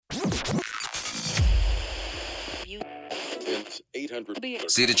800.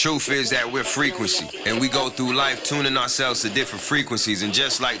 See, the truth is that we're frequency, and we go through life tuning ourselves to different frequencies. And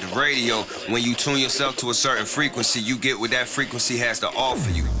just like the radio, when you tune yourself to a certain frequency, you get what that frequency has to offer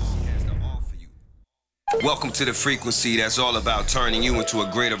you. Welcome to the frequency that's all about turning you into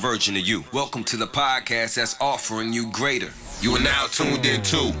a greater version of you. Welcome to the podcast that's offering you greater. You are now tuned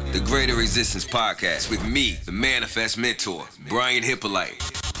into the Greater Existence Podcast with me, the Manifest Mentor, Brian Hippolyte.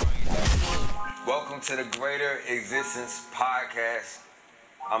 Welcome to the Greater Existence Podcast.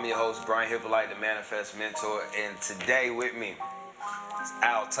 I'm your host, Brian Hippolyte, the Manifest Mentor, and today with me is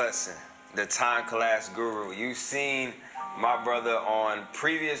Tutson, the time collapse guru. You've seen my brother on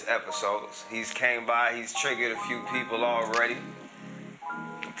previous episodes. He's came by, he's triggered a few people already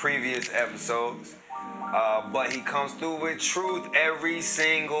in previous episodes, but he comes through with truth every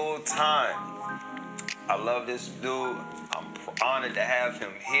single time. I love this dude. I'm honored to have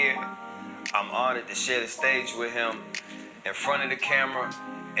him here. I'm honored to share the stage with him in front of the camera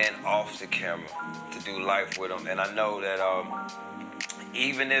and off the camera to do life with him. And I know that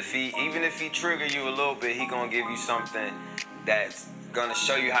even if he trigger you a little bit, he gonna give you something that's gonna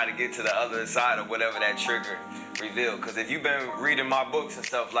show you how to get to the other side of whatever that trigger revealed. Because if you've been reading my books and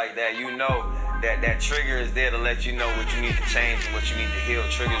stuff like that, you know that trigger is there to let you know what you need to change and what you need to heal.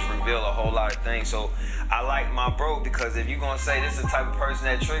 Triggers reveal a whole lot of things. So I like my bro, because if you're gonna say this is the type of person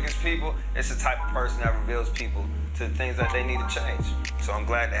that triggers people, it's the type of person that reveals people to the things that they need to change. So I'm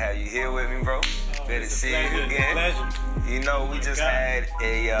glad to have you here with me, bro. Good to see you again. Pleasure. You know, we just had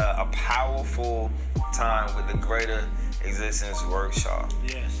a powerful time with the Greater Existence Workshop.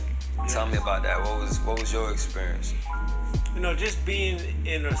 Yes. Tell me about that. What was your experience? You know, just being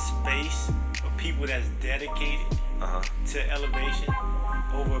in a space of people that's dedicated to elevation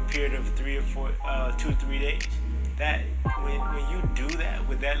over a period of 2 to 3 days. That when you do that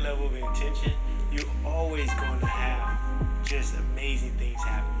with that level of intention, you're always going to have just amazing things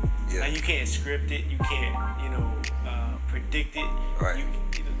happen. Yeah. Like, you can't script it, you can't, predict it. Right.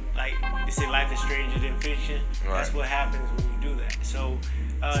 Like they say, life is stranger than fiction. Right. That's what happens when you do that. So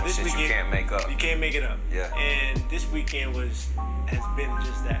this shit weekend you can't make up. You can't make it up. Yeah. And this weekend has been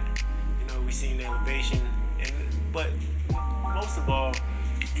just that. You know, we seen the elevation, but most of all,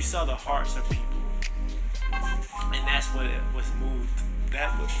 you saw the hearts of people, and that's what was moved.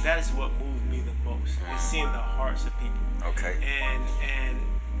 That is what moved me the most. Is seeing the hearts of people. Okay. And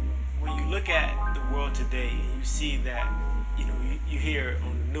when you look at the world today, and you see that, you hear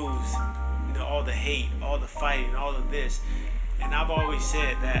on the news, all the hate, all the fighting, all of this. And I've always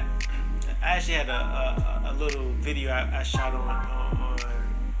said that I actually had a little video I shot on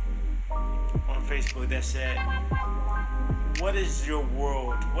Facebook that said, what is your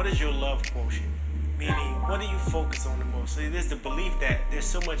world? What is your love quotient? Meaning, what do you focus on the most? So there's the belief that there's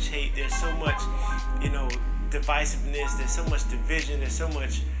so much hate, there's so much, divisiveness, there's so much division, there's so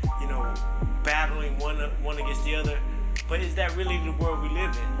much, battling one against the other. But is that really the world we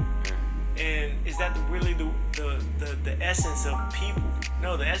live in? And is that really the essence of people?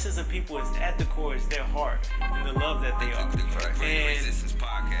 No, the essence of people is at the core is their heart and the love that they are.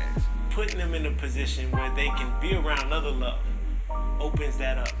 And putting them in a position where they can be around other love opens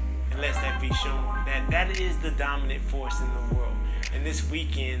that up and lets that be shown that is the dominant force in the world. And this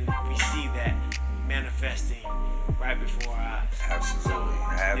weekend we see that manifesting right before our eyes. Absolutely. So,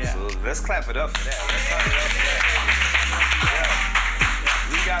 Absolutely. Yeah. Let's clap it up for that. Let's clap it up for that. Yeah.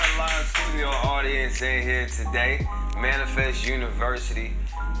 We got a live studio audience in here today. Manifest University.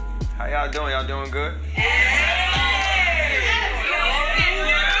 How y'all doing? Y'all doing good?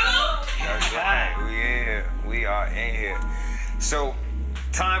 We are in here. So,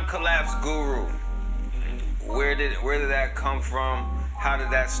 time collapse guru. Where did that come from? How did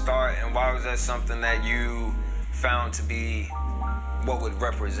that start? And why was that something that you found to be what would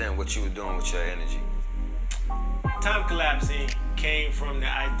represent what you were doing with your energy? Time collapsing came from the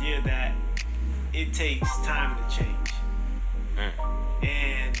idea that it takes time to change.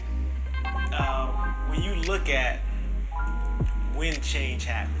 And when you look at when change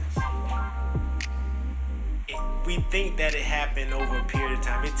happens, we think that it happened over a period of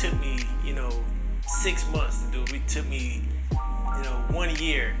time. It took me, 6 months to do it. It took me, 1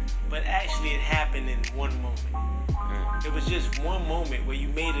 year. But actually it happened in one moment. It was just one moment where you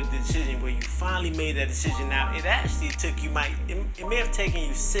made a decision, where you finally made that decision. Now, it actually took you, it may have taken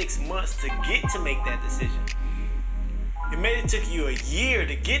you 6 months to get to make that decision. It may have took you a year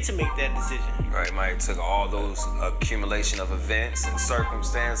to get to make that decision. Right, it might have took all those accumulation of events and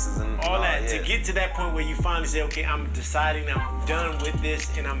circumstances and all that to get to that point where you finally say, okay, I'm deciding, I'm done with this,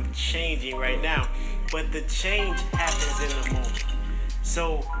 and I'm changing right now. But the change happens in the moment.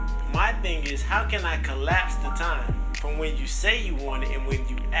 So my thing is, how can I collapse the time from when you say you want it and when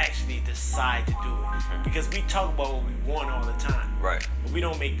you actually decide to do it. Because we talk about what we want all the time. Right. But we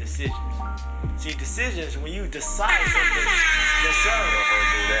don't make decisions. See, decisions, when you decide something, yes, sir.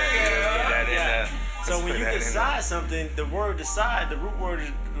 So when you decide something, the word decide, the root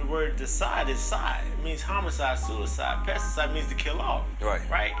word, the word decide is side. It means homicide, suicide. Pesticide means to kill off. Right.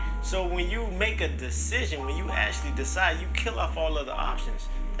 Right? So when you make a decision, when you actually decide, you kill off all other options.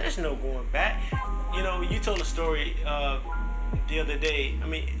 There's no going back. You know, you told a story the other day, I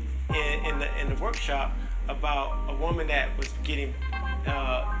mean, in the workshop about a woman that was getting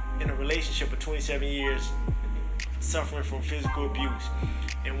in a relationship for 27 years, suffering from physical abuse.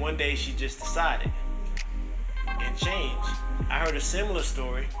 And one day she just decided and changed. I heard a similar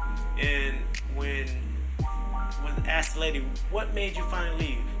story, and when asked the lady, what made you finally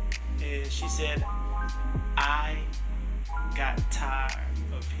leave? And she said, I got tired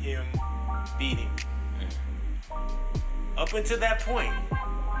of him beating me. Up until that point,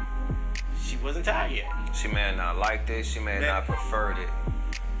 she wasn't tired yet. She may have not liked it, she may have not preferred it,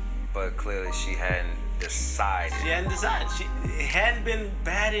 but clearly she hadn't decided. She hadn't decided. It hadn't been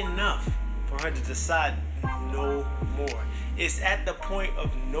bad enough for her to decide no more. It's at the point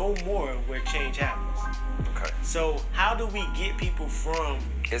of no more where change happens. Okay. So how do we get people from...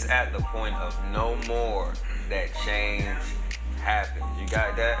 It's at the point of no more that change happens. You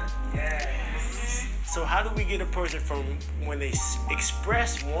got that? Yes. So how do we get a person from when they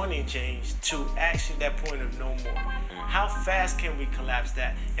express wanting change to actually that point of no more? How fast can we collapse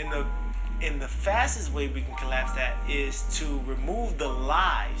that? And the fastest way we can collapse that is to remove the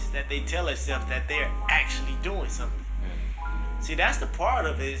lies that they tell themselves that they're actually doing something. See, that's the part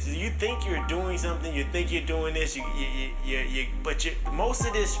of it. Is you think you're doing something, you think you're doing this, but most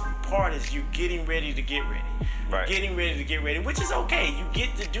of this part is you getting ready to get ready. Right. Getting ready to get ready, which is okay. You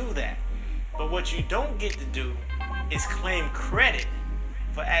get to do that. But what you don't get to do is claim credit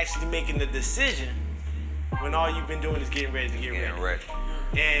for actually making the decision when all you've been doing is getting ready to get ready.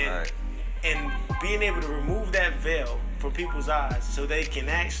 And being able to remove that veil from people's eyes so they can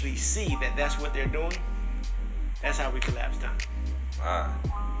actually see that that's what they're doing, that's how we collapse down. Wow.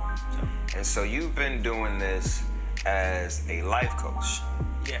 And so you've been doing this as a life coach.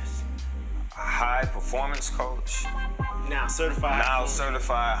 Yes. A high performance coach. Now certified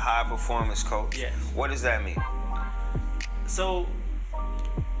high performance coach. Yes. What does that mean? So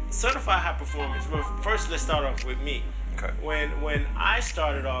certified high performance. Well, first let's start off with me. Okay. When I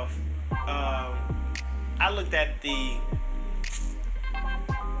started off, I looked at the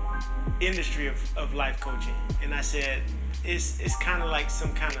industry of life coaching, and I said it's kind of like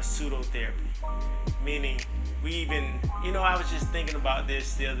some kind of pseudo therapy, meaning we even, I was just thinking about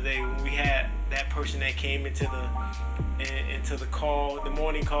this the other day when we had that person that came into the call, the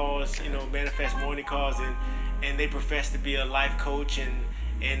morning calls, manifest morning calls, and they professed to be a life coach,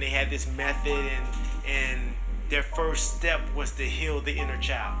 and they had this method, and their first step was to heal the inner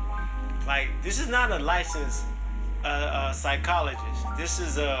child. Like, this is not a licensed psychologist. This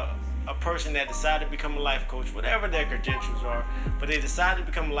is a person that decided to become a life coach, whatever their credentials are, but they decided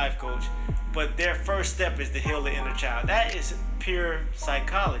to become a life coach, but their first step is to heal the inner child. That is pure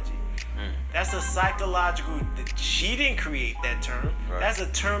psychology. That's a psychological, she didn't create that term. Right. That's a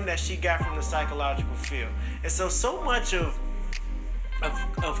term that she got from the psychological field. And so much of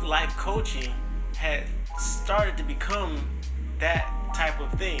life coaching had started to become that type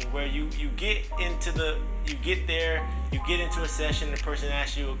of thing where you get into a session, the person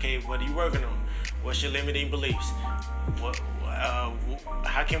asks you, okay, what are you working on? What's your limiting beliefs?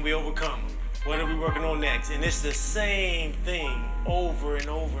 How can we overcome them? What are we working on next? And it's the same thing over and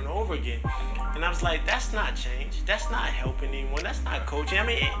over and over again. And I was like, that's not change. That's not helping anyone. That's not coaching. I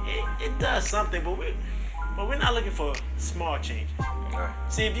mean, it does something, but we're not looking for small changes. Okay.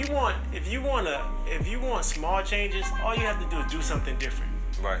 See, if you want small changes, all you have to do is do something different.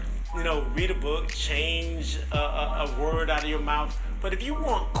 Right. Read a book, change a word out of your mouth. But if you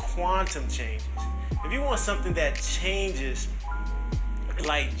want quantum changes, if you want something that changes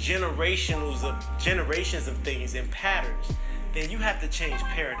like generations of things and patterns, then you have to change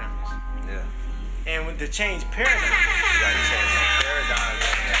paradigms. Yeah. And when to change paradigms, you gotta change paradigms.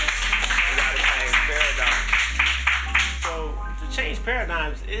 You gotta change paradigms. So to change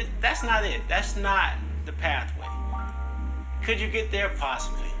paradigms, that's not it. That's not the pathway. Could you get there?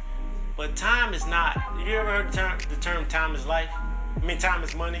 Possibly. But time is not. Have you ever heard the term time is life? I mean, time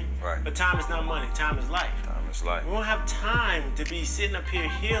is money. Right. But time is not money. Time is life. Time is life. We don't have time to be sitting up here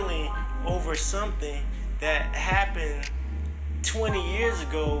healing over something that happened 20 years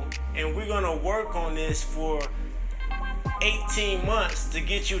ago, and we're gonna work on this for 18 months to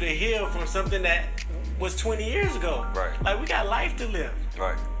get you to heal from something that was 20 years ago. Right. Like, we got life to live.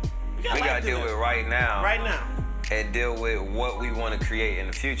 Right. We We gotta deal with right now. Right now. And deal with what we want to create in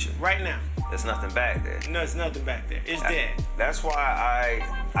the future. Right now. There's nothing back there. No, it's nothing back there. It's dead. That's why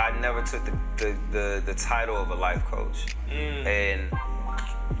I never took the title of a life coach and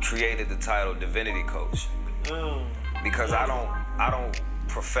created the title Divinity Coach. Because I don't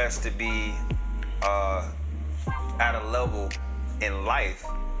profess to be at a level in life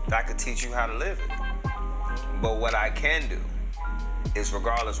that I could teach you how to live it. But what I can do is,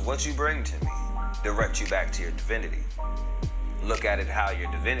 regardless what you bring to me, direct you back to your divinity. Look at it how your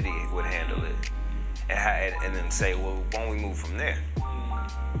divinity would handle it, and then say, well, why don't we move from there?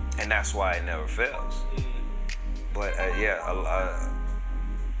 And that's why it never fails. But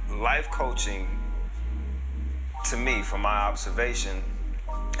life coaching, to me, from my observation,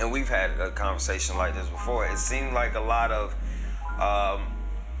 and we've had a conversation like this before, it seemed like a lot of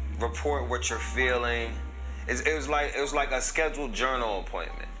report what you're feeling. It was like a scheduled journal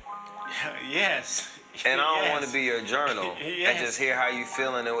appointment. Yes. And I don't want to be your journal Yes. and just hear how you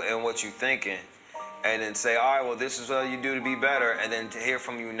feeling and what you thinking, and then say, all right, well, this is what you do to be better, and then to hear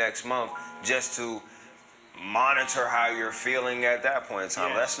from you next month just to monitor how you're feeling at that point in time.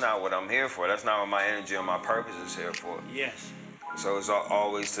 Yes. That's not what I'm here for. That's not what my energy or my purpose is here for. Yes. So it's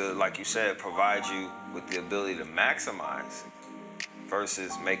always to, like you said, provide you with the ability to maximize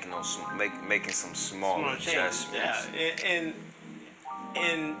versus making some small adjustments. Yeah,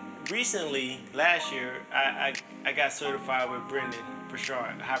 and recently, last year, I got certified with Brendan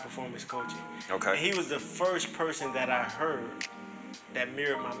Burchard, high performance coaching. Okay. And he was the first person that I heard that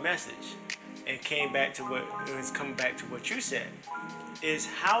mirrored my message, and came back to what you said, is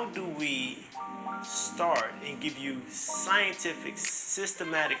how do we start and give you scientific,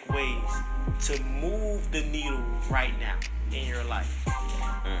 systematic ways to move the needle right now in your life?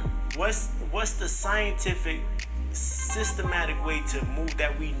 What's the scientific, systematic way to move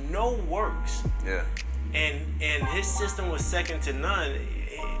that we know works? Yeah. And his system was second to none,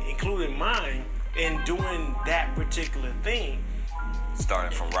 including mine, in doing that particular thing.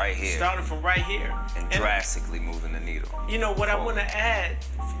 Starting from right here. And drastically moving the needle. You know what forward. I want to add?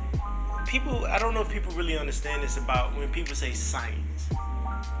 People, I don't know if people really understand this about when people say science.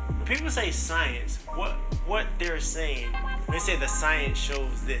 When people say science, what they're saying, when they say the science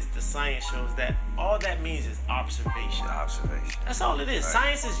shows this, the science shows that, all that means is observation. That's all it is. Right.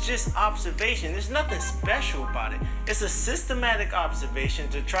 Science is just observation. There's nothing special about it. It's a systematic observation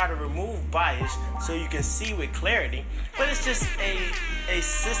to try to remove bias so you can see with clarity. But it's just a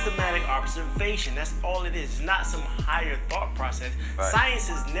systematic observation. That's all it is. It's not some higher thought process. Right. Science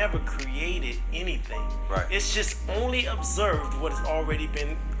has never created anything. Right. It's just only observed what has already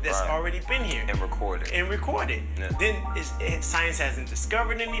been already been here. And recorded. Yeah. Then science hasn't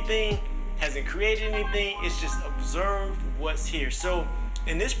discovered anything, hasn't created anything. It's just observed what's here. So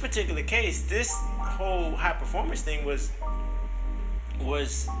in this particular case, this whole high performance thing was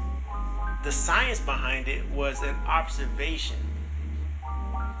the science behind it was an observation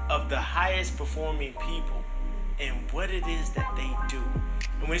of the highest performing people and what it is that they do.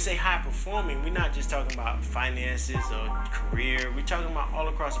 And when we say high performing, we're not just talking about finances or career. We're talking about all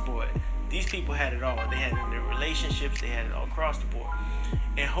across the board. These people had it all. They had it in their relationships. They had it all across the board.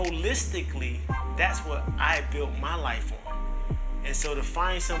 And holistically, that's what I built my life on. And so to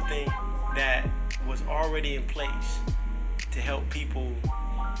find something that was already in place to help people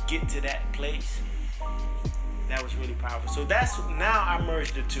get to that place, that was really powerful. So that's, now I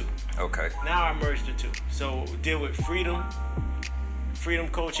merged the two. Okay. Now I merged the two. So deal with freedom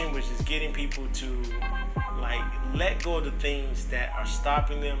coaching, which is getting people to like let go of the things that are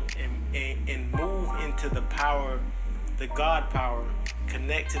stopping them and move into the power, the God power,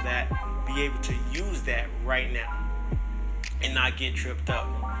 connect to that, be able to use that right now and not get tripped up.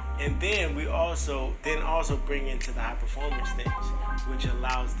 And then we also bring into the high performance things, which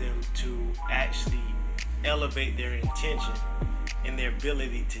allows them to actually elevate their intention and their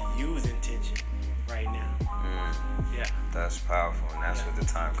ability to use intention right now. Yeah. That's powerful, and that's what the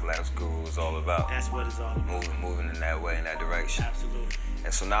Time Collapse Guru is all about. That's what it's all about. Moving in that way, in that direction. Absolutely.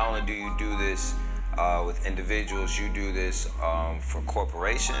 And so not only do you do this with individuals, you do this for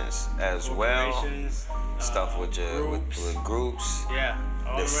corporations as well. Stuff with groups. Yeah.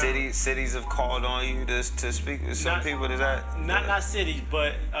 All the around. cities have called on you to speak with some people. Is that not cities,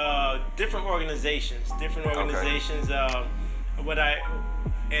 but different organizations.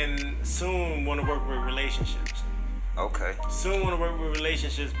 And soon want to work with relationships. Okay. Soon want to work with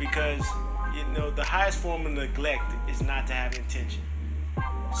relationships because the highest form of neglect is not to have intention.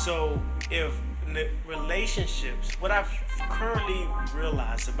 So if relationships, what I've currently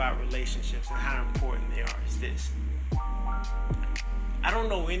realized about relationships and how important they are is this. I don't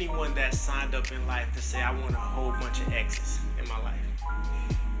know anyone that signed up in life to say I want a whole bunch of exes in my life.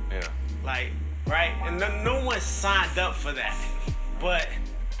 Yeah. Like, right? And no one signed up for that. But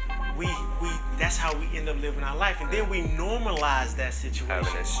we that's how we end up living our life. And then we normalize that situation.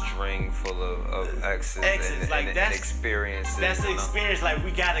 Having a string full of exes like and that's experiences. That's the experience. Like,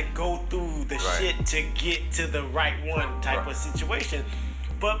 we gotta go through the shit to get to the right one type of situation.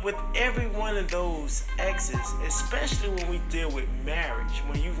 But with every one of those exes, especially when we deal with marriage,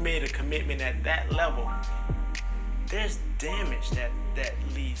 when you've made a commitment at that level, there's damage that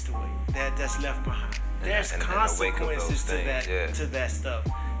leads the way, that's left behind. There's consequences to that stuff.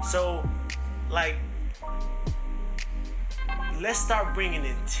 So, like, let's start bringing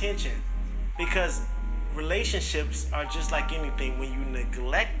intention, because relationships are just like anything. When you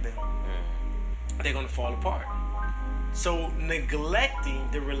neglect them, they're gonna fall apart. So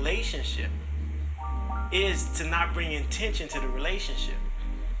neglecting the relationship is to not bring intention to the relationship.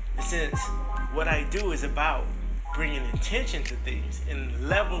 Since what I do is about bringing intention to things and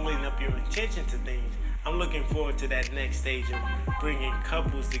leveling up your intention to things, I'm looking forward to that next stage of bringing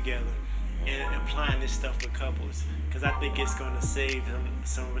couples together and applying this stuff with couples, because I think it's going to save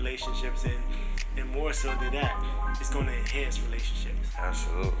some relationships, and more so than that, it's going to enhance relationships.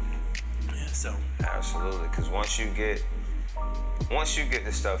 Absolutely. Yeah, so. Absolutely, because once you get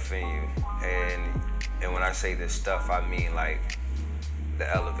the stuff in you, and when I say this stuff, I mean like the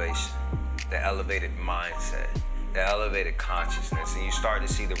elevation, the elevated mindset, the elevated consciousness, and you start to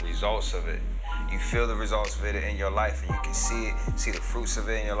see the results of it. You feel the results of it in your life, and you can see the fruits of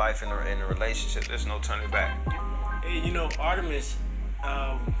it in your life, in the relationship. There's no turning back. You know, Artemis,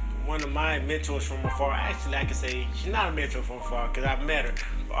 one of my mentors from afar, actually I can say she's not a mentor from afar because I've met her,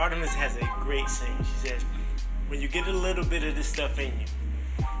 but Artemis has a great saying. She says, when you get a little bit of this stuff in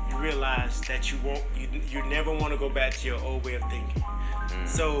you, you realize that you never want to go back to your old way of thinking.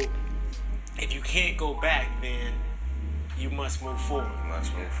 So if you can't go back, then you must move forward.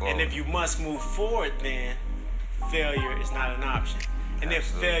 And if you must move forward, then failure is not an option. And if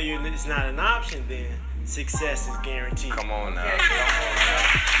failure is not an option, then success is guaranteed. Come on now. That's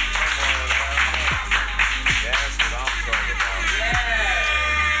what I'm talking about.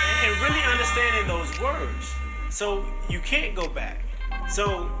 And really understanding those words. So you can't go back.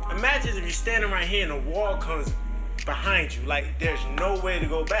 So imagine if you're standing right here and a wall comes behind you. Like, there's no way to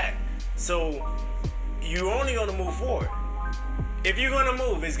go back. So you're only going to move forward. If you're going to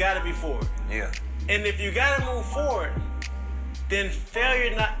move, it's got to be forward. Yeah. And if you got to move forward, then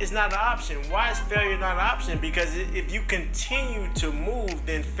failure is not an option. Why is failure not an option? Because if you continue to move,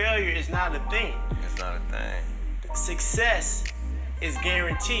 then failure is not a thing. It's not a thing. Success is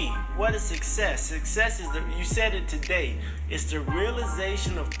guaranteed. What is success? Success is you said it today. It's the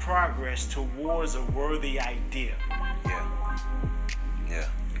realization of progress towards a worthy idea. Yeah.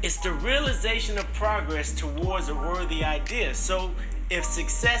 It's the realization of progress towards a worthy idea. So if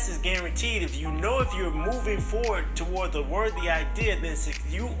success is guaranteed, if you know if you're moving forward toward a worthy idea, then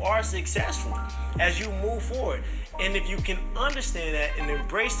you are successful as you move forward. And if you can understand that and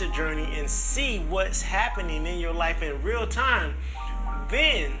embrace the journey and see what's happening in your life in real time,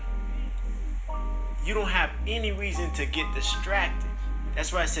 then you don't have any reason to get distracted.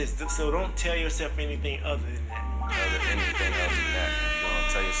 That's why it says, so don't tell yourself anything other than that. Anything other than that. You want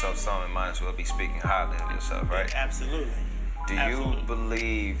to tell yourself something, might as well be speaking highly of yourself, right? Yeah, absolutely. Do you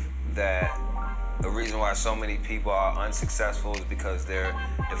believe that the reason why so many people are unsuccessful is because they're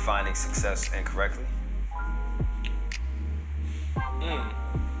defining success incorrectly?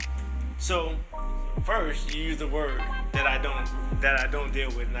 So, first, you use the word that I don't deal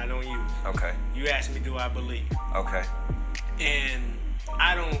with and I don't use. Okay. You asked me, do I believe? Okay. And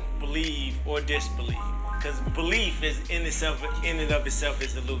I don't believe or disbelieve, because belief is in and of itself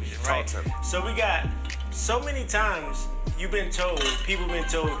is illusion, right? So we got so many times people been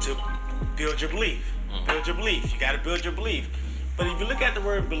told to build your belief. Build your belief. You got to build your belief. But if you look at the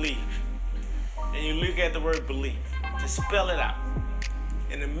word believe and you look at the word belief, to spell it out,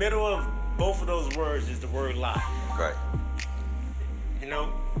 in the middle of both of those words is the word lie. Right. You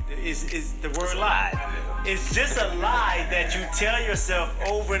know, it's the word lie. It's just a lie that you tell yourself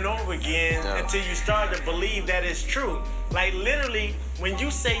over and over again until you start to believe that it's true. Like, literally, when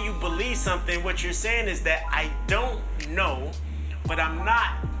you say you believe something, what you're saying is that I don't know, but I'm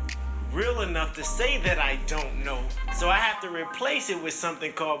not real enough to say that I don't know. So I have to replace it with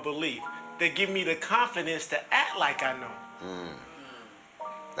something called belief that give me the confidence to act like I know.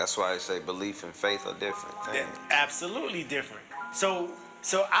 That's why I say belief and faith are different things. Absolutely different. So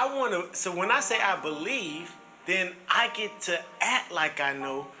So so when I say I believe, then I get to act like I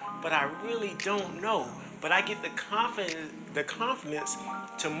know, but I really don't know. But I get the confidence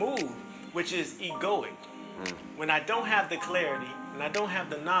to move, which is egoic. When I don't have the clarity and I don't have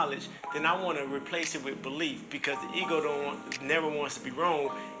the knowledge, then I want to replace it with belief, because the ego never wants to be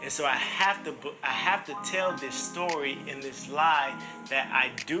wrong, and so I have to tell this story and this lie that I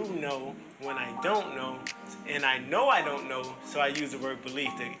do know when I don't know, and I know I don't know, so I use the word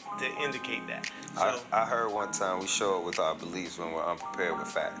belief to indicate that. So, I heard one time we show up with our beliefs when we're unprepared with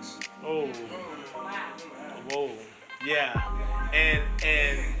facts. Oh, whoa, yeah,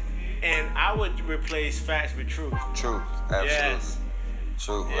 and I would replace facts with truth. Truth, absolutely. Yes.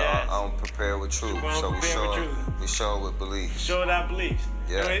 Truth. Yes. I'm prepared with truth. So we show up with beliefs. Show our beliefs.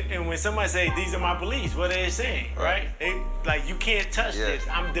 Yeah. And when somebody say these are my beliefs, what are they saying, right? They, like, you can't touch this.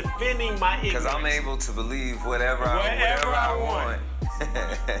 I'm defending my ignorance. Because I'm able to believe whatever I want.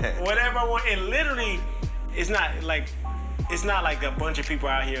 Whatever I want, and literally, it's not like a bunch of people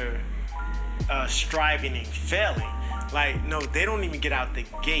out here striving and failing. Like, no, they don't even get out the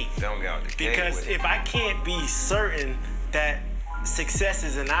gate. They don't get out the gate. Because if I can't be certain that success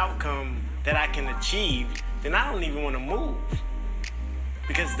is an outcome that I can achieve, then I don't even want to move.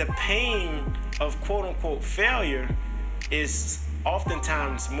 Because the pain of quote unquote failure is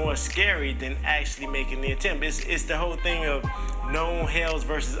oftentimes more scary than actually making the attempt. It's the whole thing of known hells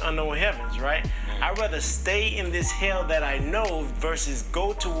versus unknown heavens, right? I'd rather stay in this hell that I know versus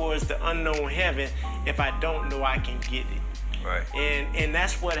go towards the unknown heaven if I don't know I can get it. Right. And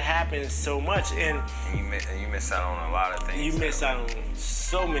that's what happens so much. And you miss out on a lot of things. You miss out on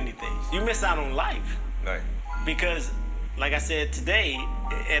so many things. You miss out on life. Right. Because, like I said today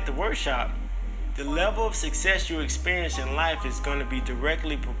at the workshop, the level of success you experience in life is going to be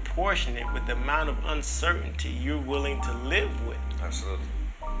directly proportionate with the amount of uncertainty you're willing to live with. Absolutely.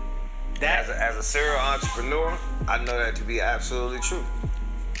 As a serial entrepreneur, I know that to be absolutely true.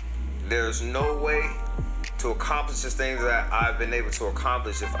 There's no way to accomplish the things that I've been able to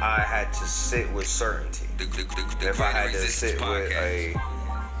accomplish if I had to sit with certainty. If I had to sit with a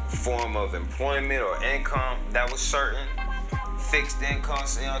form of employment or income that was certain, fixed income,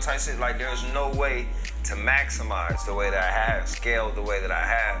 type shit. Like, there's no way to maximize the way that I have, scale the way that I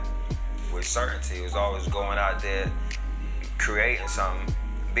have with certainty. It was always going out there, creating something,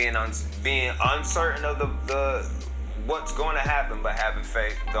 being uncertain of the what's going to happen, but having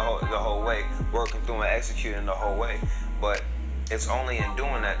faith the whole way, working through and executing the whole way. But it's only in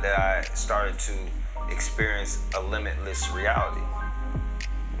doing that I started to experience a limitless reality.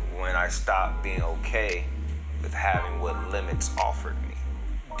 When I stopped being okay with having what limits offered me.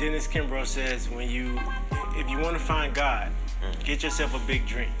 Dennis Kimbrough says, if you want to find God, get yourself a big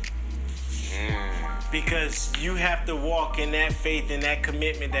dream. Because you have to walk in that faith and that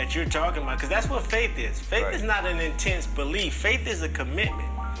commitment that you're talking about. Because that's what faith is. Faith is not an intense belief. Faith is a commitment.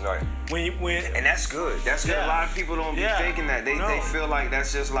 Right. And that's good. That's good. A lot of people don't be thinking that. They feel like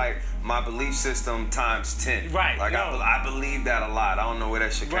that's just like my belief system times 10. Right. Like, I believe that a lot. I don't know where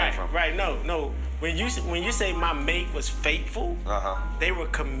that shit came from. Right. No. When you say my mate was faithful, they were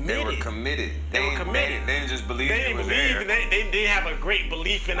committed. They were committed. They didn't just believe. They didn't believe. They didn't have a great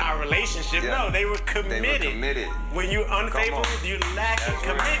belief in our relationship. Yeah. No, they were committed. They were committed. When you're unfaithful, you lack in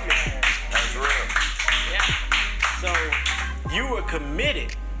commitment. That's real. Yeah. So you were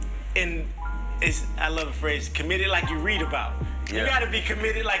committed, and I love the phrase "committed like you read about." You got to be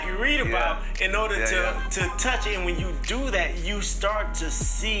committed like you read about in order to touch it. And when you do that, you start to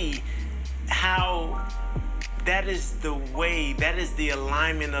see how that is the way, that is the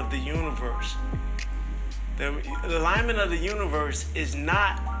alignment of the universe. The alignment of the universe is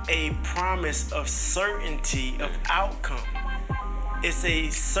not a promise of certainty of outcome. It's a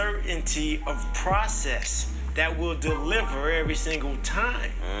certainty of process that will deliver every single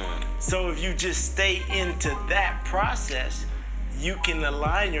time. So if you just stay into that process, you can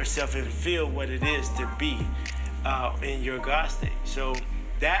align yourself and feel what it is to be in your God state. So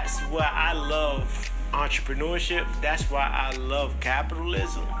that's why I love entrepreneurship. That's why I love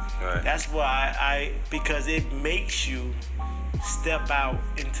capitalism. Right. That's why because it makes you step out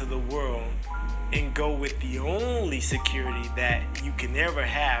into the world and go with the only security that you can ever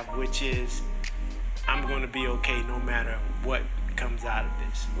have, which is, I'm going to be okay no matter what comes out of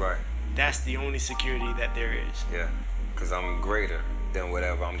this. Right. That's the only security that there is. Yeah, because I'm greater than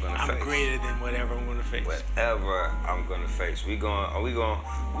whatever I'm gonna face. I'm greater than whatever I'm gonna face. Whatever I'm gonna face. We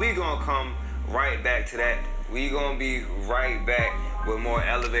gonna come right back to that. We gonna be right back with more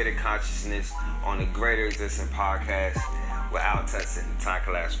elevated consciousness on the Greater Existence podcast with Tutson, the Time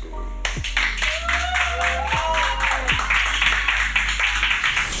Collapse Guru.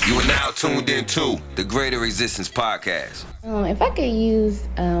 You are now tuned into the Greater Resistance Podcast. If I could use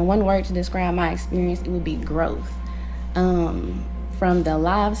one word to describe my experience, it would be growth. From the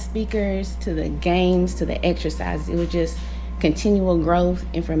live speakers to the games to the exercises, it was just continual growth,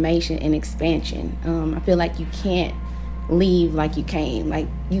 information, and expansion. I feel like you can't leave like you came. Like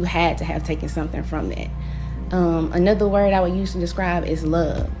you had to have taken something from that. Another word I would use to describe is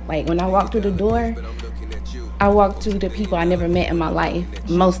love. Like when I walked through the door, I walked through the people I never met in my life,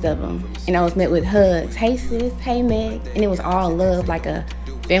 most of them, and I was met with hugs. Hey sis, hey Meg, and it was all love, like a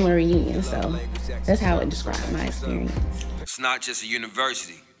family reunion. So that's how I would describe my experience. It's not just a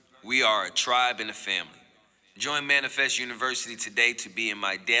university. We are a tribe and a family. Join Manifest University today to be in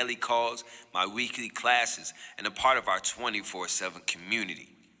my daily calls, my weekly classes, and a part of our 24/7 community.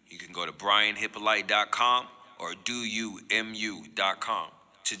 You can go to brianhippolyte.com or doyoumu.com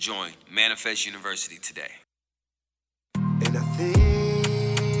to join Manifest University today. And I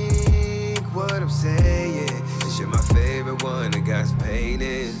think what I'm saying is you're my favorite one that got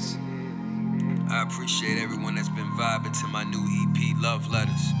paintings. I appreciate everyone that's been vibing to my new EP, Love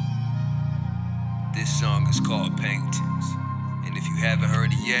Letters. This song is called Paintings, and if you haven't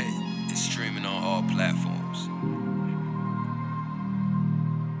heard it yet, it's streaming on all platforms.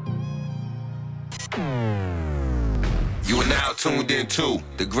 You are now tuned into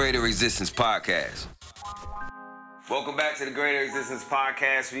the Greater Resistance Podcast. Welcome back to the Greater Resistance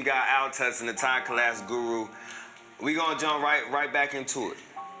Podcast. We got Al Tutson, the time collapse guru. We're gonna jump right back into it.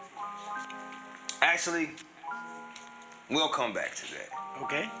 Actually, we'll come back to that.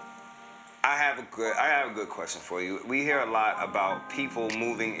 Okay. I have a good question for you. We hear a lot about people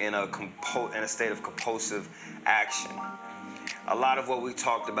moving in a state of compulsive action. A lot of what we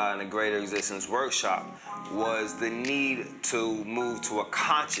talked about in the Greater Resistance workshop was the need to move to a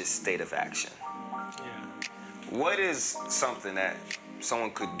conscious state of action. Yeah. What is something that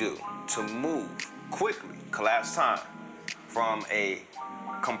someone could do to move quickly, collapse time, from a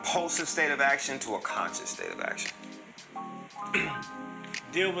compulsive state of action to a conscious state of action?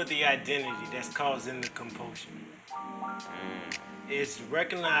 Deal with the identity that's causing the compulsion. It's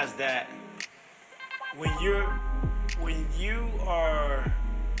recognize that when you are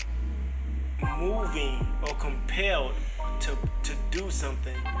moving or compelled to do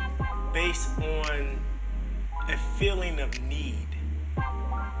something based on a feeling of need,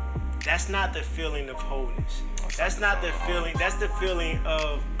 that's not the feeling of wholeness. That's not the feeling. That's the feeling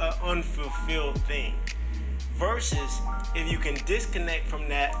of an unfulfilled thing. Versus if you can disconnect from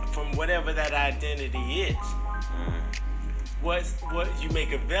that, from whatever that identity is, what you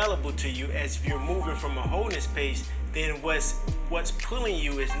make available to you as if you're moving from a wholeness space, then what's pulling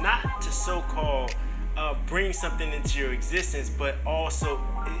you is not to so-called bring something into your existence, but also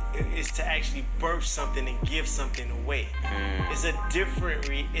is to actually birth something and give something away. It's a different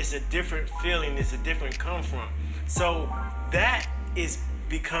feeling. It's a different come from. So that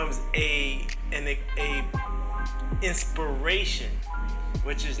becomes a inspiration,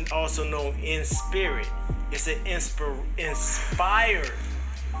 which is also known in spirit. It's an inspired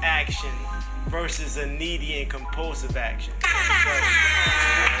action versus a needy and compulsive action.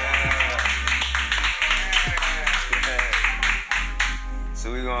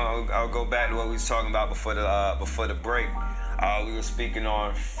 So I'll go back to what we was talking about before the break. We were speaking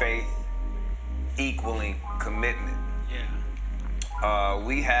on faith equaling commitment. Yeah.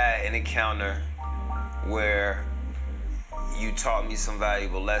 We had an encounter where you taught me some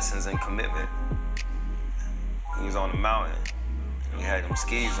valuable lessons in commitment. He was on the mountain. He had them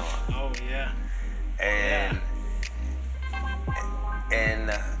skis on. Oh yeah. And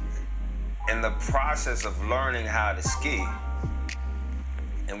in the process of learning how to ski,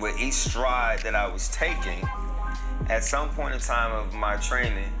 and with each stride that I was taking, at some point in time of my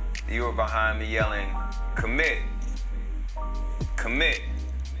training, you were behind me yelling, "Commit, commit,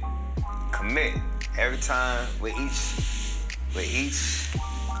 commit." Every time with each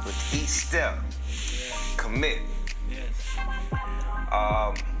step, commit. Yes.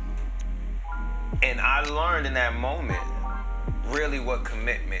 And I learned in that moment really what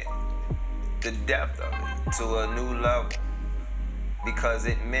commitment, the depth of it, to a new level, because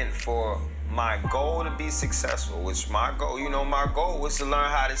it meant for my goal to be successful, which my goal was to learn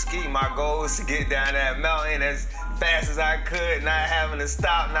how to ski. My goal was to get down that mountain as fast as I could, not having to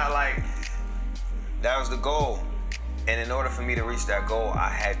stop, that was the goal. And in order for me to reach that goal, I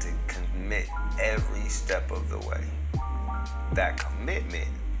had to commit every step of the way. That commitment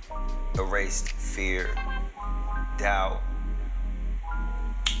erased fear, doubt,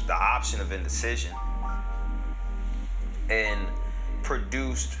 the option of indecision, and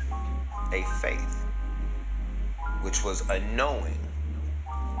produced a faith, which was a knowing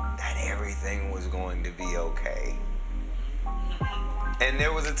everything was going to be okay. And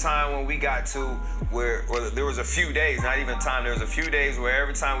there was a time when we got to where there was a few days, not even time, there was a few days where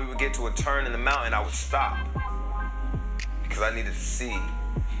every time we would get to a turn in the mountain, I would stop. Because I needed to see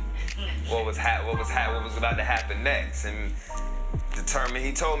what was about to happen next. And determine,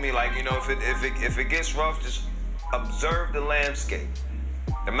 he told me, like, you know, if it gets rough, just observe the landscape.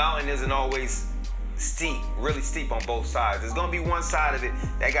 The mountain isn't always steep, really steep on both sides. There's gonna be one side of it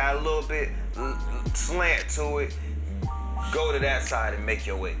that got a little bit slant to it. Go to that side and make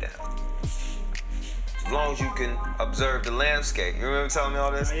your way down. As long as you can observe the landscape. You remember telling me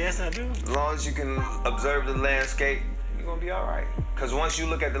all this? Yes, I do. As long as you can observe the landscape, you're gonna be all right. Because once you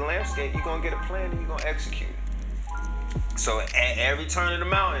look at the landscape, you're gonna get a plan and you're gonna execute it. So at every turn of the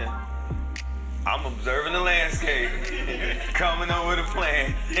mountain, I'm observing the landscape, coming up with a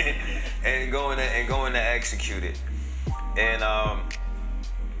plan, and going to execute it. And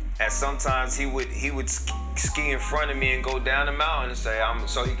sometimes he would ski in front of me and go down the mountain and say,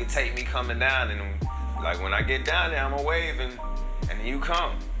 so he could take me coming down. And like when I get down there, I'm gonna wave and you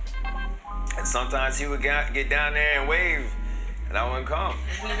come. And sometimes he would get down there and wave, and I wouldn't come.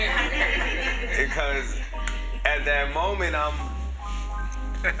 Because at that moment, I'm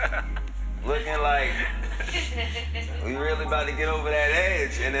looking like we really about to get over that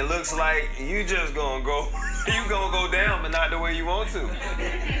edge, and it looks like you just gonna go down, but not the way you want to.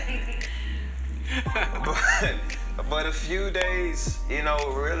 But a few days, you know,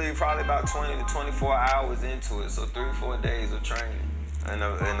 really probably about 20 to 24 hours into it, so 3-4 days of training and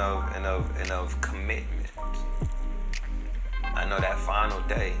of commitment. I know that final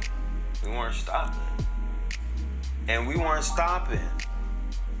day, we weren't stopping. And we weren't stopping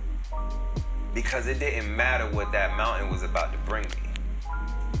because it didn't matter what that mountain was about to bring me.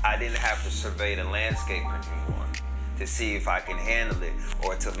 I didn't have to survey the landscape anymore to see if I can handle it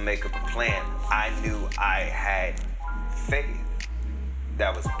or to make up a plan. I knew I had faith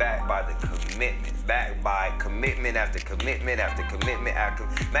that was backed by the commitment, backed by commitment after commitment after commitment after.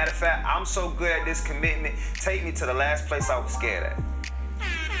 Matter of fact, I'm so good at this commitment, take me to the last place I was scared at.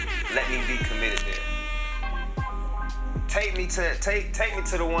 Let me be committed there. Take me to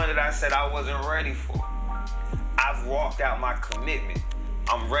the one that I said I wasn't ready for. I've walked out my commitment.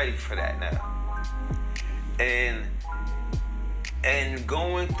 I'm ready for that now. And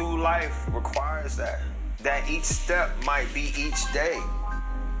going through life requires that. That each step might be each day,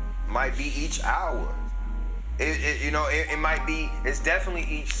 might be each hour. It might be, it's definitely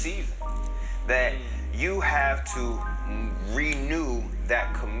each season that you have to renew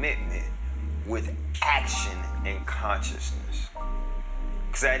that commitment with action and consciousness.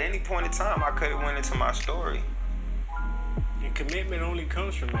 Because at any point in time, I could have went into my story. And commitment only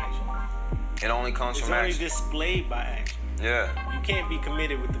comes from action. It only comes from action. It's only displayed by action. Yeah. You can't be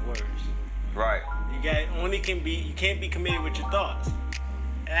committed with the words. Right. You can't be committed with your thoughts.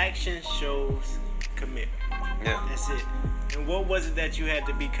 Action shows commitment. Yeah. That's it. And what was it that you had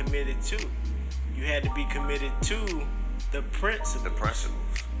to be committed to? You had to be committed to the principles. The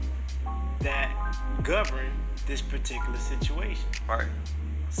principles that govern this particular situation. Right.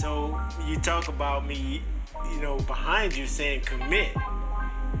 So you talk about me, behind you saying commit.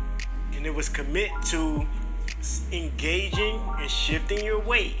 And it was commit to engaging and shifting your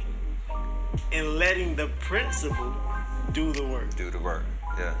weight and letting the principle do the work. Do the work,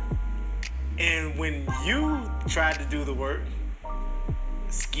 yeah. And when you tried to do the work,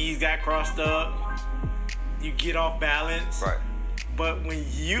 skis got crossed up, you get off balance. Right. But when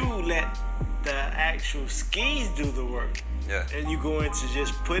you let the actual skis do the work, yeah, and you go into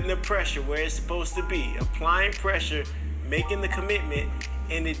just putting the pressure where it's supposed to be, applying pressure, making the commitment,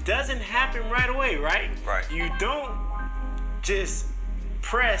 and it doesn't happen right away, right? Right. You don't just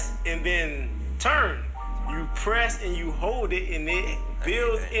press and then turn. You press and you hold it, and it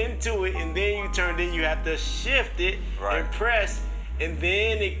builds into it, and then you turn. Then you have to shift it and press, and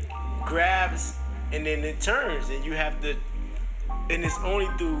then it grabs, and then it turns, and you have to. And it's only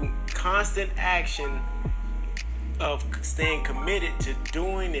through constant action of staying committed to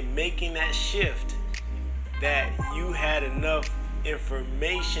doing and making that shift that you had enough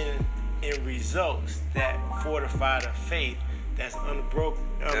information and results that fortify the faith that's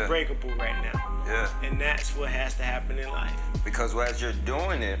unbreakable right now. Yeah. And that's what has to happen in life. Because as you're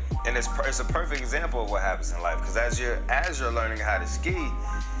doing it, and it's a perfect example of what happens in life. Because as you're learning how to ski,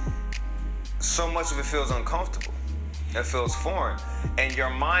 so much of it feels uncomfortable. It feels foreign, and your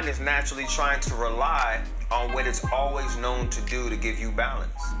mind is naturally trying to rely on what it's always known to do to give you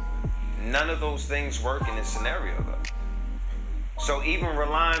balance. None of those things work in this scenario, though. So even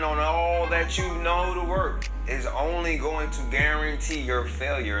relying on all that you know to work, is only going to guarantee your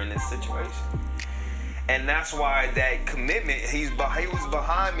failure in this situation. And that's why that commitment, he was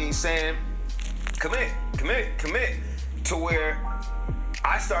behind me saying, commit, to where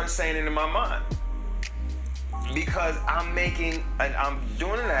I started saying it in my mind. Because I'm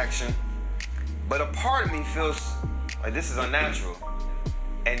doing an action, but a part of me feels like this is unnatural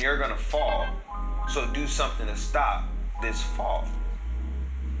and you're gonna fall. So do something to stop this fall.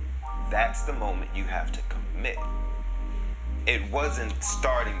 That's the moment you have to commit. It wasn't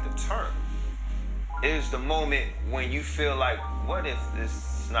starting the turn. It is the moment when you feel like, what if this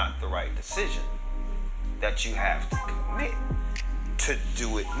is not the right decision? That you have to commit to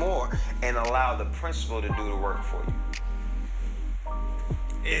do it more and allow the principle to do the work for you.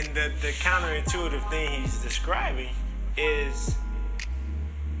 And the counterintuitive thing he's describing is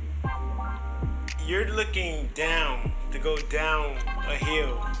you're looking down to go down a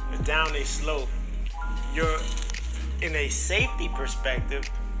hill, down a slope. You're in a safety perspective.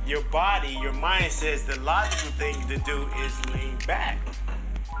 Your body, your mind says the logical thing to do is lean back,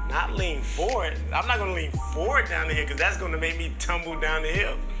 not lean forward. I'm not gonna lean forward down the hill because that's gonna make me tumble down the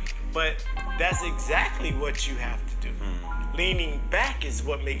hill. But that's exactly what you have to do. Leaning back is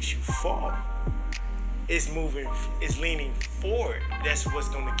what makes you fall. It's leaning forward. That's what's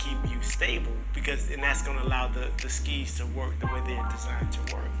gonna keep you stable and that's gonna allow the skis to work the way they're designed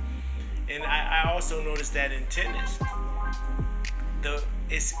to work. And I also noticed that in tennis,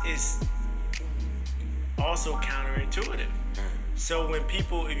 it's also counterintuitive. So if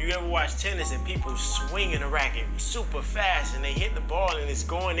you ever watch tennis and people swinging a racket super fast and they hit the ball and it's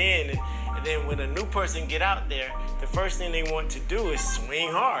going in, and then when a new person get out there, the first thing they want to do is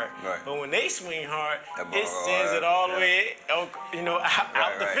swing hard. Right. But when they swing hard, it sends it all the way, out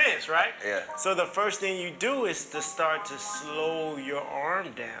the fence, right? Yeah. So the first thing you do is to start to slow your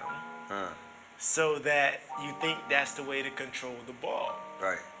arm down, so that you think that's the way to control the ball.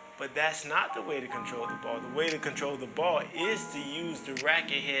 Right. But that's not the way to control the ball. The way to control the ball is to use the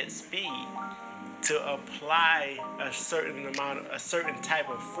racket head speed to apply a certain type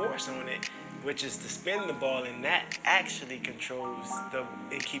of force on it, which is to spin the ball, and that actually controls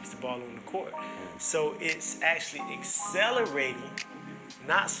it keeps the ball on the court. So it's actually accelerating,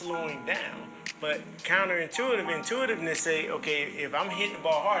 not slowing down. But intuitiveness say, okay, if I'm hitting the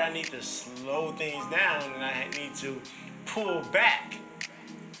ball hard, I need to slow things down and I need to pull back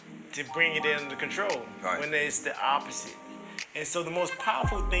to bring it under control. Right. When it's the opposite. And so the most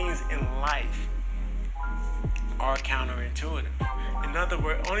powerful things in life are counterintuitive. In other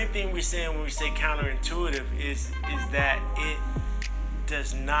words, only thing we're saying when we say counterintuitive is that it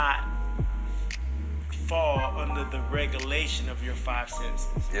does not fall under the regulation of your five senses.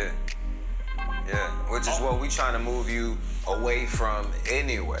 Yeah. Which is what we're trying to move you away from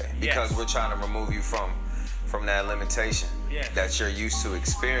anyway. Because we're trying to remove you from that limitation that you're used to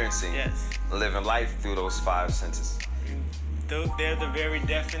experiencing, living life through those five senses. They're the very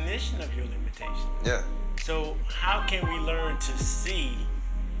definition of your limitation. Yeah. So how can we learn to see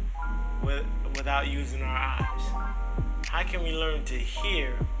without using our eyes? How can we learn to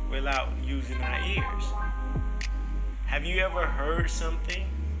hear without using our ears? Have you ever heard something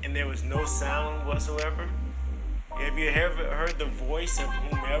and there was no sound whatsoever? Have you ever heard the voice of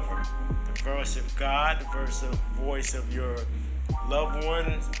whomever? The voice of God, the voice of your loved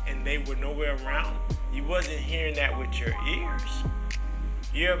ones, and they were nowhere around? You wasn't hearing that with your ears.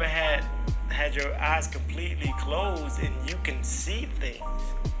 You ever had your eyes completely closed and you can see things?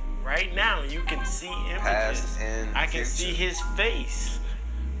 Right now, you can see images. Past and I can future. see his face.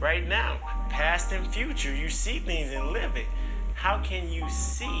 Right now, past and future, you see things and live it. How can you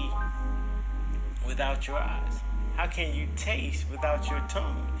see without your eyes? How can you taste without your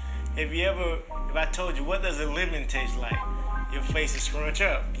tongue? If I told you, what does a lemon taste like? Your face is scrunch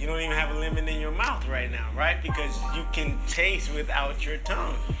up. You don't even have a lemon in your mouth right now, right? Because you can taste without your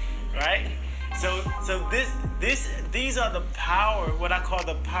tongue, right? So these are the power, what I call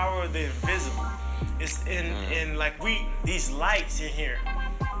the power of the invisible. It's in these lights in here.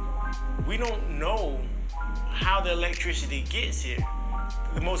 We don't know how the electricity gets here.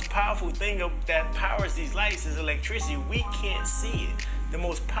 The most powerful thing that powers these lights is electricity. We can't see it. The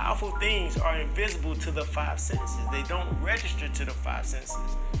most powerful things are invisible to the five senses. They don't register to the five senses.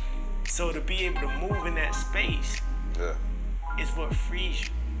 So to be able to move in that space is what frees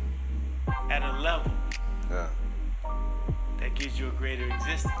you at a level that gives you a greater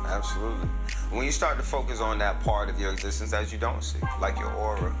existence. Absolutely. When you start to focus on that part of your existence that you don't see, like your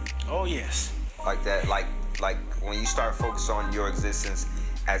aura. Oh yes. Like that, like when you start focusing on your existence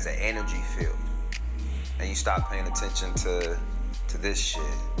as an energy field, and you stop paying attention to this shit,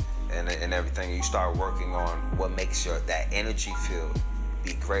 and everything. You start working on what makes that energy field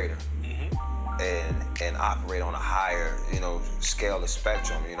be greater. And operate on a higher, scale of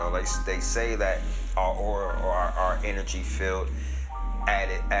spectrum. Like they say that our aura or our energy field at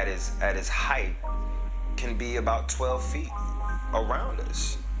its height can be about 12 feet around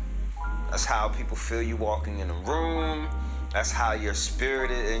us. That's how people feel you walking in a room. That's how your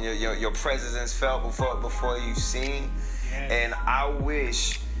spirit and your presence felt before you seen. Yes. And I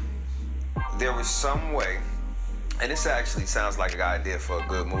wish there was some way. And this actually sounds like an idea for a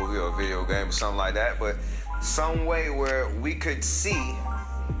good movie or a video game or something like that, but some way where we could see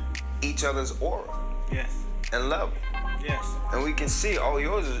each other's aura. Yes. And level. Yes. And we can see,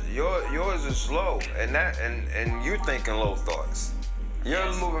 yours is low, and you're thinking low thoughts.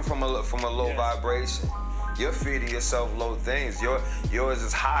 You're moving from a low vibration. You're feeding yourself low things. Yours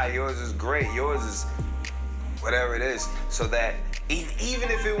is high. Yours is great. Yours is whatever it is. So that even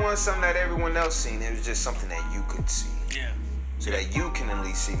if it wasn't something that everyone else seen, it was just something that you could see. Yeah. So that you can at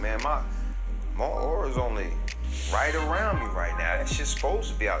least see, man, my aura's only right around me right now. That shit's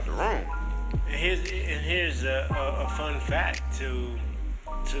supposed to be out the room. And here's a fun fact to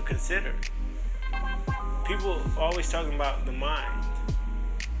consider. People always talking about the mind,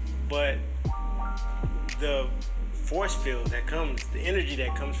 but the force field the energy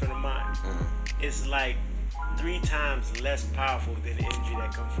that comes from the mind, is like 3 times less powerful than the energy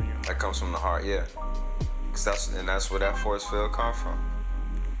that comes from your heart. That comes from the heart, yeah. That's where that force field comes from.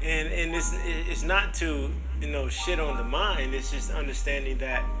 And it's not to shit on the mind. It's just understanding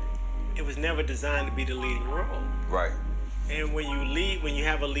that it was never designed to be the leading role. Right. And when you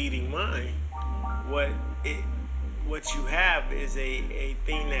have a leading mind, what you have is a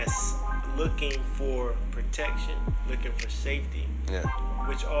thing that's looking for protection, looking for safety. Yeah.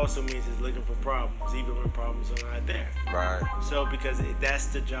 Which also means it's looking for problems, even when problems are not there. Right. So because that's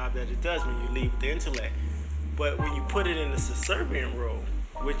the job that it does when you leave the intellect. But when you put it in the subservient role,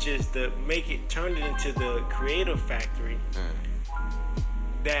 which is turn it into the creative factory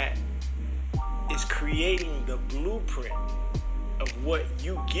that is creating the blueprint of what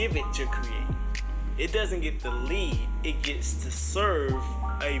you give it to create. It doesn't get the lead, it gets to serve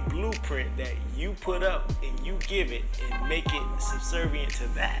a blueprint that you put up and you give it and make it subservient to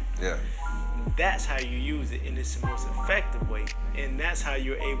that. Yeah. That's how you use it, and it's the most effective way. And that's how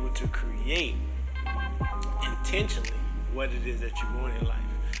you're able to create intentionally what it is that you want in life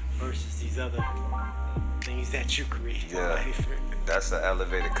versus these other things that you create in life. That's the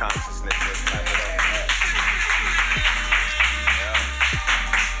elevated consciousness.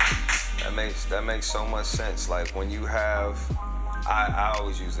 That makes so much sense. Like when you have, I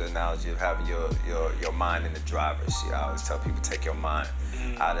always use the analogy of having your mind in the driver's seat. I always tell people take your mind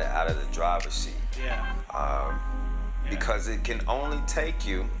out of the driver's seat. Yeah. Because it can only take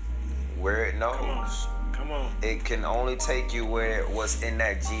you where it knows. Come on. It can only take you where what's in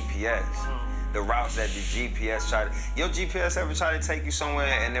that GPS. The routes that the GPS your GPS ever try to take you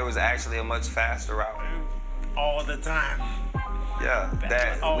somewhere and there was actually a much faster route? All the time. Yeah,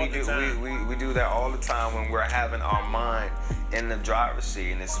 we do that all the time when we're having our mind in the driver's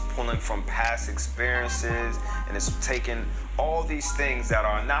seat, and it's pulling from past experiences, and it's taking all these things that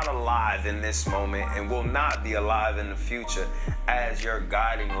are not alive in this moment and will not be alive in the future as your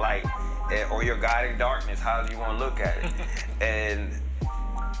guiding light or your guiding darkness, however you want to look at it, and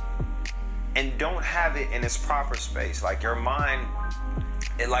don't have it in its proper space. Like your mind,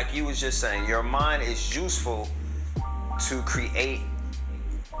 like you was just saying, your mind is useful to create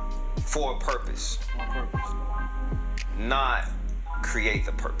for a purpose, not create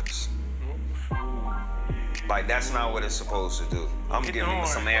the purpose. Like that's not what it's supposed to do. I'm giving you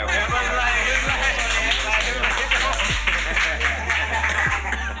some air.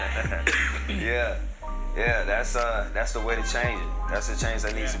 Yeah, that's the way to change it. That's the change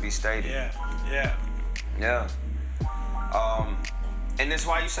that needs to be stated. Yeah. And that's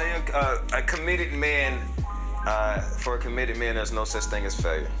why you say a committed man. For a committed man, there's no such thing as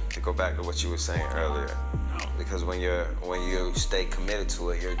failure. To go back to what you were saying earlier, because when you stay committed to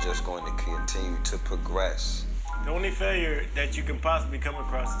it, you're just going to continue to progress. The only failure that you can possibly come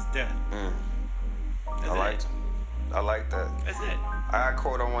across is death. I like that. That's it. I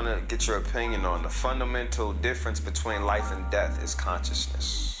quote I want to get your opinion on. The fundamental difference between life and death is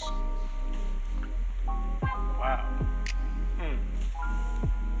consciousness. Wow.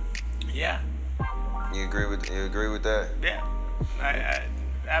 Yeah. You agree with that? Yeah, I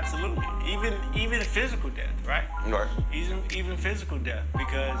absolutely. Even physical death, right? Right. Even physical death,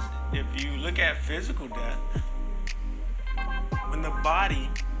 because if you look at physical death, when the body,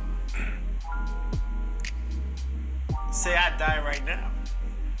 say I die right now,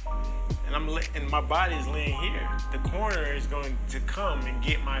 and my body is laying here, the coroner is going to come and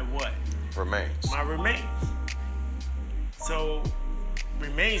get my what? Remains. My remains. So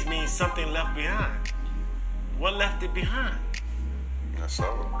remains means something left behind. What left it behind? That's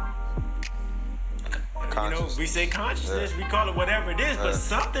all. We say consciousness, we call it whatever it is, but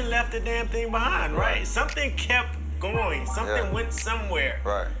something left the damn thing behind, right? Something kept going. Something went somewhere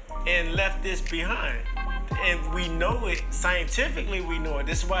and left this behind. And we know it, scientifically we know it.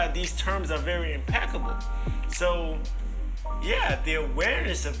 This is why these terms are very impeccable. So, yeah, the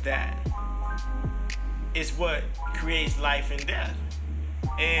awareness of that is what creates life and death.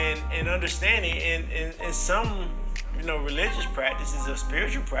 And understanding in some, religious practices or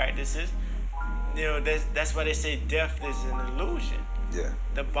spiritual practices, that's why they say death is an illusion. Yeah.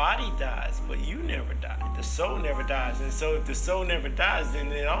 The body dies, but you never die. The soul never dies. And so if the soul never dies,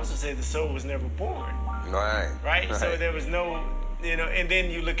 then it also says the soul was never born. Right? So there was no, and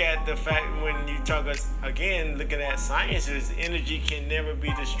then you look at the fact when you talk again, looking at sciences, energy can never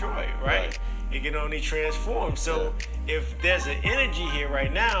be destroyed, right? It can only transform. So if there's an energy here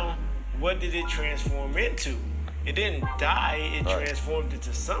right now, what did it transform into? It didn't die, it transformed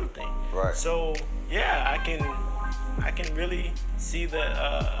into something. Right. So yeah, I can really see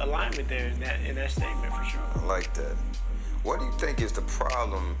the alignment there in that statement for sure. I like that. What do you think is the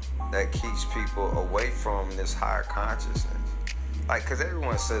problem that keeps people away from this higher consciousness? Because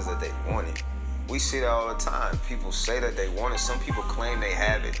everyone says that they want it. We see that all the time. People say that they want it. Some people claim they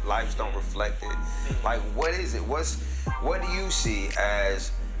have it. Lives don't reflect it. What is it? What do you see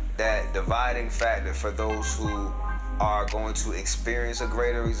as that dividing factor for those who are going to experience a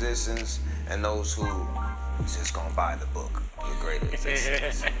greater existence and those who just gonna buy the book, The Greater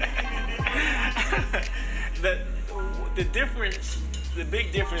Existence? The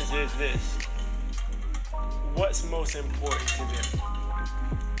big difference is this. What's most important to them?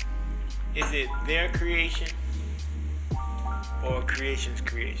 Is it their creation or creation's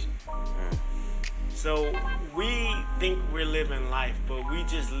creation? So we think we're living life, but we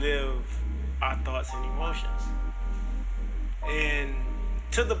just live our thoughts and emotions. And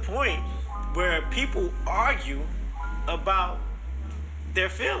to the point where people argue about their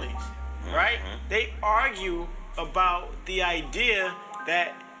feelings, right? They argue about the idea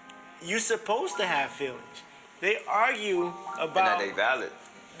that you're supposed to have feelings. They argue about and that they valid.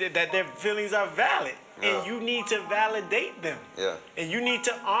 That their feelings are valid. And you need to validate them. Yeah. And you need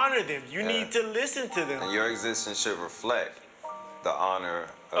to honor them. You need to listen to them. And your existence should reflect the honor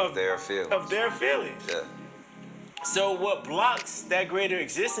of their feelings. Of their feelings. Yeah. So what blocks that greater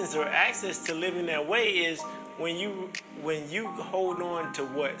existence or access to living that way is when you hold on to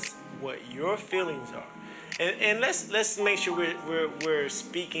what your feelings are. And let's make sure we're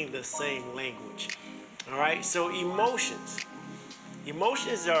speaking the same language. All right? So emotions.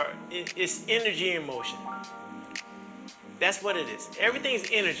 Emotions it's energy in motion. That's what it is. Everything's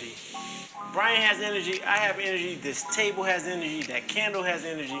energy. Brian has energy, I have energy, this table has energy, that candle has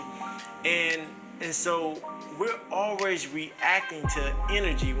energy. And so we're always reacting to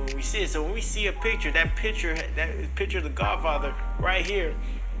energy when we see it. So when we see a picture, that picture of the Godfather right here,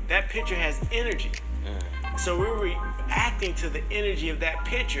 that picture has energy. So we're reacting to the energy of that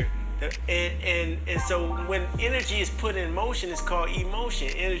picture. And so when energy is put in motion, it's called emotion,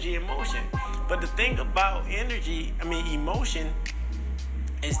 energy in motion. But the thing about emotion,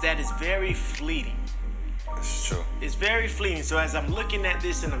 is that it's very fleeting. That's true. It's very fleeting. So as I'm looking at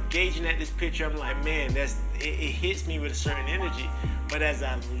this and I'm gazing at this picture, I'm like, man, it hits me with a certain energy. But as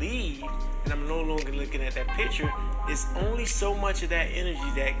I leave and I'm no longer looking at that picture, it's only so much of that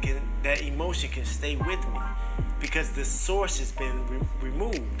energy that emotion can stay with me, because the source has been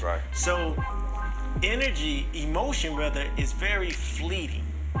removed. Right. So emotion rather, is very fleeting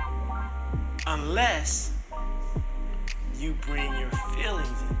unless you bring your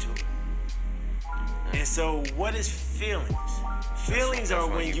feelings into it. And so what is feelings? Feelings are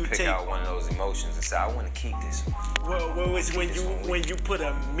when you pick out one of those emotions and say, I want to keep this one. Well, it's when you put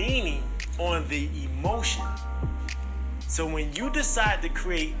a meaning on the emotion. So when you decide to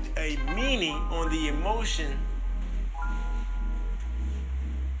create a meaning on the emotion,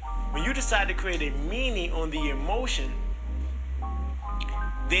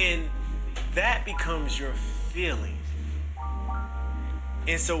 then that becomes your feelings.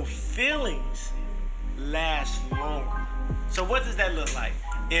 And so feelings last longer. So what does that look like?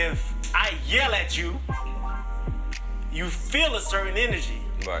 If I yell at you, you feel a certain energy.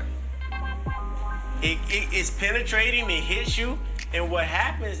 Right. It's penetrating, it hits you, and what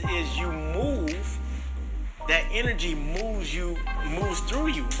happens is you move, that energy moves through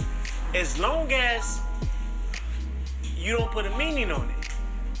you. As long as you don't put a meaning on it.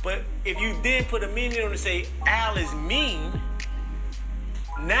 But if you then put a meaning on it and say Al is mean,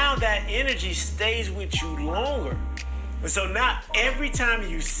 now that energy stays with you longer. And so now every time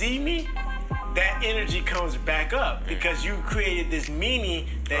you see me, that energy comes back up because you created this meaning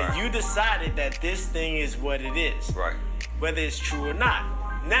that you decided that this thing is what it is. Right. Whether it's true or not.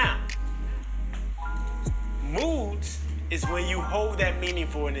 Now, moods is when you hold that meaning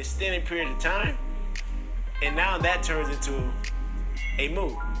for an extended period of time, and now that turns into a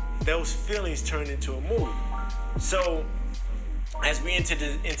mood. Those feelings turn into a mood. So, as we enter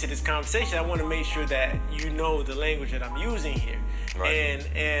into this conversation, I want to make sure that you know the language that I'm using here. Right.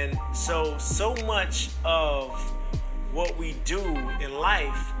 And so much of what we do in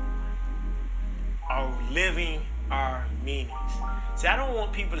life are living our meanings. See, I don't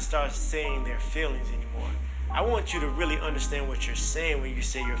want people to start saying their feelings anymore. I want you to really understand what you're saying when you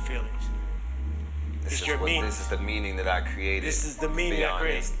say your feelings. This is the meaning that I created. This is the meaning I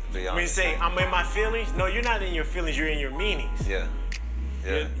created. When you say, I'm in my feelings, no, you're not in your feelings, you're in your meanings. Yeah.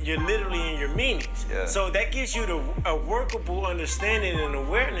 You're literally in your meanings. Yeah. So that gives you a workable understanding and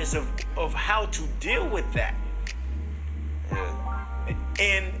awareness of how to deal with that. Yeah.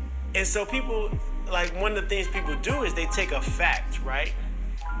 And so people, like, one of the things people do is they take a fact, right?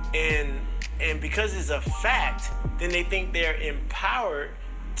 And because it's a fact, then they think they're empowered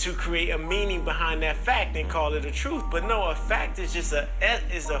to create a meaning behind that fact and call it a truth. But no, a fact is just a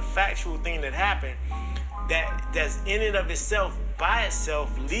factual thing that happened that's in and of itself, by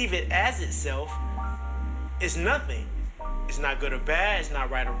itself, leave it as itself, is nothing. It's not good or bad, it's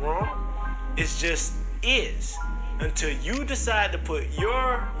not right or wrong. It's just is. Until you decide to put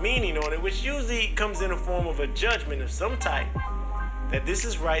your meaning on it, which usually comes in the form of a judgment of some type, that this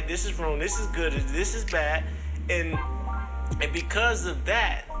is right, this is wrong, this is good, this is bad, and because of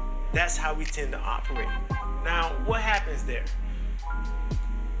that, that's how we tend to operate. Now, what happens there?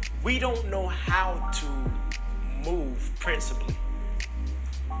 We don't know how to move principally.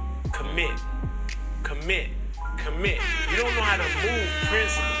 Commit. You don't know how to move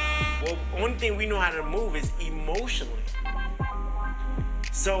principally. Well, one thing we know how to move is emotionally.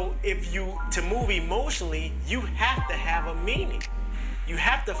 So to move emotionally, you have to have a meaning. You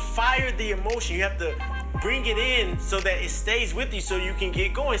have to fire the emotion. You have to bring it in so that it stays with you so you can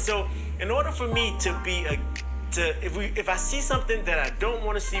get going. So in order for me if I see something that I don't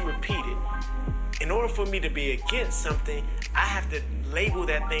want to see repeated, in order for me to be against something, I have to label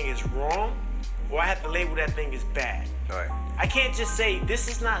that thing as wrong, or I have to label that thing as bad. Right. I can't just say this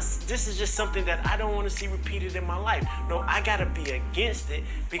is just something that I don't want to see repeated in my life. No, I gotta be against it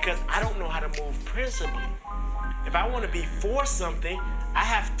because I don't know how to move principally. If I want to be for something, I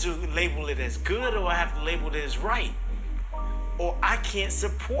have to label it as good, or I have to label it as right, or I can't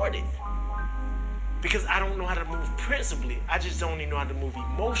support it because I don't know how to move principally. I just only know how to move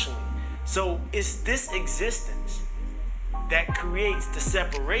emotionally. So it's this existence that creates the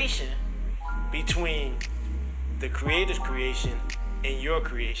separation between the Creator's creation and your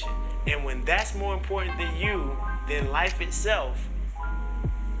creation. And when that's more important than you, than life itself,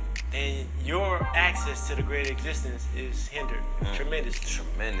 then your access to the greater existence is hindered tremendously.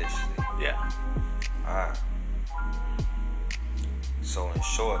 Yeah. Alright. So in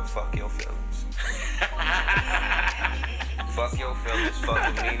short, fuck your feelings. Fuck your feelings,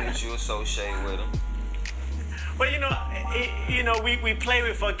 fuck the meanings you associate with them. But we play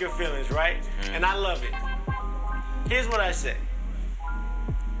with fuck your feelings, right? And I love it. Here's what I say.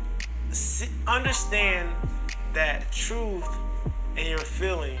 Understand that truth and your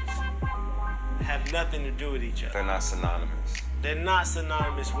feelings have nothing to do with each other. They're not synonymous. They're not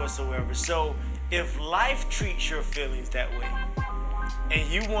synonymous whatsoever. So if life treats your feelings that way, and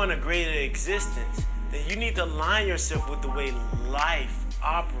you want a greater existence, then you need to align yourself with the way life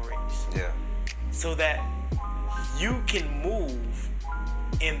operates. Yeah. So that you can move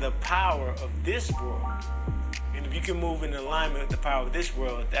in the power of this world. And if you can move in alignment with the power of this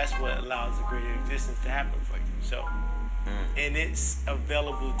world, that's what allows the greater existence to happen for you. So, and it's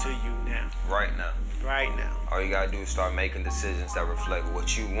available to you now. Right now. Right now. All you gotta do is start making decisions that reflect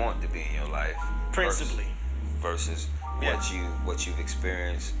what you want to be in your life. Principally. Versus what you've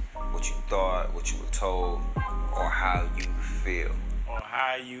experienced, what you thought, what you were told, or how you feel.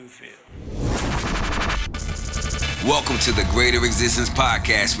 Welcome to the Greater Existence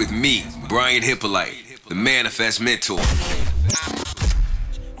Podcast with me, Brian Hippolyte, the Manifest Mentor.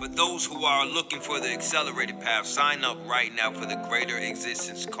 For those who are looking for the accelerated path, sign up right now for the Greater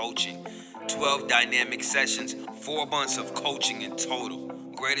Existence Coaching. 12 dynamic sessions, 4 months of coaching in total.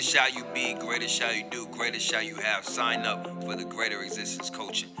 Greater shall you be, greater shall you do, greater shall you have. Sign up for the Greater Existence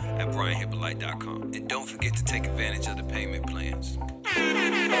Coaching at BrianHippolyte.com. And don't forget to take advantage of the payment plans.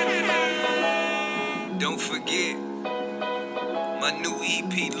 Don't forget, my new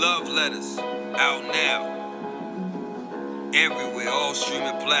EP, Love Letters, out now. Everywhere, all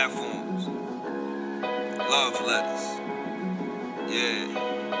streaming platforms. Love Letters. Yeah,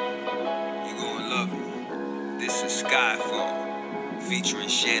 you gonna love it. This is Skyfall, featuring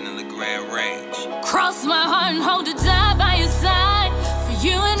Shannon LeGrand Range. Cross my heart and hold to die by your side. For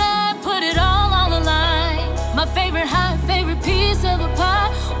you and I, put it all on the line. My favorite high, favorite piece of the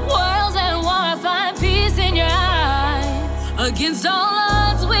pie. Worlds at war, I find peace in your eyes. Against all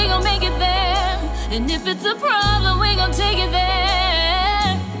odds, we gon' make it there. And if it's a problem, we gon' take it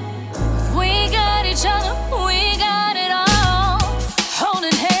there. We got each other, we got it all.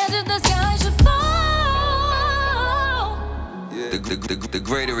 Holding hands if the sky should fall. Yeah. The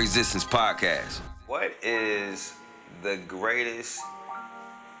Greater Resistance Podcast. What is the greatest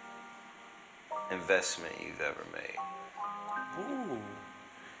investment you've ever made? Ooh,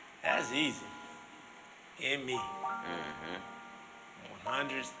 that's easy. In me.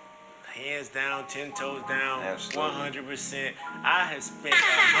 100, hands down, 10 toes down, Absolutely. 100%. I have spent 100.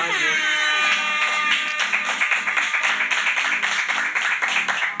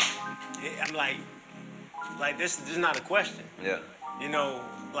 I'm like this is not a question. Yeah. You know,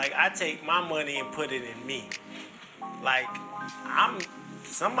 like I take my money and put it in me. Like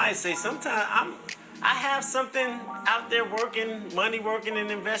somebody say sometimes I have something out there working, money working in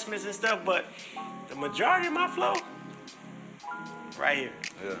investments and stuff, but the majority of my flow, right here.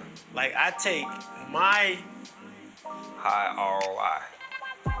 Yeah. Like I take my High ROI.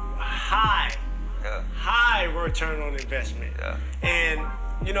 high return on investment. Yeah. And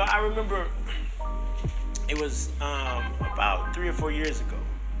you know, I remember it was about 3 or 4 years ago,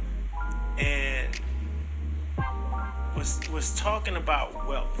 and was talking about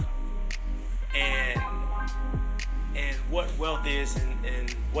wealth and what wealth is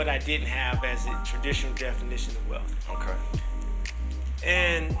and what I didn't have as a traditional definition of wealth. Okay.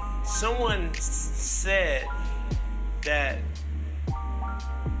 And someone said that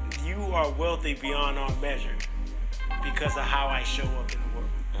you are wealthy beyond all measure because of how I show up in the world.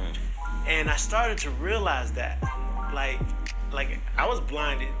 And I started to realize that, like I was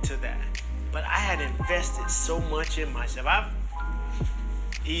blinded to that, but I had invested so much in myself. I've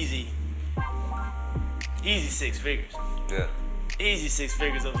easy 6 figures. Yeah. Easy 6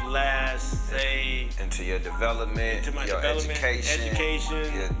 figures of the last, say, Into your development, into my your development,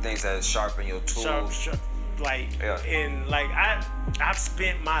 education, your things that sharpen your tools. sharp, like, Yeah. and like I've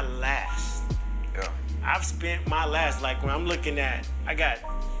spent my last. Yeah. I've spent my last. Like when I'm looking at, I got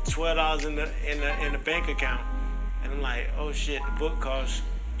 $12 in the bank account, and I'm like, oh shit, the book costs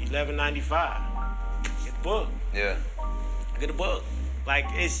 $11.95. Get the book. Yeah. Get the book. Like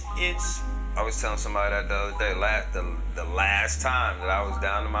it's. I was telling somebody that the other day, the last time that I was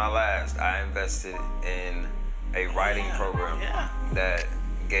down to my last, I invested in a writing program that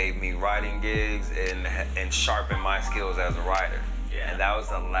gave me writing gigs and sharpened my skills as a writer. Yeah. And that was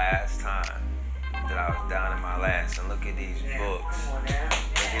the last time that I was down in my last. And look at these books. Look at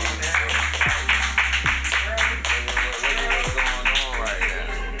these books. Look at what's going on right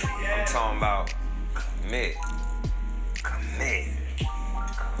now. I'm talking about commit.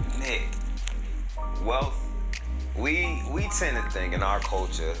 Wealth, we tend to think in our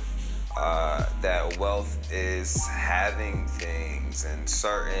culture that wealth is having things and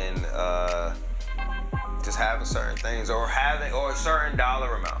certain, just having certain things or a certain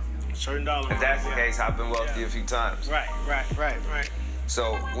dollar amount. Certain dollar. If that's the case, I've been wealthy a few times. Right.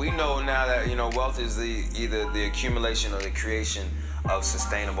 So we know now that wealth is either the accumulation or the creation of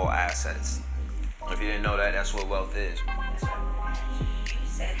sustainable assets. If you didn't know that, that's what wealth is. That's what you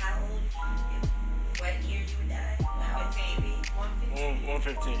said. How old? What year you would die? 115.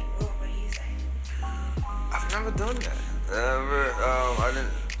 What do you say? I've never done that. I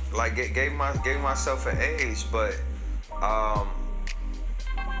didn't gave myself an age, but I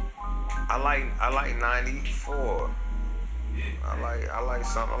like 94. I like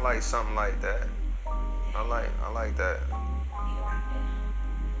something like that. I like that.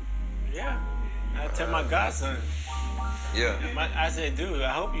 Yeah. I tell my godson. Yeah. I said, dude,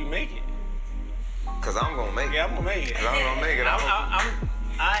 I hope you make it. Cause I'm gonna make it. Yeah, I'm gonna make it. Cause I'm gonna make it.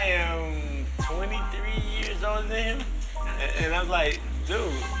 I am 23 years older than him, and I'm like,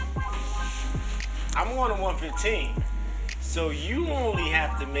 dude, I'm going to 115, so you only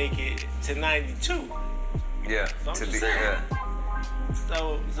have to make it to 92. Yeah. So I'm To just be saying. yeah.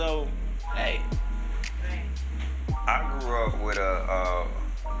 So, hey. I grew up with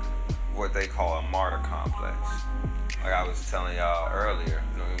what they call a martyr complex. Like I was telling y'all earlier,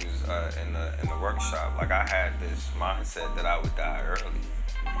 we was in the workshop. Like I had this mindset that I would die early,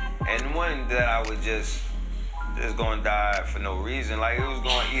 and one that I would just gonna die for no reason. Like it was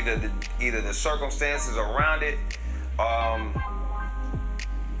going either the circumstances around it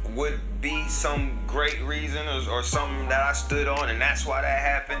would be some great reason or something that I stood on, and that's why that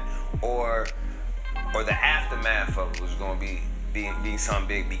happened, or the aftermath of it was gonna be something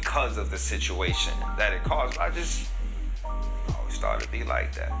big because of the situation that it caused. I always started to be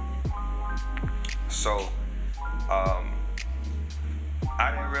like that. So I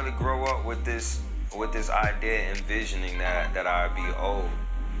didn't really grow up with this idea, envisioning that I'd be old.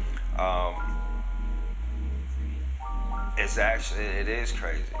 It is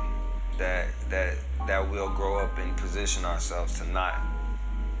crazy that we'll grow up and position ourselves to not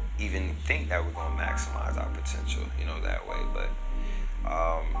even think that we're gonna maximize our potential, that way. But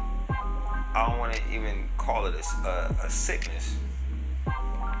I don't want to even call it a sickness,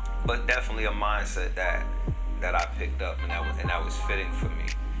 but definitely a mindset that I picked up and that was fitting for me,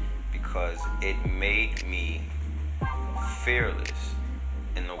 because it made me fearless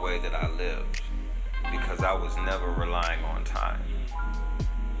in the way that I lived, because I was never relying on time.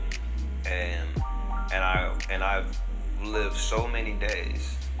 And I've lived so many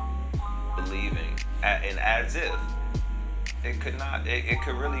days believing and as if it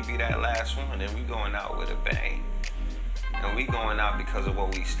could really be that last one, and we going out with a bang. And we going out because of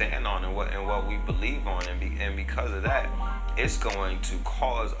what we stand on and what we believe on, and because of that, it's going to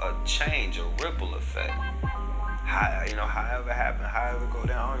cause a change, a ripple effect. However happen, however go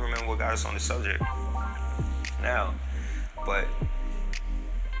down. I don't remember what got us on the subject now, but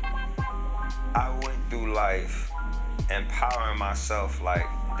I went through life empowering myself like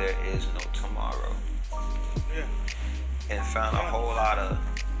there is no tomorrow. Yeah. And found a whole lot of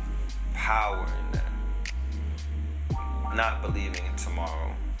power in that. Not believing in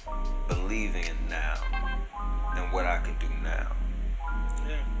tomorrow, believing in now and what I can do now.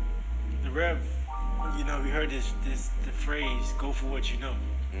 Yeah. The Rev, we heard the phrase, go for what you know.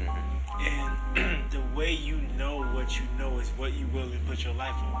 Mm-hmm. And the way you know what you know is what you're willing to put your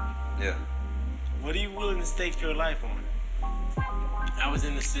life on. Yeah. What are you willing to stake your life on? I was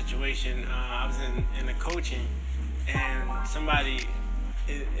in a situation, I was in the coaching, and somebody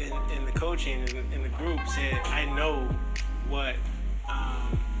in the coaching, in the group said, I know what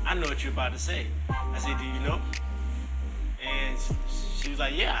you're about to say. I said, do you know? And she was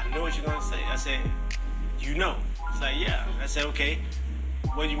like, yeah, I know what you're going to say. I said, you know? She's like, yeah. I said, okay,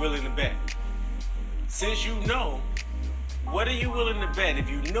 what are you willing to bet? Since you know, what are you willing to bet? If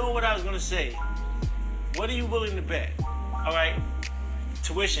you know what I was going to say, what are you willing to bet? All right,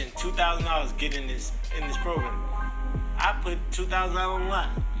 tuition, $2,000 get in this program. I put $2,000 on the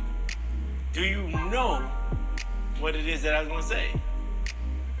line. Do you know what it is that I was going to say?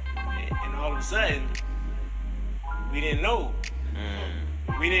 And all of a sudden, we didn't know.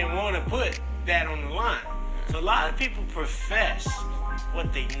 We didn't want to put that on the line. So a lot of people profess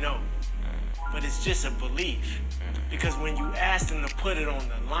what they know, but it's just a belief. Because when you ask them to put it on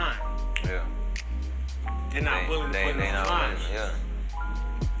the line, they're not willing to put it on the line.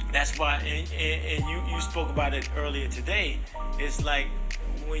 That's why, and you spoke about it earlier today, it's like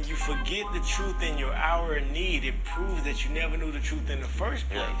when you forget the truth in your hour of need, it proves that you never knew the truth in the first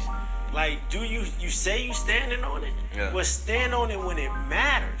place. Yeah. Like, you say you standing on it? Yeah. Well, stand on it when it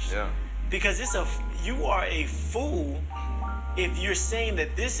matters. Yeah. Because you are a fool if you're saying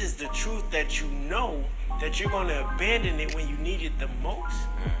that this is the truth that you know, that you're going to abandon it when you need it the most.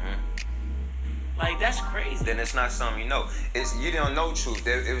 Mm-hmm. Like, that's crazy. Then it's not something you know. You don't know truth.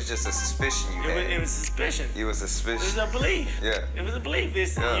 It was just a suspicion you had. It was suspicion. It was a suspicion. It was a belief. Yeah. It was a belief.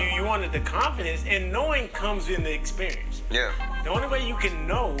 You wanted the confidence, and knowing comes in the experience. Yeah. The only way you can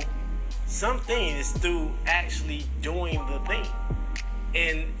know something is through actually doing the thing.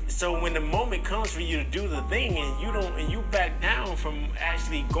 And so when the moment comes for you to do the thing and you back down from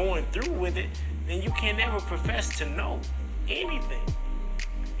actually going through with it, then you can never profess to know anything.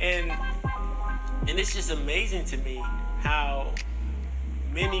 And it's just amazing to me how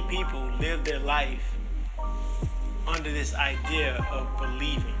many people live their life under this idea of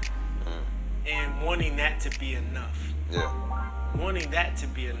believing and wanting that to be enough. Yeah. Wanting that to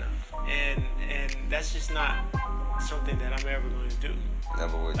be enough. And that's just not something that I'm ever going to do.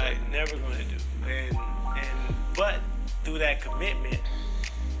 Never would. Never going to do. But through that commitment,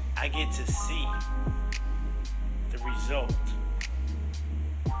 I get to see the result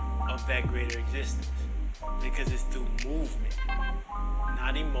of that greater existence, because it's through movement,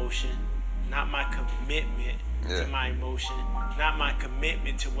 not emotion, not my commitment to my emotion, not my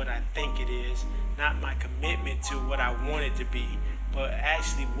commitment to what I think it is, not my commitment to what I want it to be, but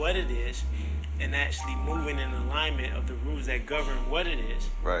actually what it is. and actually moving in alignment of the rules that govern what it is.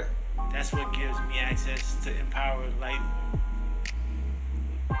 Right. That's what gives me access to empower, like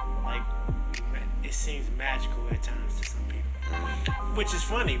it seems magical at times to some people, which is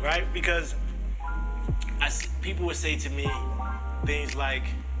funny, right? Because people would say to me things like,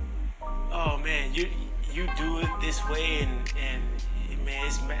 "Oh man, you do it this way, and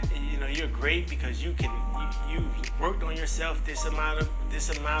man, you're great because you worked on yourself this amount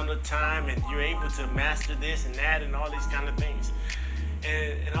of time, and you're able to master this and that and all these kind of things."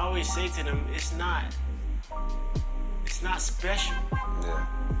 And I always say to them, it's not special. Yeah.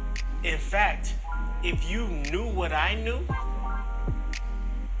 In fact, if you knew what I knew,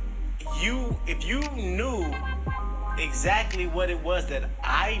 if you knew exactly what it was that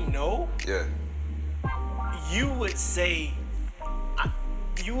I know, Yeah. you would say,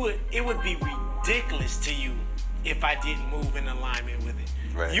 it would be ridiculous to you if I didn't move in alignment with it.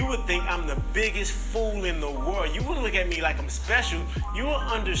 Right. You would think I'm the biggest fool in the world. You would look at me like I'm special. You will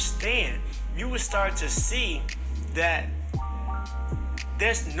understand. You would start to see that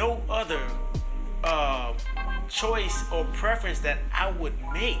there's no other choice or preference that I would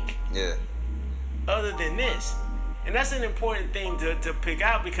make other than this. And that's an important thing to pick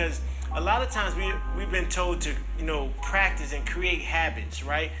out, because a lot of times we've been told to, practice and create habits,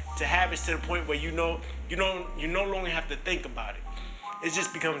 right? To habits to the point where you no longer have to think about it. It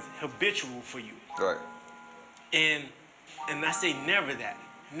just becomes habitual for you. Right. And I say never that.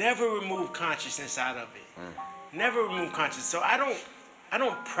 Never remove consciousness out of it. Never remove consciousness. So I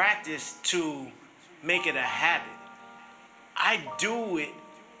don't practice to make it a habit. I do it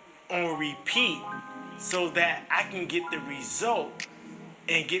on repeat so that I can get the result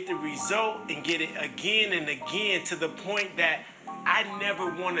and get the result and get it again and again, to the point that I never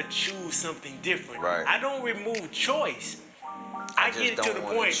want to choose something different. Right. I don't remove choice. I get it to the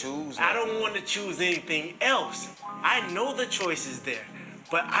point I don't want to choose anything else. I know the choice is there,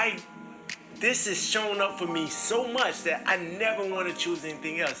 but this has shown up for me so much that I never want to choose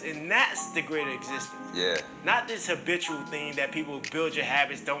anything else. And that's the greater existence. Yeah. Not this habitual thing that people build your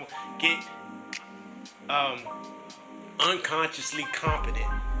habits, don't get unconsciously competent.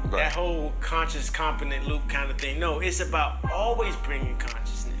 Right. That whole conscious competent loop kind of thing. No, it's about always bringing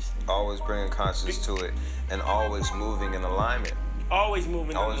consciousness. Always bringing consciousness to it, and always moving in alignment. Always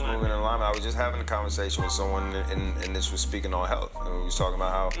moving in alignment. Always moving in alignment. I was just having a conversation with someone, and this was speaking on health. And we was talking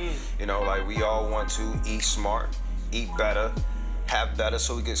about how, like we all want to eat smart, eat better, have better,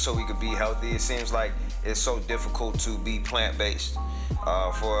 so we could be healthy. It seems like it's so difficult to be plant-based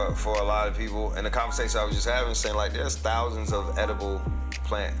for a lot of people. And the conversation I was just having, saying like there's thousands of edible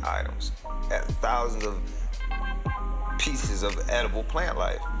plant items, thousands of pieces of edible plant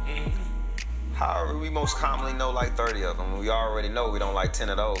life. However, we most commonly know like 30 of them. We already know we don't like 10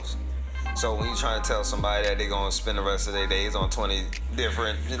 of those. So when you're trying to tell somebody that they're gonna spend the rest of their days on 20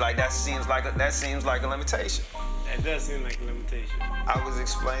 different, like that seems like a limitation. That does seem like a limitation. I was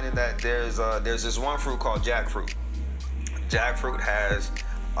explaining that there's this one fruit called jackfruit. Jackfruit has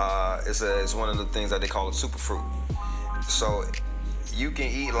it's one of the things that they call a superfruit. So you can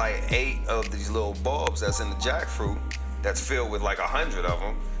eat like 8 of these little bulbs that's in the jackfruit that's filled with like 100 of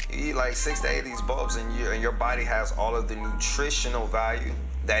them. You eat like 6 to 8 of these bulbs, and your body has all of the nutritional value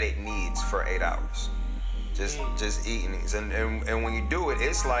that it needs for 8 hours. Just eating these, and when you do it,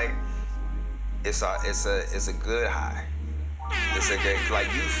 it's like it's a good high. It's a good, like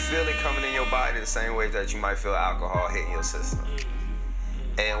you feel it coming in your body the same way that you might feel alcohol hitting your system.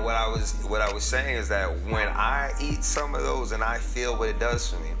 And what I was saying is that when I eat some of those and I feel what it does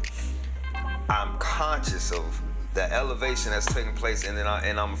for me, I'm conscious of the elevation that's taking place, and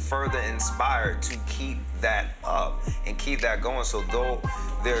I'm further inspired to keep that up and keep that going. So though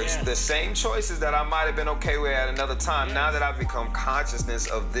there's the same choices that I might have been okay with at another time, now that I've become consciousness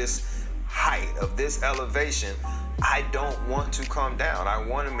of this height, of this elevation, I don't want to come down. I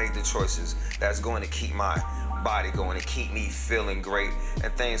want to make the choices that's going to keep my body going and keep me feeling great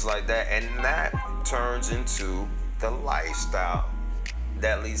and things like that. And that turns into the lifestyle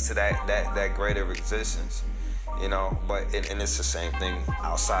that leads to that greater existence. But and it's the same thing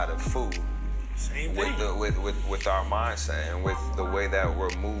outside of food. Same thing. With our mindset and with the way that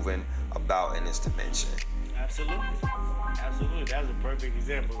we're moving about in this dimension. Absolutely. That was a perfect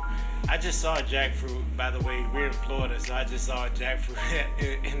example. I just saw a jackfruit. By the way, we're in Florida, so I just saw a jackfruit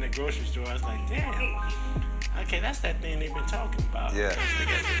in the grocery store. I was like, damn. Okay, that's that thing they've been talking about. Yeah. I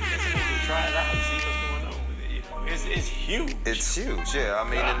guess I need to try it out and see what's going on with it. It's huge. It's huge, yeah. I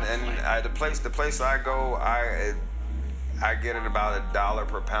mean, the place I go, I I get it about $1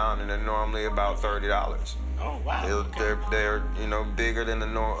 per pound, and they're normally about $30. Oh wow. They're bigger than a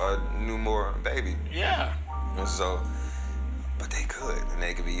newborn baby. Yeah. And so, but they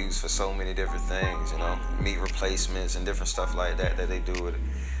could be used for so many different things, meat replacements and different stuff like that they do with it.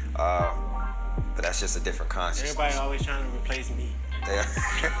 But that's just a different consciousness. Everybody always trying to replace me. Yeah.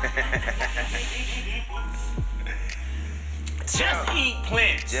 Just eat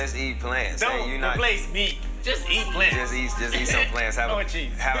plants. Just eat plants. Don't replace meat. Just eat plants. Just eat some plants. Have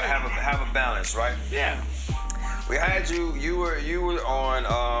a balance, right? Yeah. We had you. You were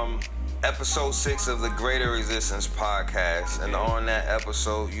on episode 6 of the Greater Resistance podcast, and on that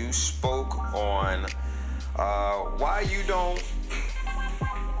episode, you spoke on why you don't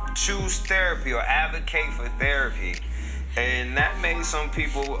choose therapy or advocate for therapy, and that made some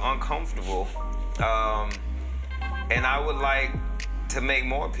people uncomfortable. And I would like to make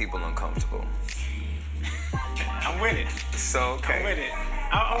more people uncomfortable. I'm with it. So okay. I'm with it.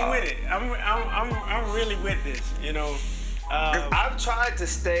 I'm with it. I'm really with this. I've tried to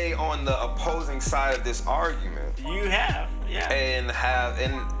stay on the opposing side of this argument. You have, yeah. And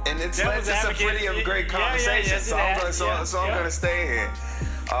it's led to some pretty great conversations. So I'm gonna stay here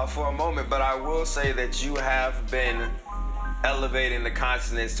for a moment. But I will say that you have been elevating the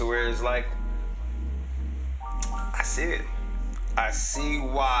consciousness to where it's like, I see it. I see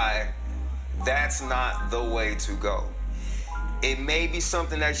why that's not the way to go. It may be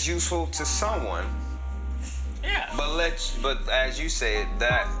something that's useful to someone. Yeah. But as you said,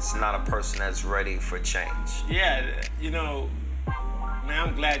 that's not a person that's ready for change. Yeah, man,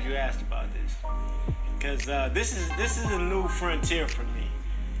 I'm glad you asked about this, because this is a new frontier for me,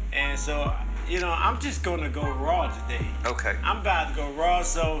 and so I'm just gonna go raw today. Okay. I'm about to go raw,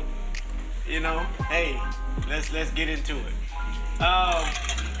 so hey, let's get into it.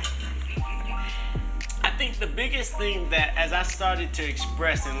 I think the biggest thing that, as I started to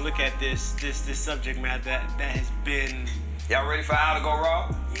express and look at this subject matter that has been... Y'all ready for How to Go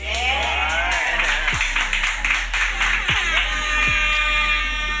Raw? Yeah!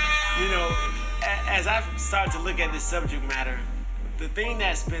 As I started to look at this subject matter, the thing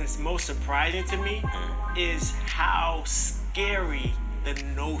that's been most surprising to me is how scary the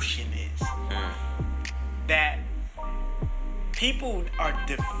notion is. That people are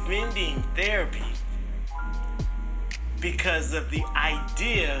defending therapy because of the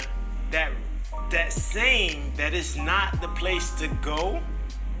idea that saying that it's not the place to go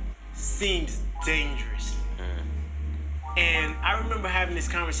seems dangerous. And I remember having this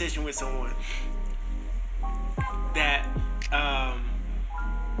conversation with someone that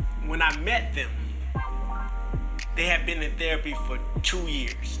when I met them, they had been in therapy for 2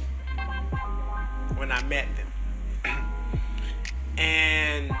 years when I met them.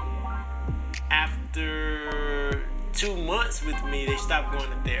 And after 2 months with me, they stopped going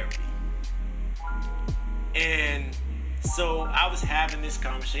to therapy. And so I was having this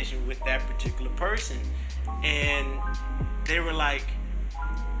conversation with that particular person, and they were like,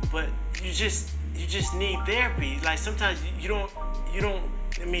 but you just need therapy. Like, sometimes you don't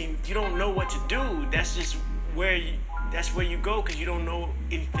know what to do. That's just where you go, because you don't know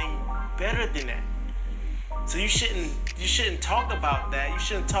anything better than that. So you shouldn't talk about that. You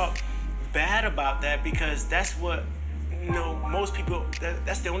shouldn't talk bad about that, because that's what most people,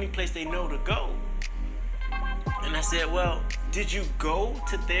 that's the only place they know to go. And I said, well, did you go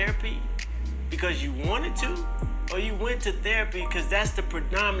to therapy because you wanted to, or you went to therapy because that's the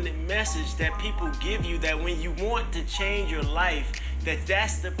predominant message that people give you, that when you want to change your life,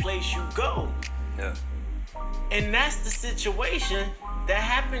 that's the place you go? Yeah. And that's the situation that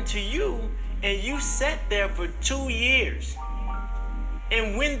happened to you, and you sat there for 2 years.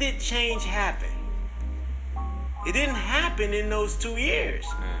 And when did change happen? It didn't happen in those 2 years.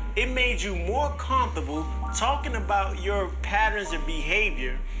 It made you more comfortable talking about your patterns of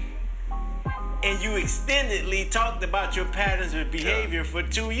behavior, and you extendedly talked about your patterns of behavior for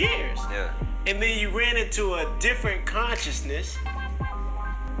 2 years. Yeah. And then you ran into a different consciousness,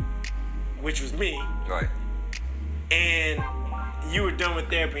 which was me. Right. And you were done with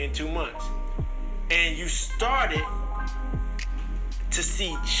therapy in 2 months. And you started to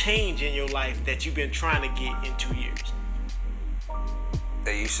see change in your life that you've been trying to get in 2 years.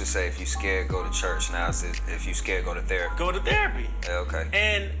 They used to say, if you scared, go to church. Now it's if you scared, go to therapy. Go to therapy. Yeah, okay.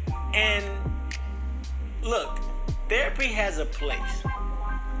 And look, therapy has a place.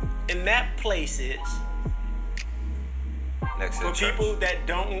 And that place is next to for the church. people that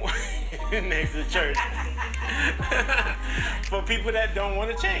don't next to the church. For people that don't want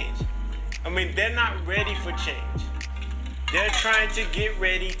to change. I mean, they're not ready for change. They're trying to get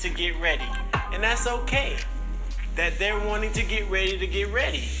ready to get ready. And that's okay. that they're wanting to get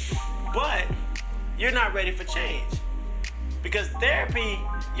ready. But you're not ready for change. Because therapy,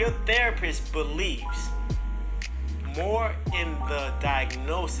 your therapist believes more in the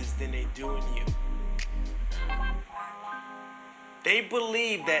diagnosis than they do in you. They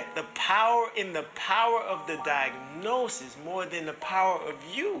believe that the power of the diagnosis more than the power of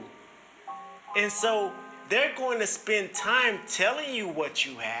you. And so they're going to spend time telling you what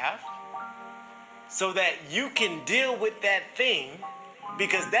you have so that you can deal with that thing,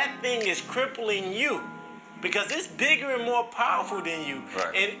 because that thing is crippling you. Because it's bigger and more powerful than you.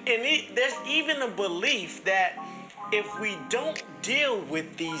 Right. And there's even a belief that if we don't deal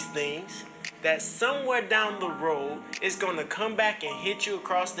with these things, that somewhere down the road it's gonna come back and hit you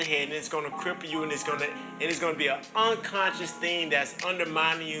across the head, and it's gonna cripple you, and it's gonna be an unconscious thing that's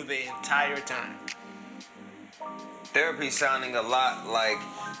undermining you the entire time. Therapy sounding a lot like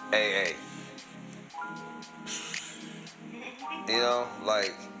AA. You know,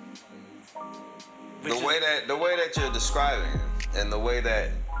 like the way that you're describing it, and the way that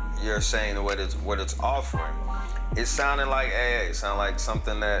you're saying what it's offering, it's sounding like AA. It sounding like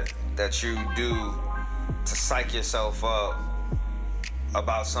something that you do to psych yourself up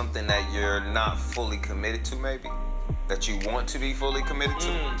about something that you're not fully committed to, maybe that you want to be fully committed to.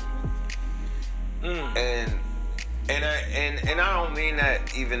 And I don't mean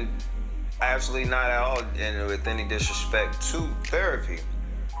that even absolutely not at all, and with any disrespect to therapy,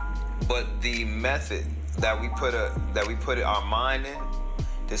 but the method that we put our mind in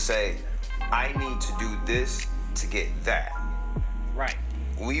to say, I need to do this to get that. Right.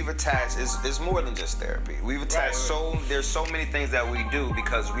 We've attached, it's more than just therapy. We've attached there's so many things that we do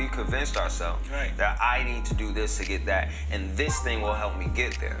because we convinced ourselves that I need to do this to get that, and this thing will help me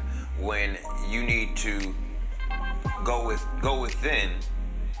get there. When you need to go within,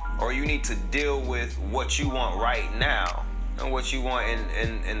 or you need to deal with what you want right now and what you want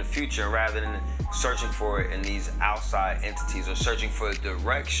in the future, rather than searching for it in these outside entities or searching for a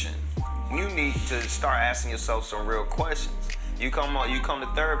direction. You need to start asking yourself some real questions. You come to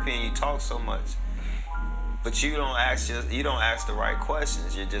therapy and you talk so much, but you don't ask the right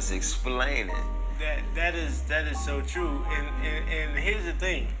questions. You're just explaining. That is so true. And here's the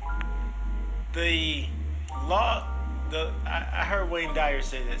thing. The law, I heard Wayne Dyer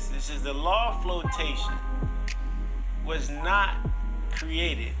say this. This is the law of flotation was not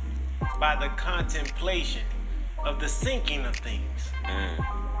created by the contemplation of the sinking of things.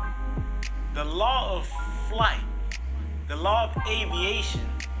 The law of flight, the law of aviation,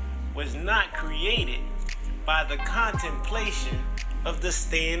 was not created by the contemplation of the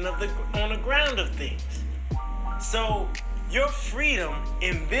staying on the ground of things. So your freedom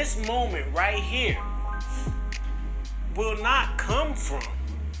in this moment right here will not come from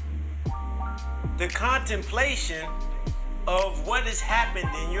the contemplation of what has happened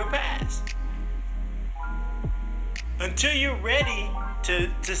in your past. Until you're ready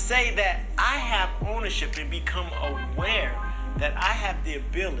to say that I have ownership and become aware that I have the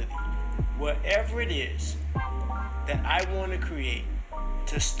ability, whatever it is that I want to create,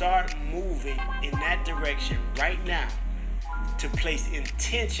 to start moving in that direction right now, to place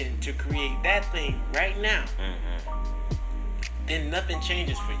intention to create that thing right now, then nothing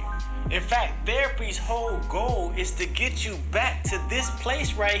changes for you. In fact, therapy's whole goal is to get you back to this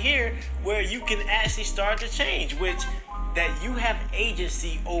place right here where you can actually start to change, that you have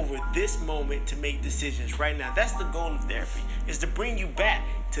agency over this moment to make decisions right now. That's the goal of therapy, is to bring you back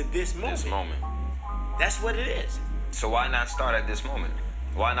to this moment. That's what it is. So why not start at this moment?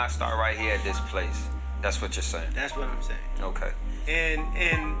 Why not start right here at this place? That's what you're saying. That's what I'm saying. Okay.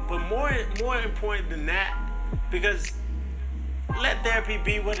 But more important than that, because let therapy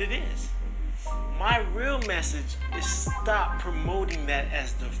be what it is. My real message is stop promoting that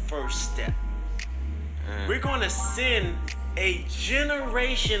as the first step. We're going to send a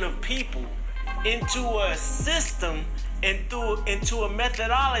generation of people into a system and into a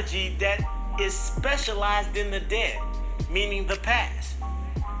methodology that is specialized in the dead, meaning the past.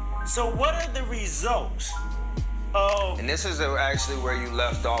 So what are the results of... And this is actually where you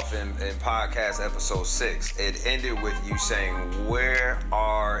left off in podcast episode 6. It ended with you saying, where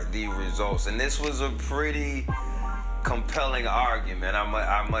are the results? And this was a pretty compelling argument,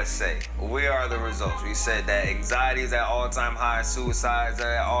 I must say. Where are the results? We said that anxiety is at all-time high, suicides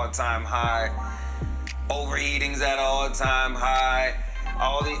are at all-time high, overeating's at all-time high.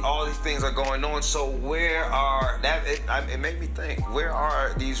 All these things are going on. So where are it made me think, where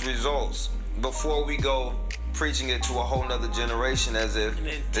are these results before we go preaching it to a whole nother generation as if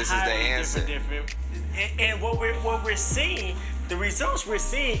this is the answer. Different. And what we're seeing, the results we're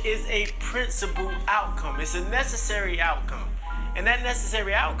seeing is a principal outcome. It's a necessary outcome. And that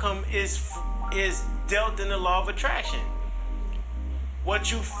necessary outcome is dealt in the law of attraction.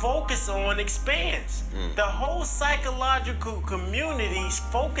 What you focus on expands. The whole psychological community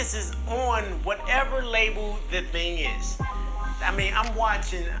focuses on whatever label the thing is. I mean, I'm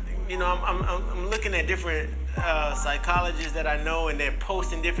watching, I'm looking at different psychologists that I know, and they're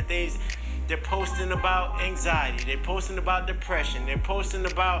posting different things. They're posting about anxiety. They're posting about depression. They're posting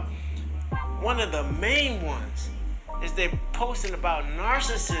about, one of the main ones is they're posting about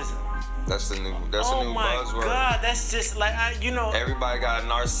narcissism. That's the new buzzword. Oh my God, that's just like, everybody got a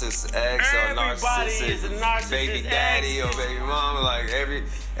narcissist ex or a narcissist baby daddy or baby mama. Like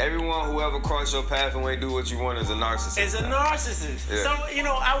everyone who ever crossed your path and went do what you want is a narcissist. Is a narcissist. Yeah. So,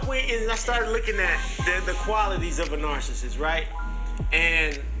 I went and I started looking at the qualities of a narcissist, right?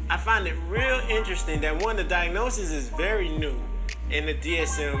 And I find it real interesting that one of the diagnoses is very new in the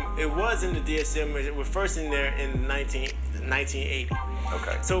DSM. It was in the DSM. It was first in there in 1980.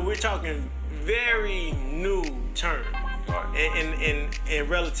 Okay. So we're talking very new term, right, in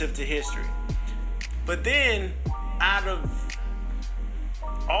relative to history. But then, out of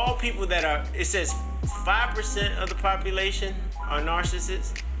all people that are, it says 5% of the population are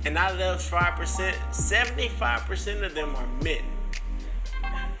narcissists, and out of those 5%, 75% of them are men.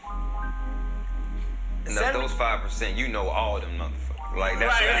 And of those 5%, you know all them motherfuckers. Like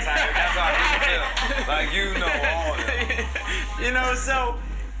that's how you feel. Like you know all them. So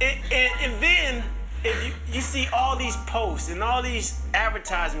and then if you see all these posts and all these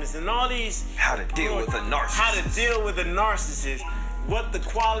advertisements and all these how to deal with a narcissist, what the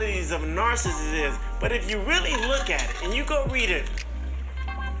qualities of a narcissist is. But if you really look at it and you go read it,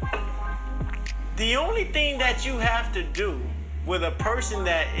 the only thing that you have to do with a person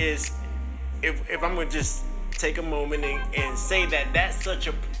that is, if I'm gonna just take a moment and say that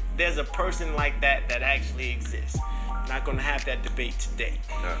there's a person like that actually exists. I'm not gonna have that debate today.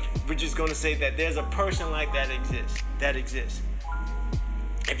 No. We're just gonna say that there's a person like that exists.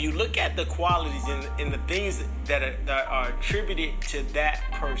 If you look at the qualities and the things that are attributed to that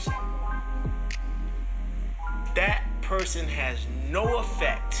person has no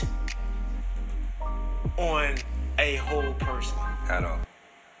effect on a whole person.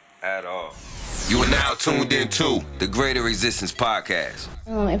 At all. You are now tuned into the Greater Existence Podcast.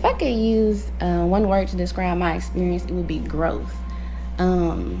 If I could use one word to describe my experience, it would be growth.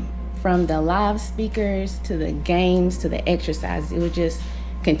 From the live speakers to the games to the exercises, it was just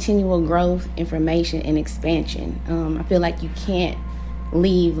continual growth, information, and expansion. I feel like you can't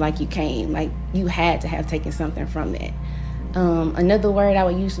leave like you came. Like you had to have taken something from that. Another word I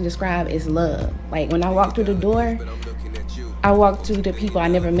would use to describe is love. Like when I walked through the door, I walked through the people I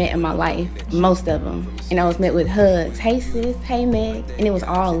never met in my life, most of them, and I was met with hugs. Hey sis, hey Meg, and it was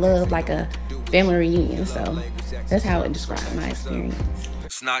all love, like a family reunion. So that's how I would describe my experience.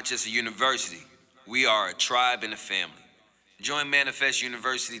 It's not just a university. We are a tribe and a family. Join Manifest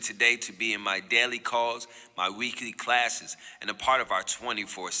University today to be in my daily calls, my weekly classes, and a part of our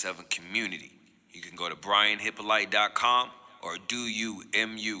 24/7 community. You can go to brianhippolyte.com or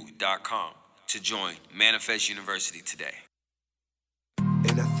doumu.com to join Manifest University today.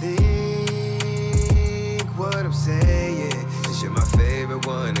 And I think what I'm saying is you're my favorite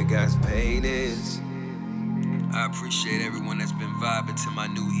one that got paintings. I appreciate everyone that's been vibing to my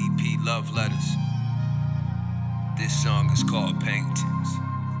new EP, Love Letters. This song is called Paintings,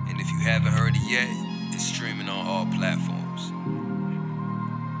 and if you haven't heard it yet, it's streaming on all platforms.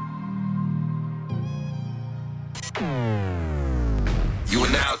 You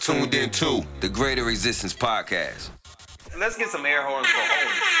are now tuned into the Greater Existence Podcast. Let's get some air horns for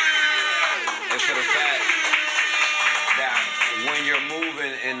wholeness. And for the fact that when you're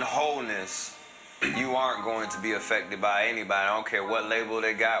moving in wholeness, you aren't going to be affected by anybody. I don't care what label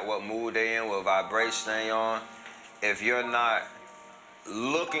they got, what mood they in, what vibration they on. If you're not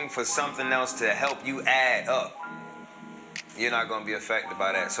looking for something else to help you add up, you're not going to be affected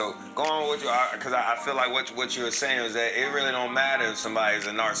by that. So go on with you, because I feel like what you were saying is that it really don't matter if somebody's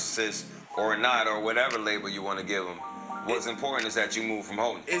a narcissist or not, or whatever label you want to give them. What's important is that you move from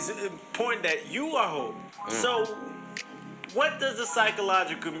wholeness. It's important that you are whole. So what does the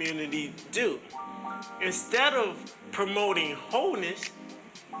psychological community do? Instead of promoting wholeness,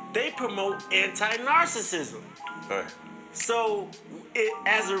 they promote anti-narcissism. Right. So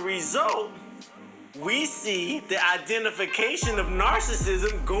as a result, we see the identification of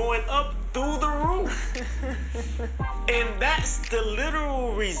narcissism going up through the roof. And that's the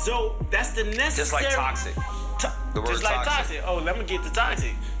literal result. That's the necessary. Just like toxic. The word just like toxic. Oh, let me get the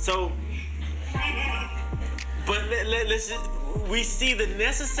toxic. So, but let's just, we see the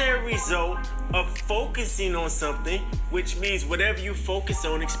necessary result of focusing on something, which means whatever you focus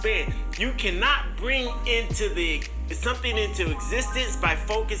on, expand. You cannot bring something into existence by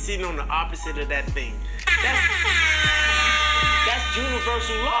focusing on the opposite of that thing. That's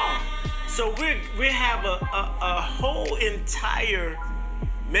universal law. So we have a whole entire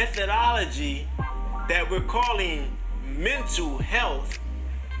methodology that we're calling mental health.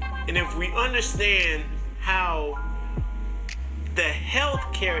 And if we understand how the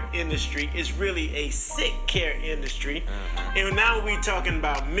healthcare industry is really a sick care industry, and now we're talking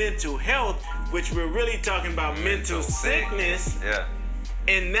about mental health, which we're really talking about mental sickness. Yeah.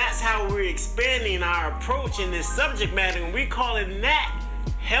 And that's how we're expanding our approach in this subject matter, and we calling that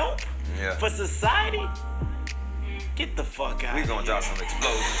help for society. Get the fuck out. We gonna drop some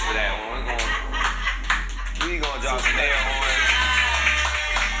explosions for that one. We gonna drop some air horns.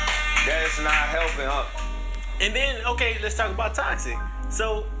 That's not helping, huh? And then, okay, let's talk about toxic.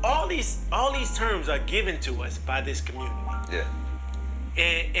 So all these terms are given to us by this community. Yeah.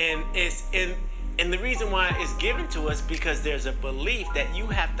 And the reason why it's given to us because there's a belief that you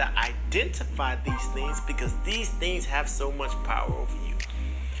have to identify these things because these things have so much power over you.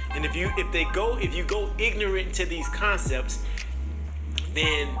 And if you go ignorant to these concepts,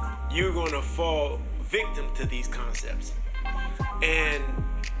 then you're gonna fall victim to these concepts. And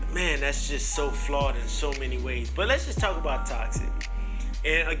man, that's just so flawed in so many ways. But let's just talk about toxic.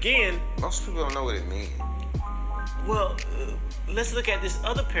 And again, most people don't know what it means. Well, let's look at this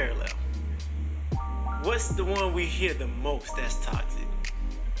other parallel. What's the one we hear the most that's toxic?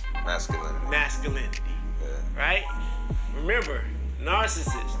 Masculinity. Yeah. Right? Remember,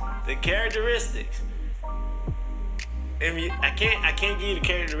 narcissists, the characteristics. And I can't give you the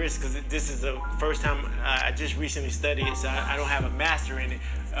characteristics because this is the first time I just recently studied it, so I don't have a mastery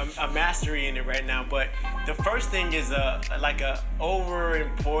in it right now. But the first thing is like a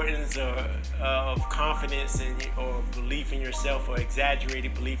overimportance of confidence or belief in yourself or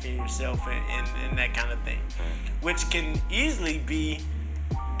exaggerated belief in yourself and that kind of thing, which can easily be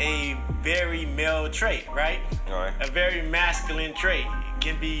a very male trait, right? All right. A very masculine trait. It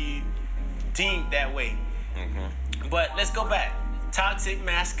can be deemed that way. Mm-hmm. But let's go back. Toxic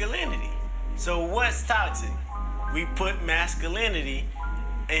masculinity. So what's toxic? We put masculinity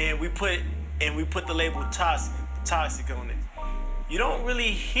and we put the label toxic on it. You don't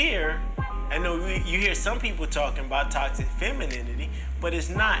really hear, I know you hear some people talking about toxic femininity, but it's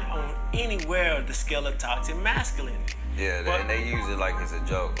not on anywhere of the scale of toxic masculinity. Yeah, they use it like it's a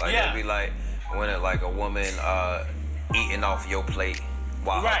joke. Like it'd be like when like a woman eating off your plate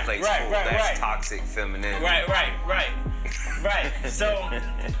while her plate's full. That's toxic femininity. Right. So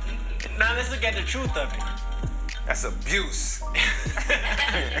now let's look at the truth of it. That's abuse.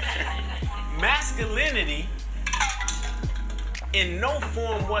 Masculinity in no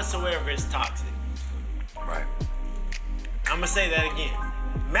form whatsoever is toxic. Right. I'm gonna say that again.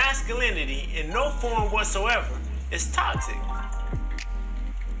 Masculinity in no form whatsoever is toxic.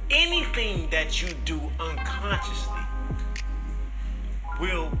 Anything that you do unconsciously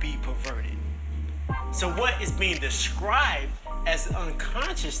will be perverted. So what is being described as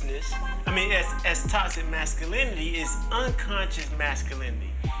unconsciousness, as toxic masculinity is unconscious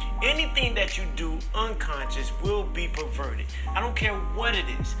masculinity. Anything that you do unconscious will be perverted. I don't care what it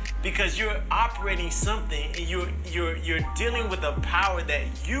is, because you're operating something and you're dealing with a power that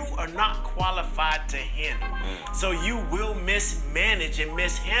you are not qualified to handle. So you will mismanage and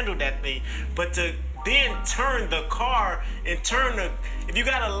mishandle that thing. But to then turn the car and if you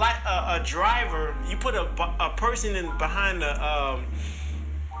got a driver, you put a person behind the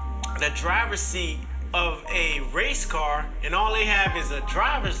driver's seat of a race car, and all they have is a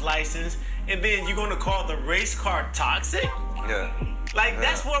driver's license, and then you're gonna call the race car toxic? Yeah.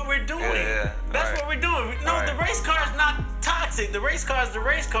 That's what we're doing. Yeah. That's what we're doing. No, the race car is not toxic. The race car is the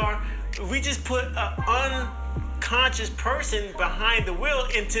race car. We just put an unconscious person behind the wheel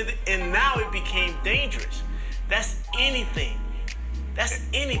and now it became dangerous. That's anything. That's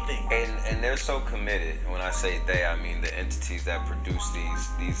anything. And they're so committed. When I say they, I mean the entities that produce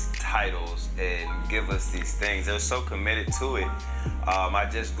these titles and give us these things. They're so committed to it. I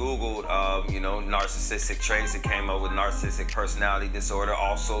just Googled, narcissistic traits. It came up with narcissistic personality disorder,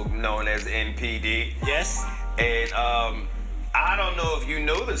 also known as NPD. Yes. And I don't know if you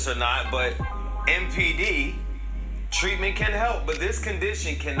know this or not, but NPD treatment can help, but this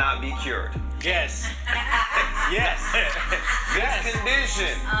condition cannot be cured. Yes. Yes. This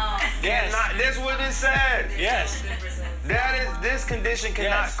condition. Yes. That's what it said. Yes. This condition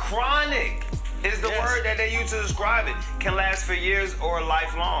cannot chronic. Is the word that they use to describe it. Can last for years or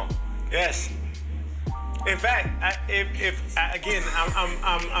lifelong. Yes. In fact,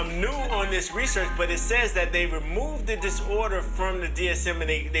 I'm new on this research, but it says that they removed the disorder from the DSM and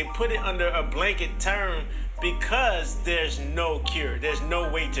they put it under a blanket term because there's no cure. There's no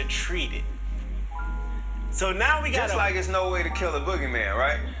way to treat it. So now we got just like it's no way to kill a boogeyman,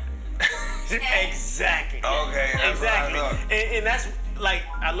 right? Exactly. Okay. Exactly. And that's like,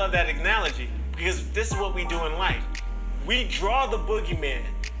 I love that analogy because this is what we do in life. We draw the boogeyman.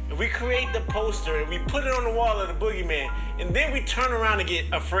 And we create the poster and we put it on the wall of the boogeyman, and then we turn around and get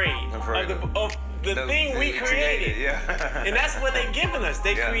afraid of the thing we created. Yeah. And that's what they're giving us.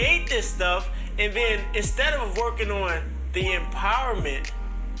 They create this stuff, and then instead of working on the empowerment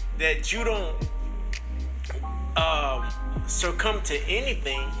that you don't succumb to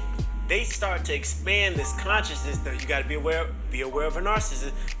anything, they start to expand this consciousness that you got to be aware of a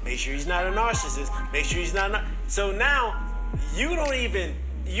narcissist. Make sure he's not a narcissist. Make sure he's not. So now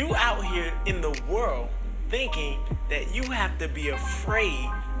you out here in the world thinking that you have to be afraid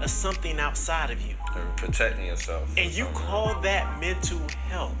of something outside of you. Protecting yourself. And you call that mental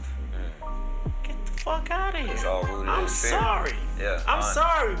health. Get the fuck out of here. It's all rooted I'm in fear. sorry. Yeah, I'm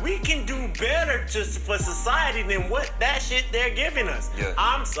sorry. We can do better for society than what that shit they're giving us. Yeah.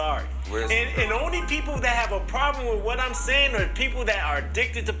 I'm sorry. And only people that have a problem with what I'm saying are people that are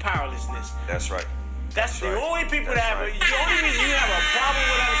addicted to powerlessness. That's right. That's the right. only people That's that have right. the only reason you have a problem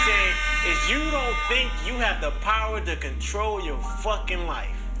with what I'm saying is you don't think you have the power to control your fucking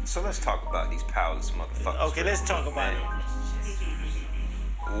life. So let's talk about these powerless motherfuckers. Okay, let's talk about it.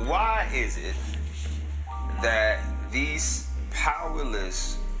 Why is it that these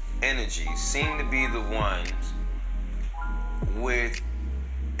powerless energies seem to be the ones with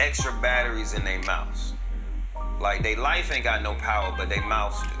extra batteries in their mouths? Like, their life ain't got no power, but their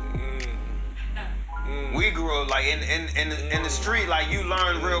mouths do. We grew up like in the street, like you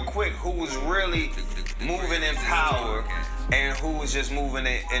learned real quick who was really moving in power and who was just moving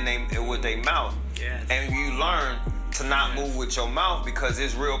with their mouth. Yes. And you learn to not move with your mouth because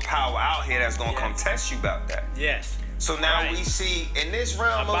there's real power out here that's gonna come test you about that. Yes. So now we see in this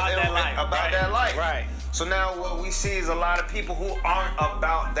realm About that life. Right. So now what we see is a lot of people who aren't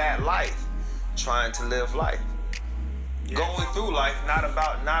about that life, trying to live life. Yes. Going through life, not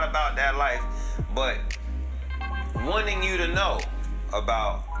about that life, but wanting you to know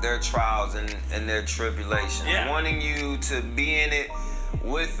about their trials and their tribulations, wanting you to be in it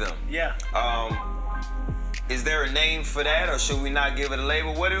with them. Yeah. Is there a name for that, or should we not give it a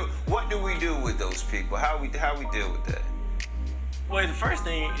label? What do we do with those people? How we deal with that? Well, the first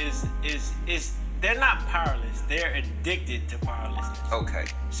thing is they're not powerless. They're addicted to powerlessness. Okay.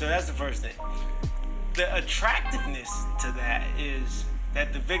 So that's the first thing. The attractiveness to that is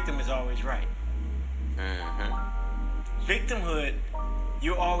that the victim is always right. Mm-hmm. Victimhood,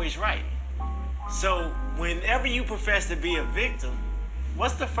 you're always right. So whenever you profess to be a victim,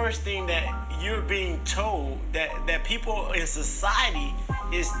 what's the first thing that you're being told that people in society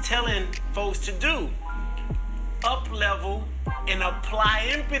is telling folks to do? Up level and apply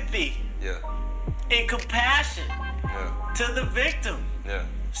empathy. Yeah. And compassion. Yeah. To the victim. Yeah.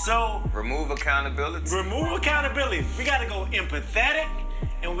 So remove accountability. We gotta go empathetic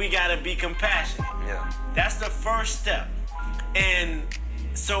and we gotta be compassionate. Yeah. That's the first step. And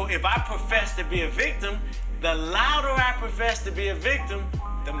so if I profess to be a victim, the louder I profess to be a victim,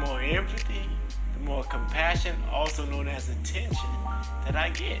 the more empathy, the more compassion, also known as attention, that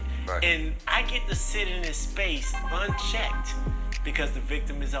I get. Right. And I get to sit in this space unchecked because the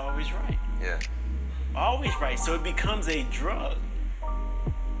victim is always right. Yeah. Always right. So it becomes a drug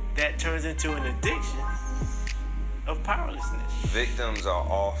that turns into an addiction of powerlessness. Victims are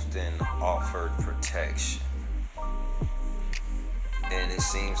often offered protection. And it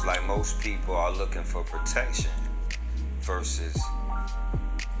seems like most people are looking for protection versus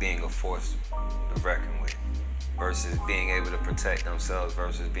being a force to reckon with, versus being able to protect themselves,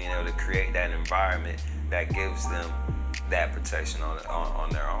 versus being able to create that environment that gives them that protection on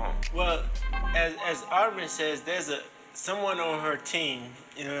their own. Well, as Armin says, there's someone on her team,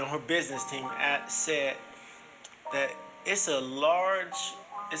 on her business team, said that it's a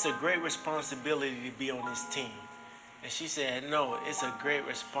great responsibility to be on this team. And she said, no, it's a great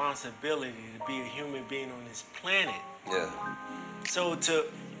responsibility to be a human being on this planet. Yeah. So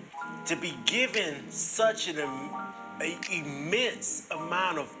to be given such an immense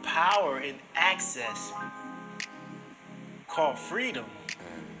amount of power and access called freedom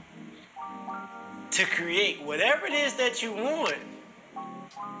to create whatever it is that you want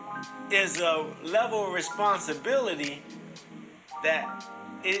is a level of responsibility that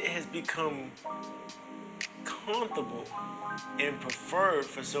it has become comfortable and preferred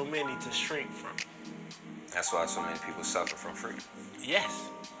for so many to shrink from. That's why so many people suffer from freedom. Yes.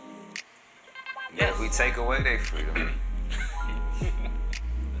 But if we take away their freedom,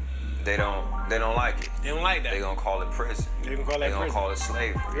 they don't like it. They don't like that. They're gonna call it prison. They're gonna call that They're gonna prison. call it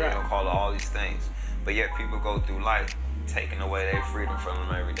slavery. Right. They're gonna call it all these things. But yet people go through life taking away their freedom from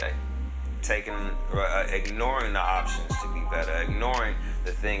them every day. Ignoring the options to be better, ignoring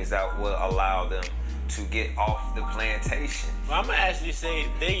the things that will allow them to get off the plantation. Well, I'm gonna actually say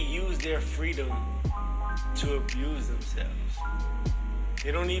they use their freedom to abuse themselves.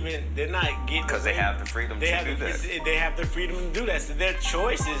 They're not getting Because they have the freedom to do that. They have the freedom to do that. So their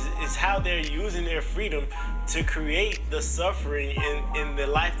choice is how they're using their freedom to create the suffering in the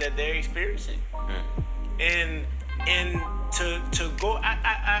life that they're experiencing. And to go,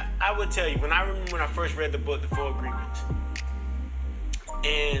 I would tell you, when I remember when I first read the book, The Four Agreements,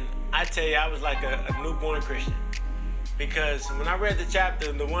 and I tell you, I was like a newborn Christian. Because when I read the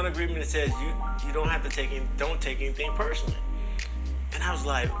chapter, the one agreement that says you don't have to don't take anything personally. And I was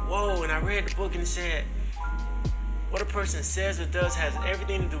like, whoa, and I read the book and it said, what a person says or does has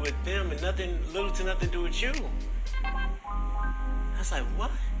everything to do with them and little to nothing to do with you. I was like,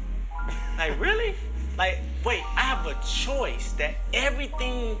 what? Like, really? Like, wait, I have a choice that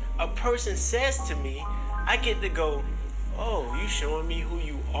everything a person says to me, I get to go, oh, you showing me who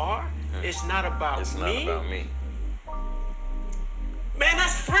you are? It's not about me. It's not about me. Man,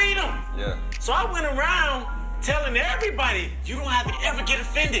 that's freedom. Yeah. So I went around telling everybody, you don't have to ever get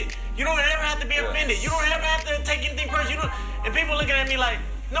offended. You don't ever have to be offended. You don't ever have to take anything personal. And people looking at me like,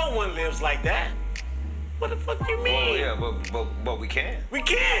 no one lives like that. What the fuck you mean? Well, yeah, but we can. We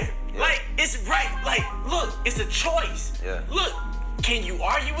can. Yeah. Like, it's right. Like, look, it's a choice. Yeah. Look, can you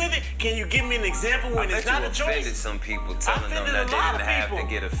argue with it? Can you give me an example when it's not a choice? I offended some people telling them offended that a they lot didn't of have people.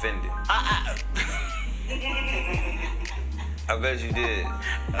 to get offended. I bet you did.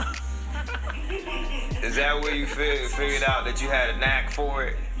 Is that where you figured out that you had a knack for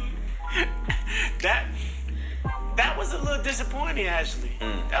it? That was a little disappointing, actually.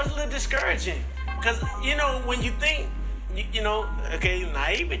 That was a little discouraging. Because, when you think,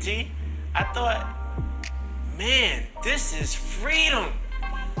 naivety, I thought, man, this is freedom.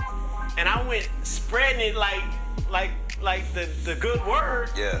 And I went spreading it like the good word.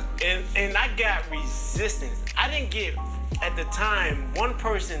 Yeah. And I got resistance. I didn't get, at the time, one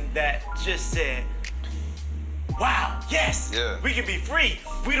person that just said, wow, yes, we can be free.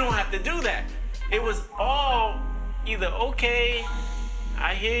 We don't have to do that. It was all either okay,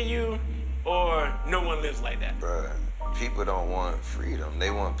 I hear you, or no one lives like that. Bruh, people don't want freedom.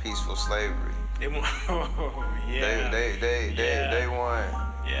 They want peaceful slavery. They want, They want,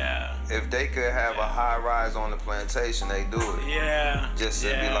 if they could have a high rise on the plantation, they do it. Yeah. Just to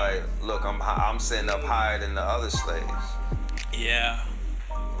be like, look, I'm sitting up higher than the other slaves. Yeah.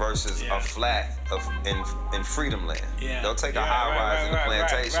 Versus a flat in freedom land. Yeah. They'll take a high rise in the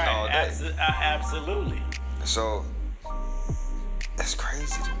plantation all day. Absolutely. So that's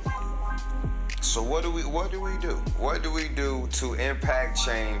crazy to me. So what do we do? What do we do to impact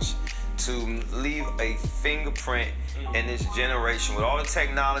change, to leave a fingerprint in this generation with all the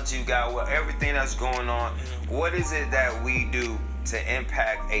technology you got, with everything that's going on? What is it that we do to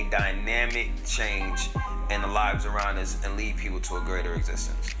impact a dynamic change in the lives around us and lead people to a greater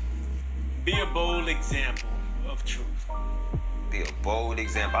existence? Be a bold example of truth. Be a bold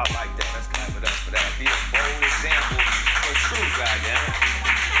example. I like that. Let's clap it up for that. Be a bold example of truth, goddammit.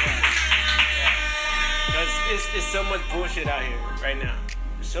 Because it's so much bullshit out here right now.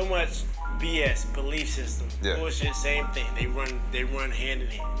 So much BS, belief system, bullshit, same thing. They run hand in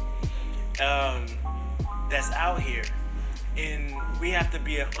hand. That's out here. And we have to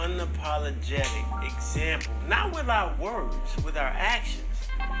be an unapologetic example, not with our words, with our actions.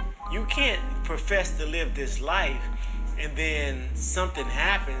 You can't profess to live this life and then something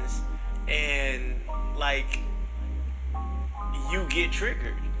happens and you get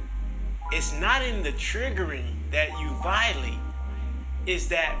triggered. It's not in the triggering that you violate. It's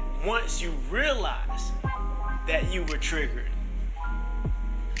that once you realize that you were triggered,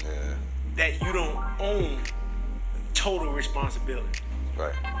 that you don't own total responsibility.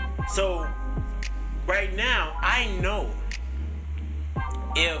 Right. So right now, I know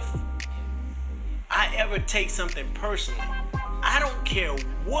if I ever take something personally, I don't care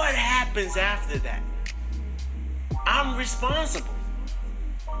what happens after that. I'm responsible.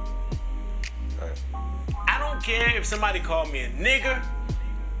 Right. I don't care if somebody called me a nigger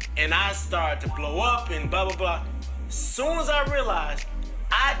and I start to blow up and blah, blah, blah. As soon as I realized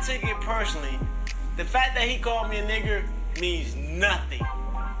I took it personally, the fact that he called me a nigger means nothing.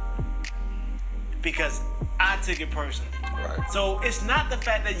 because I took it personally. Right. So it's not the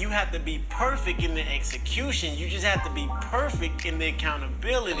fact that you have to be perfect in the execution. You just have to be perfect in the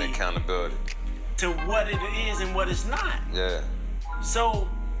accountability. To what it is and what it's not. Yeah. So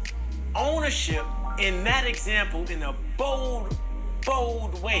ownership in that example, in a bold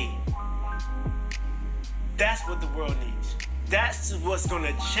way, that's what the world needs. That's what's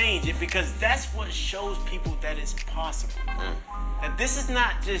gonna change it, because that's what shows people that it's possible. That this is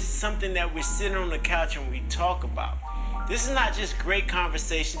not just something that we're sitting on the couch and we talk about. This is not just great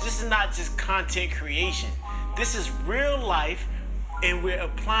conversations. This is not just content creation. This is real life, and we're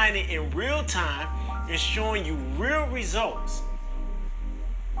applying it in real time and showing you real results.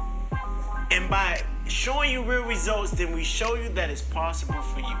 And by showing you real results, then we show you that it's possible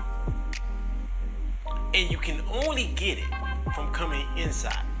for you. And you can only get it from coming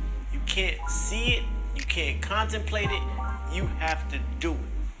inside. You can't see it, you can't contemplate it, you have to do it.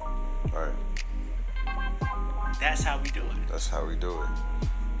 Right. That's how we do it. That's how we do it.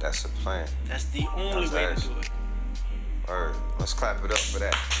 That's the plan. That's the only way to do it. All right, let's clap it up for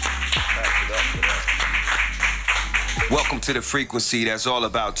that. Clap it up for that. Welcome to the frequency that's all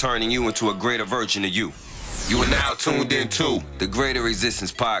about turning you into a greater version of you. You are now tuned into the Greater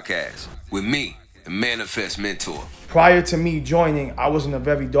Existence Podcast with me, the Manifest Mentor. Prior to me joining, I was in a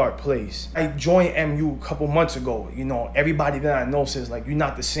very dark place. I joined MU a couple months ago. You know, everybody that I know says, like, you're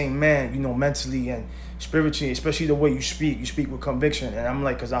not the same man, you know, mentally and spiritually, especially the way you speak with conviction. And I'm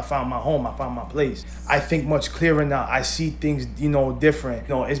like, because I found my home, I found my place. I think much clearer now. I see things, you know, different.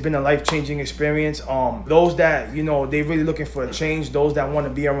 You know, it's been a life-changing experience. Those that, you know, they really looking for a change, those that want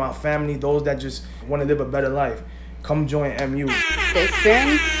to be around family, those that just want to live a better life, come join MU. The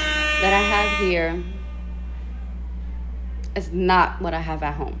experience that I have here is not what I have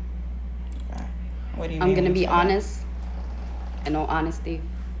at home. What do you mean? I'm going to be honest, and all honesty,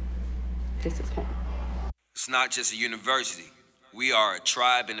 this is home. It's not just a university. We are a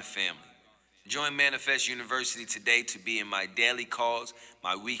tribe and a family. Join Manifest University today to be in my daily calls,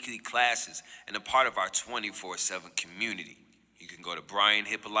 my weekly classes, and a part of our 24/7 community. You can go to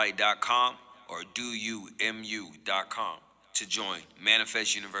brianhippolyte.com or doyoumu.com to join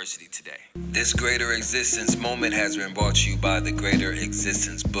Manifest University today. This Greater Existence moment has been brought to you by the Greater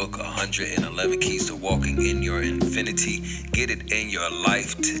Existence book, 111 Keys to Walking in Your Infinity. Get it in your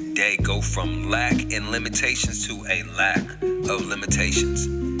life today. Go from lack and limitations to a lack of limitations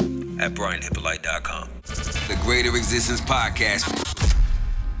at brianhippolyte.com. The Greater Existence Podcast.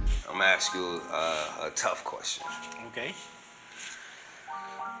 I'm gonna ask you a tough question. Okay.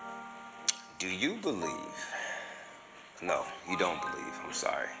 Do you believe? No, you don't believe. I'm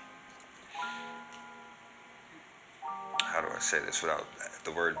sorry. How do I say this without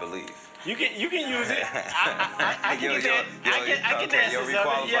the word believe? You can use it. I can answer you'll be something.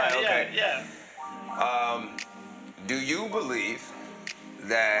 qualified. Okay. Yeah. Do you believe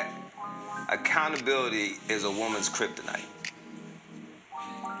that accountability is a woman's kryptonite?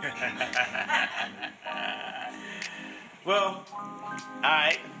 Well, all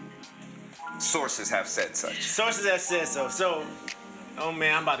right. Sources have said such. Sources have said so. So, oh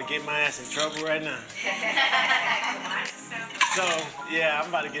man, I'm about to get my ass in trouble right now. So, yeah, I'm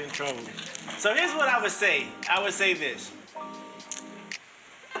about to get in trouble. So here's what I would say. I would say this.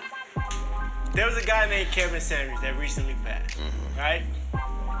 There was a guy named Kevin Sanders that recently passed, right?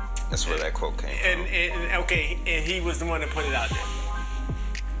 That's where that quote came from. And he was the one that put it out there.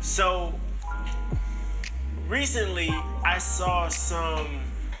 So, recently, I saw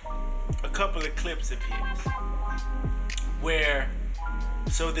a couple of clips of his where,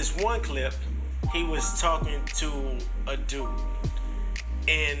 so this one clip, he was talking to a dude,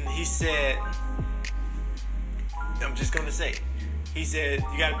 and he said, I'm just gonna say, he said,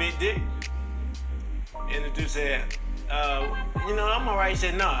 you got a big dick? And the dude said, I'm all right. He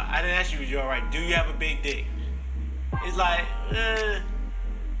said, no, I didn't ask you if you're all right. Do you have a big dick? It's like,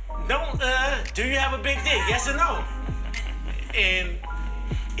 do you have a big dick? Yes or no? And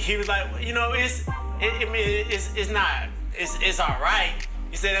he was like, it's all right.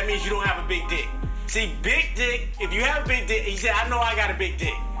 He said, that means you don't have a big dick. See, big dick, if you have a big dick, he said, I know I got a big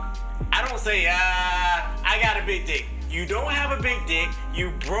dick. I don't say, I got a big dick. You don't have a big dick,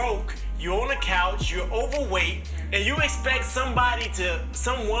 you broke, you're on the couch, you're overweight, and you expect some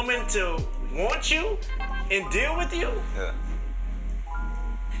woman to want you and deal with you? Yeah.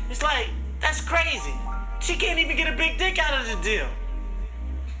 It's like, that's crazy. She can't even get a big dick out of the deal.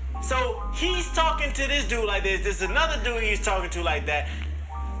 So he's talking to this dude like this. There's another dude he's talking to like that.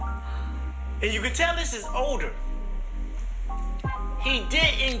 And you can tell this is older. He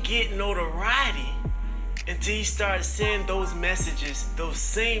didn't get notoriety until he started sending those messages, those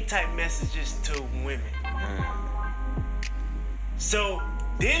same type messages to women. So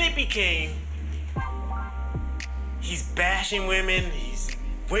then it became, he's bashing women, he's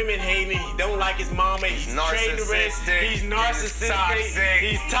women hating, he don't like his mama, he's trading the race, he's narcissistic,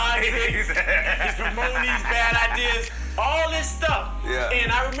 he's toxic, he's promoting these bad ideas, all this stuff. Yeah. And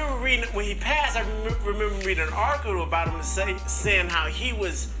I remember reading, when he passed, I remember reading an article about him saying how he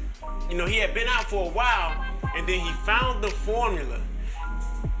was, you know, he had been out for a while, and then he found the formula.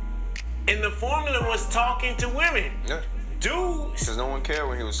 And the formula was talking to women. Yeah. Dudes. Because no one cared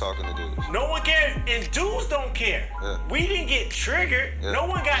when he was talking to dudes. No one cared, and dudes don't care. Yeah. We didn't get triggered. Yeah. No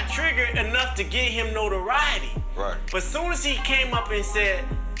one got triggered enough to get him notoriety. Right. But as soon as he came up and said,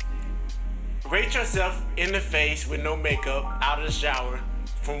 rate yourself in the face with no makeup, out of the shower,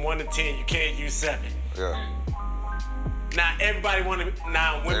 from 1 to 10, you can't use 7. Yeah. Now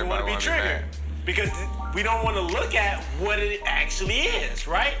women want to be triggered because we don't want to look at what it actually is,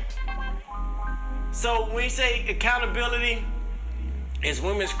 right? So when you say accountability is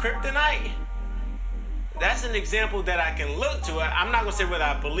women's kryptonite, that's an example that I can look to. I'm not gonna say whether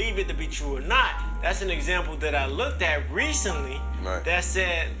I believe it to be true or not. That's an example that I looked at recently that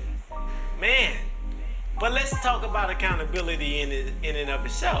said, man, but let's talk about accountability in and of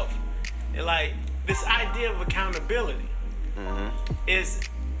itself. Like this idea of accountability is,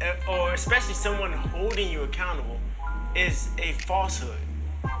 or especially someone holding you accountable, is a falsehood.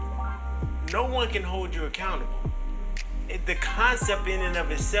 No one can hold you accountable. The concept in and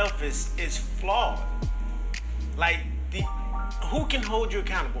of itself is flawed. Like, who can hold you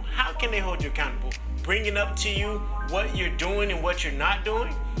accountable? How can they hold you accountable? Bringing up to you what you're doing and what you're not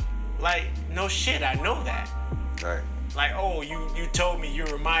doing? Like, no shit, I know that. Right. Like, oh, you told me, you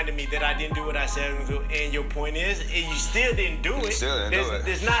reminded me that I didn't do what I said, and your point is, you still didn't do it. Still didn't do it.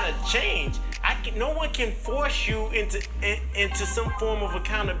 There's not a change. No one can force you into some form of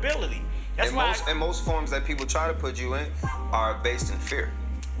accountability. That's why most forms that people try to put you in are based in fear.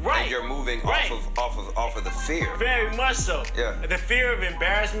 Right. And you're moving off of the fear. Very much so. Yeah. The fear of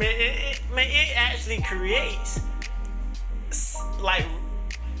embarrassment, it actually creates like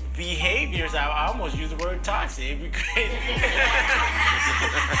behaviors. I almost use the word toxic.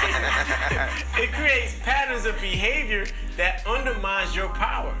 It creates patterns of behavior that undermines your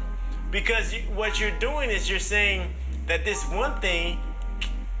power. Because what you're doing is you're saying that this one thing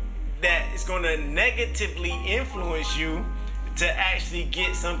that is going to negatively influence you to actually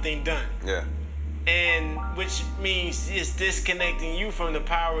get something done. Yeah. And which means it's disconnecting you from the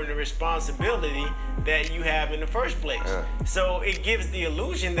power and the responsibility that you have in the first place. Yeah. So it gives the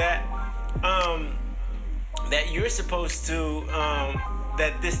illusion that that you're supposed to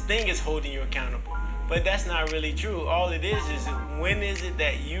that this thing is holding you accountable. But that's not really true. All it is when is it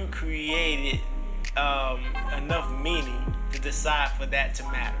that you created enough meaning to decide for that to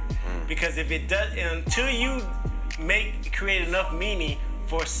matter? Because if it does, until you create enough meaning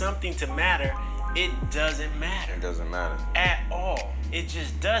for something to matter, it doesn't matter. It doesn't matter at all. It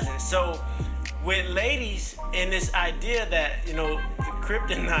just doesn't. So with ladies and this idea that, you know, the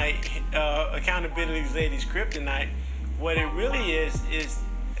kryptonite, accountability is ladies' kryptonite, what it really is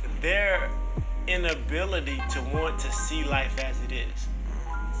their inability to want to see life as it is.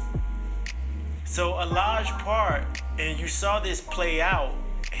 So a large part, and you saw this play out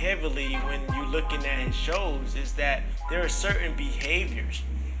heavily when you're looking at his shows, is that there are certain behaviors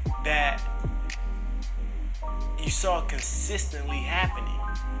that you saw consistently happening,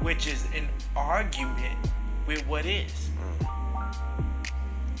 which is an argument with what is.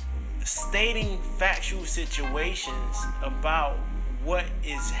 Stating factual situations about what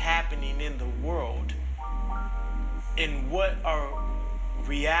is happening in the world and what are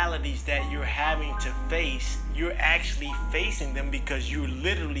realities that you're having to face. You're actually facing them because you're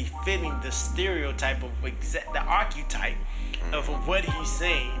literally fitting the stereotype of the archetype of what he's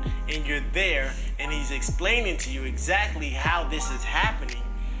saying, and you're there and he's explaining to you exactly how this is happening,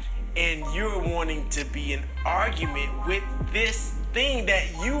 and you're wanting to be an argument with this thing that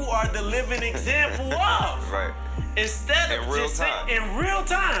you are the living example of. Right. Instead of in real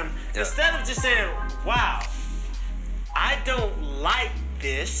time, Yeah. instead of just saying, wow, I don't like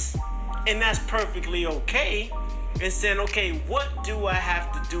this, and that's perfectly okay, and saying, okay, what do I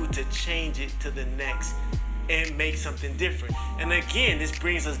have to do to change it to the next and make something different? And again, this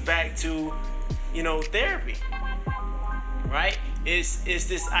brings us back to, you know, therapy, right? It's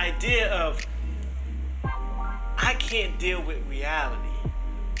this idea of, I can't deal with reality.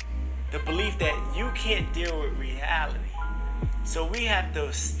 The belief that you can't deal with reality. So we have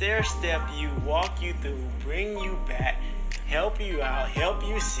to stair step you, walk you through, bring you back, help you out, help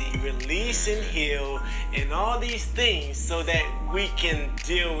you see, release and heal, and all these things so that we can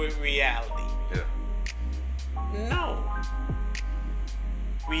deal with reality. Yeah. No.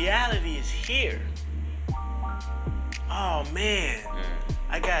 Reality is here. Oh man,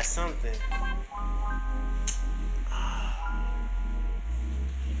 I got something. I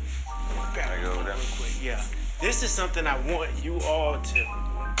go with that. Real quick. Yeah. This is something I want you all to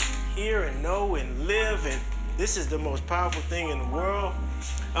hear and know and live, and this is the most powerful thing in the world.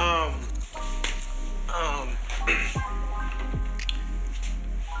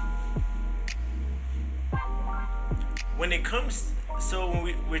 When it comes, so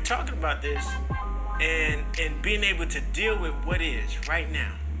when we're talking about this and being able to deal with what is right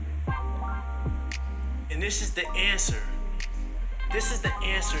now, and this is the answer. This is the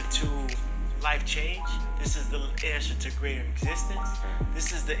answer to life change. This is the answer to greater existence.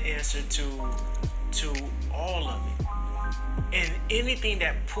 This is the answer to all of it. And anything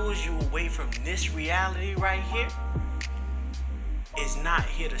that pulls you away from this reality right here is not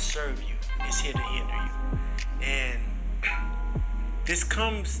here to serve you. It's here to hinder you. And this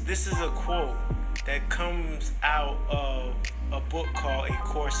is a quote that comes out of a book called A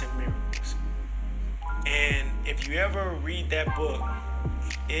Course in Miracles. And if you ever read that book,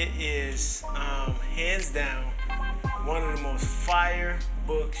 it is hands down one of the most fire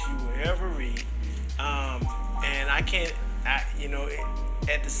books you will ever read. And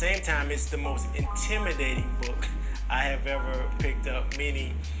at the same time, it's the most intimidating book I have ever picked up,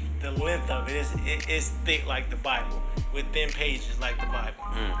 meaning the length of it is thick like the Bible, with thin pages like the Bible.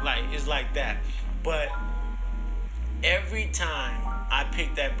 Like, it's like that. But every time I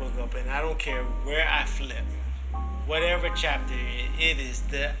pick that book up, and I don't care where I flip, whatever chapter it is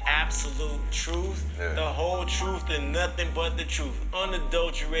the absolute truth, the whole truth, and nothing but the truth,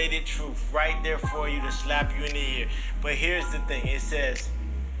 unadulterated truth, right there for you to slap you in the ear. But here's the thing, it says,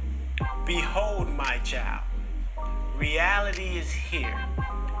 "Behold, my child, reality is here.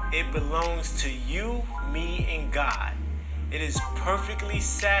 It belongs to you, me, and God. It is perfectly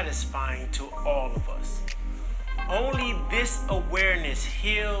satisfying to all of us. Only this awareness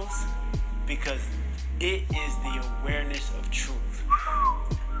heals because it is the awareness of truth."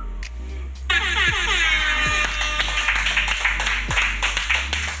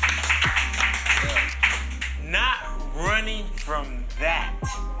 Not running from that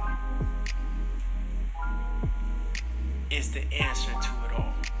is the answer to it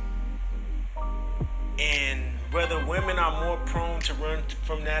all. And whether women are more prone to run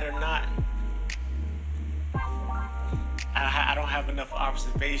from that or not, I don't have enough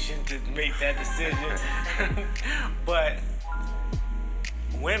observation to make that decision. But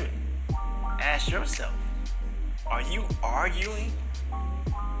women, ask yourself, are you arguing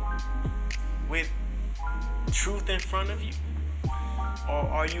with truth in front of you? Or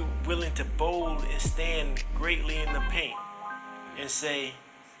are you willing to bold and stand greatly in the paint and say,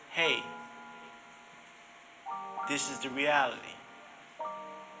 hey, this is the reality.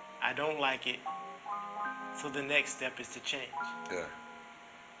 I don't like it. So the next step is to change. Yeah.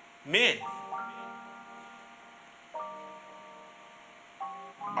 Men,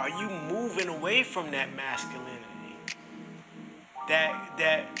 are you moving away from that masculinity? That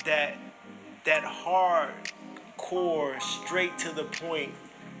hardcore, straight to the point,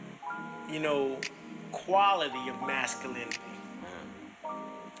 quality of masculinity.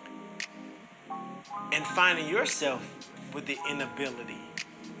 And finding yourself with the inability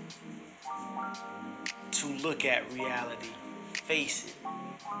to look at reality, face it,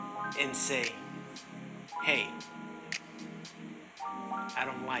 and say, hey, I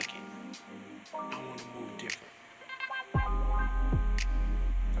don't like it. I want to move different.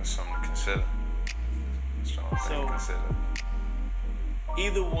 That's something to consider. So,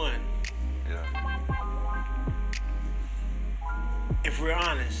 either one, yeah. If we're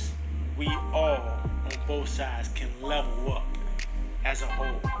honest, we all on both sides can level up as a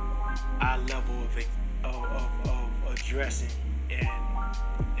whole. Our level of addressing and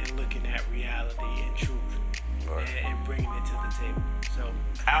looking at reality and truth, right, and bringing it to the table. So,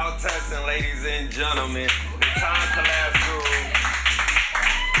 Al Tutson, ladies and gentlemen, the Time Collapse Guru.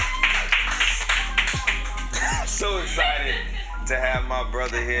 So excited to have my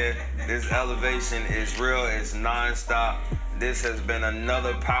brother here. This elevation is real, it's non-stop. This has been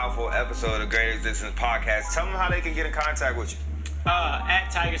another powerful episode of Greater Existence Podcast. Tell them how they can get in contact with you. At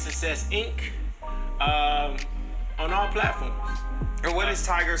Tiger Success Inc. On all platforms. And what is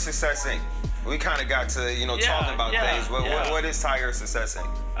Tiger Success Inc? We kind of got to, talking about things. What is Tiger Success Inc?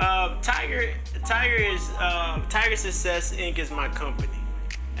 Tiger Success Inc. is my company.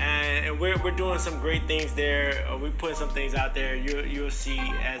 And we're doing some great things there. We're putting some things out there. You'll see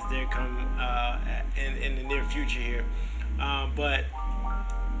as they come in the near future here. But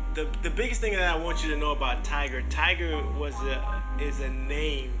the biggest thing that I want you to know about Tiger is a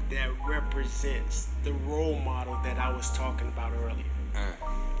name that represents the role model that I was talking about earlier.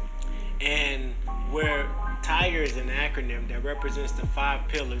 And where Tiger is an acronym that represents the 5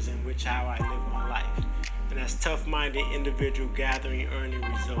 pillars in which how I live my life. And that's tough-minded individual gathering, earning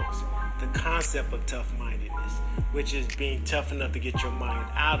results. The concept of tough-mindedness, which is being tough enough to get your mind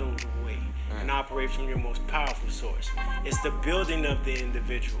out of the way and operate from your most powerful source. It's the building of the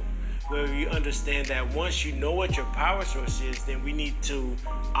individual, where you understand that once you know what your power source is, then we need to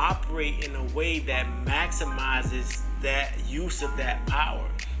operate in a way that maximizes that use of that power.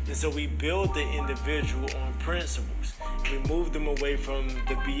 And so we build the individual on principles. We move them away from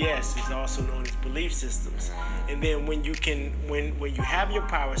the BS, is also known as belief systems. And then when you have your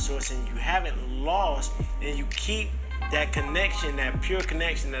power source and you haven't lost, and you keep that connection, that pure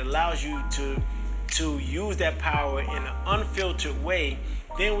connection that allows you to use that power in an unfiltered way,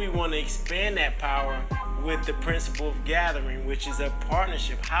 then we want to expand that power with the principle of gathering, which is a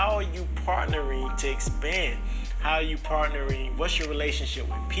partnership. How are you partnering to expand? How are you partnering? What's your relationship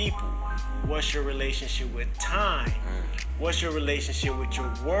with people? What's your relationship with time? What's your relationship with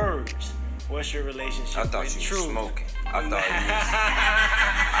your words? What's your relationship with truth? I thought you were smoking. I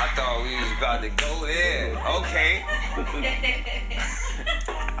thought we was about to go there. Okay.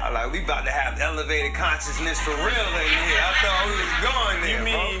 We about to have elevated consciousness for real in here. I thought we was going there. You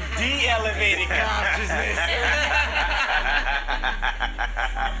mean de-elevated consciousness?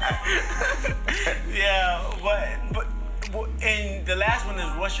 Yeah, but and the last one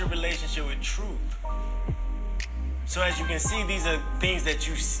is, what's your relationship with truth? So as you can see, these are things that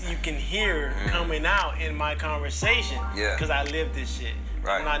you can hear coming out in my conversation. Yeah. Because I live this shit.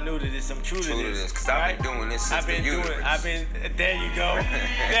 Right. I'm not new to this. I'm true to this. Because I've been doing this since the universe. There you go.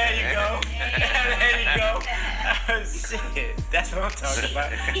 There you go. There you go. Shit. That's what I'm talking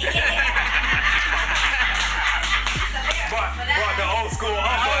about. Brought the old school up.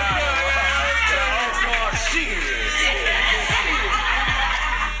 The old school shit.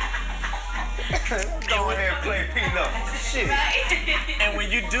 Go ahead and play peanuts. Shit. And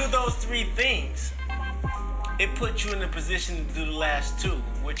when you do those 3 things, it puts you in a position to do the last 2,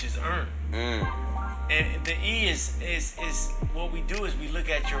 which is earn. And the E is what we do is we look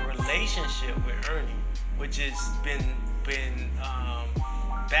at your relationship with earning, which has been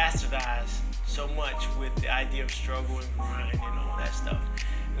bastardized so much with the idea of struggle and grind and all that stuff.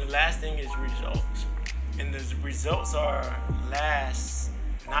 And the last thing is results. And the results are last,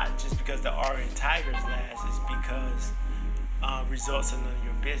 not just because the R in Tigers last, it's because results are none of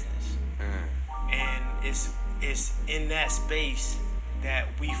your business. And it's in that space that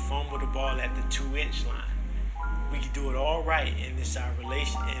we fumble the ball at the 2-inch line. We can do it all right, and it's our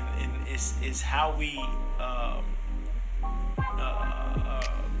relation, and it's how we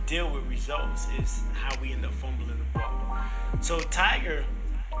deal with results is how we end up fumbling the ball. So Tiger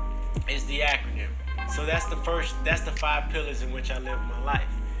is the acronym. So that's the 5 pillars in which I live my life.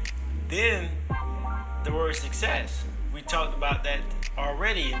 Then the word success. We talked about that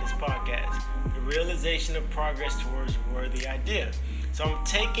already in this podcast. The realization of progress towards a worthy idea. So I'm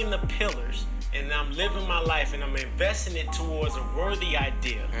taking the pillars and I'm living my life and I'm investing it towards a worthy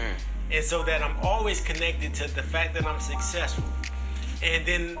idea. And so that I'm always connected to the fact that I'm successful. And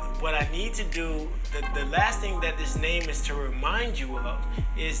then what I need to do, the last thing that this name is to remind you of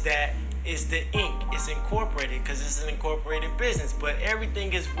is that it's the ink. It's incorporated because it's an incorporated business. But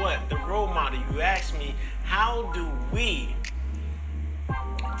everything is what? The role model. You ask me, how do we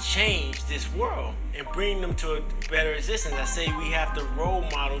change this world and bring them to a better existence? I say we have to role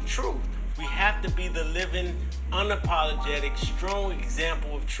model truth. We have to be the living, unapologetic, strong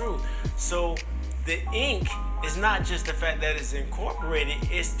example of truth. So the ink is not just the fact that it's incorporated,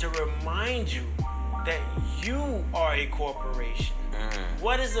 it's to remind you that you are a corporation.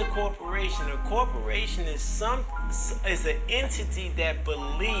 What is a corporation? A corporation is an entity that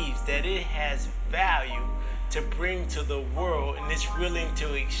believes that it has value to bring to the world, and it's willing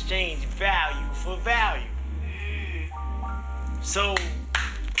to exchange value for value. So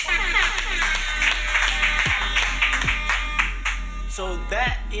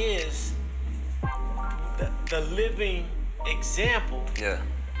that is the living example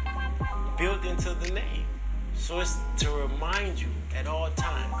built into the name. So it's to remind you at all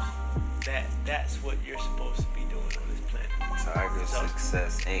times that that's what you're supposed to be doing on this planet. Tiger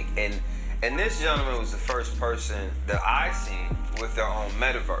Success Inc. And this gentleman was the first person that I seen with their own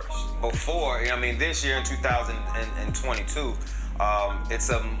metaverse. Before, this year in 2022, it's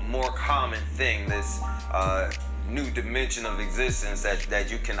a more common thing, this new dimension of existence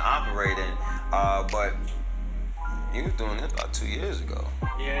that you can operate in. But you were doing it about 2 years ago.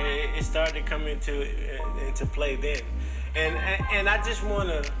 Yeah, it started to come into play then. And I just want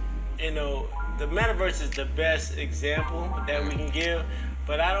to, the metaverse is the best example that we can give,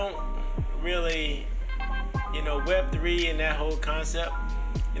 but I don't really, Web3 and that whole concept,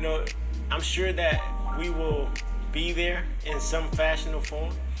 I'm sure that we will be there in some fashion or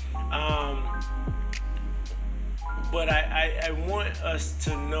form. But I want us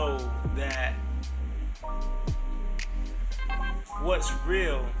to know that what's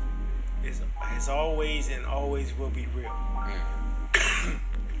real has always and always will be real.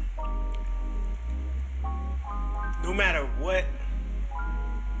 No matter what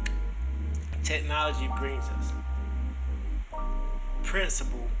technology brings us,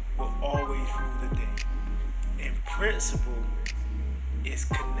 principle will always rule the day. And principle is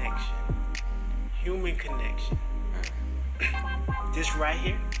connection, human connection. This right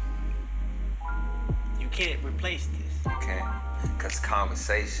here, you can't replace this. You can't, because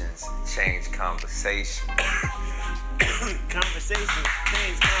conversations change conversation. Conversations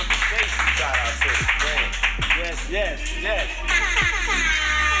change conversation. Shout out to the friend. Yes.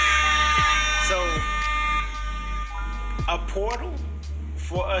 So, a portal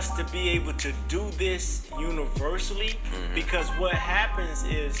for us to be able to do this universally, because what happens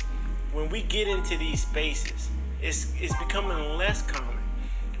is when we get into these spaces, it's becoming less common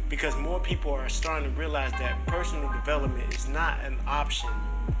because more people are starting to realize that personal development is not an option.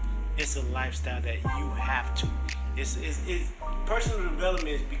 It's a lifestyle that you have to. It's personal development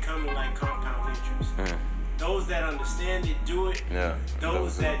is becoming like compound interest. Those that understand it do it. Yeah.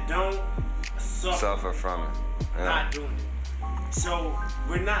 Those that don't suffer from it. Yeah. Not doing it. So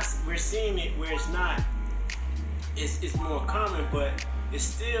we're seeing it where it's not. It's more common, but it's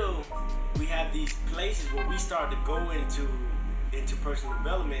still, we have these places where we start to go into personal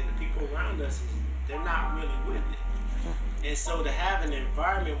development, and the people around us, they're not really with it. And so to have an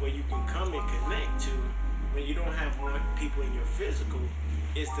environment where you can come and connect to, when you don't have more people in your physical,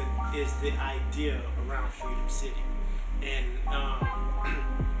 is the idea around Freedom City. And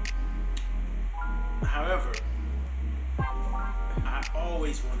however, I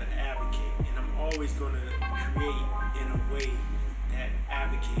always want to advocate, and I'm always going to create in a way that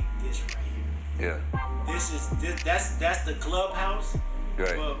advocate this right here. Yeah. That's the clubhouse.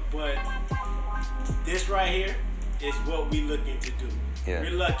 Right. But this right here is what we looking to do. Yeah.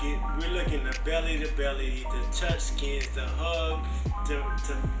 We're looking to belly to touch skins, to hug, to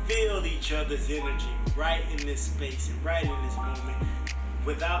feel each other's energy right in this space and right in this moment,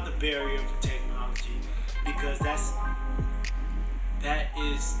 without the barrier of technology, because that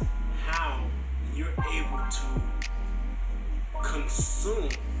is how you're able to consume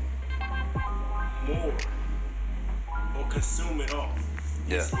more or consume it all.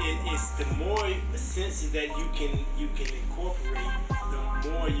 Yeah. It's the more senses that you can incorporate, the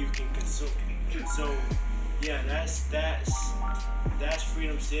more you can consume. So yeah, that's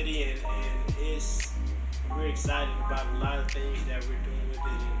Freedom City, and we're excited about a lot of things that we're doing with it,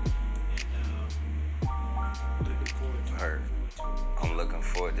 and looking forward to it. I'm looking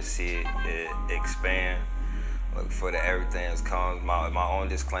forward to see it expand. Looking forward to everything that's comes. My own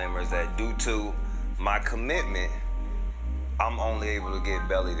disclaimer is that due to my commitment, I'm only able to get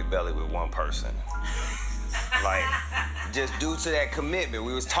belly to belly with one person. Like, just due to that commitment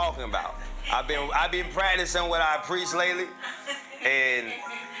we was talking about. I've been practicing what I preach lately, and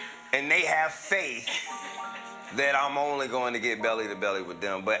they have faith that I'm only going to get belly to belly with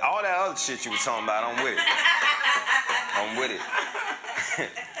them. But all that other shit you was talking about, I'm with it. I'm with it.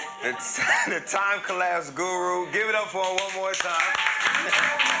 The time collapse guru. Give it up for him one more time.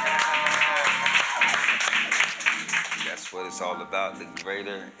 That's what it's all about, the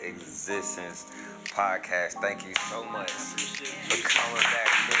Greater Existence Podcast. Thank you so much for coming back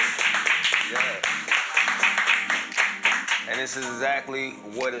here. Yeah. And this is exactly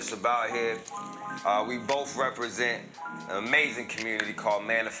what it's about here. We both represent an amazing community called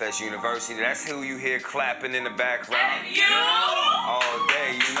Manifest University. That's who you hear clapping in the background. And you! All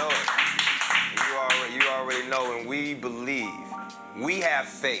day, you know it. You already know, and we believe. We have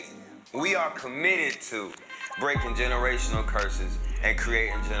faith. We are committed to breaking generational curses and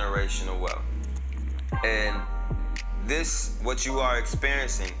creating generational wealth. And this, what you are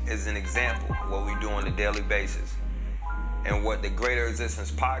experiencing, is an example of what we do on a daily basis. And what the Greater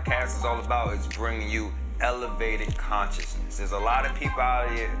Existence Podcast is all about is bringing you elevated consciousness. There's a lot of people out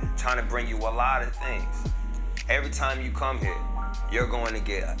here trying to bring you a lot of things. Every time you come here, you're going to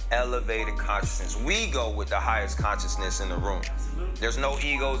get elevated consciousness. We go with the highest consciousness in the room. There's no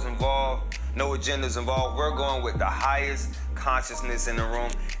egos involved, no agendas involved. We're going with the highest consciousness in the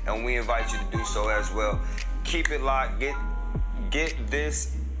room, and we invite you to do so as well. Keep it locked. Get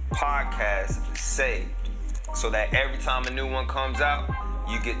this podcast saved so that every time a new one comes out,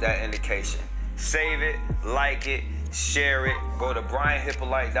 you get that indication. Save it, like it, share it. Go to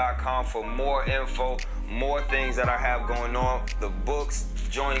brianhippolyte.com for more info, more things that I have going on, the books,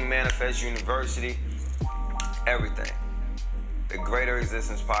 joining Manifest University, everything. The Greater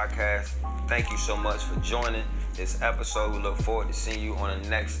Existence Podcast. Thank you so much for joining this episode. We look forward to seeing you on the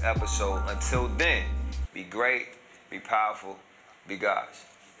next episode. Until then, be great, be powerful, be God's.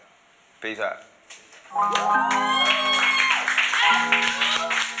 Peace out.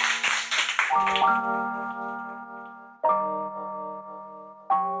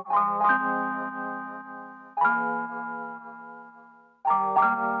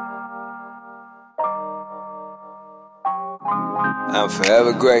 I'm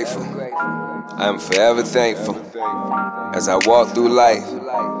forever grateful. I'm forever thankful. As I walk through life,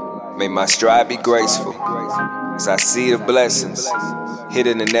 may my stride be graceful. As I see the blessings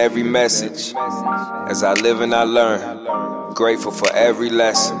hidden in every message. As I live and I learn, grateful for every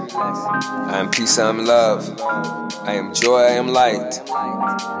lesson. I am peace, I am love. I am joy, I am light.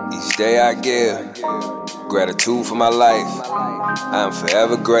 Each day I give gratitude for my life. I am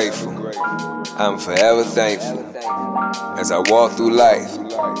forever grateful. I am forever thankful. As I walk through life,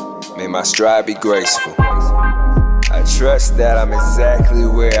 may my stride be graceful. I trust that I'm exactly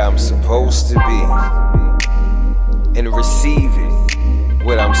where I'm supposed to be, and receiving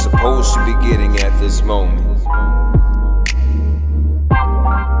what I'm supposed to be getting at this moment.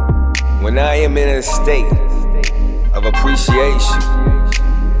 When I am in a state of appreciation,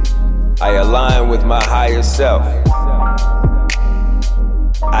 I align with my higher self.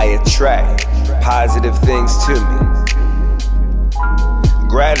 I attract positive things to me.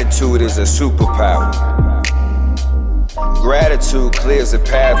 Gratitude is a superpower. Gratitude clears the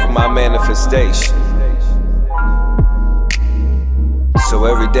path for my manifestation. So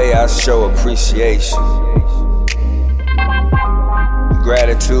every day I show appreciation.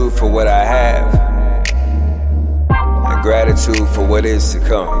 Gratitude for what I have, and gratitude for what is to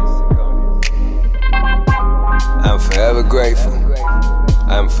come. I'm forever grateful.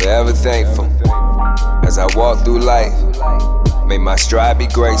 I'm forever thankful. As I walk through life, may my stride be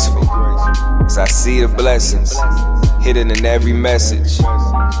graceful. As I see the blessings hidden in every message.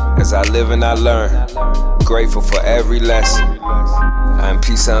 As I live and I learn, grateful for every lesson. I am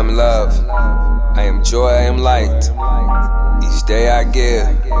peace, I am love. I am joy, I am light. Each day I give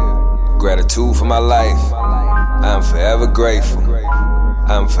gratitude for my life. I am forever grateful.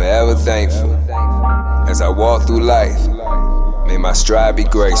 I am forever thankful. As I walk through life, may my stride be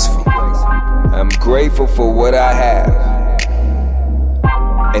graceful. I'm grateful for what I have,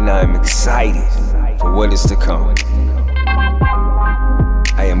 and I'm excited for what is to come.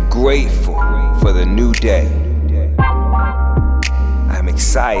 I am grateful for the new day. I'm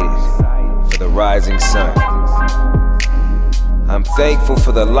excited for the rising sun. I'm thankful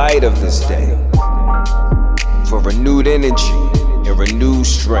for the light of this day, for renewed energy and renewed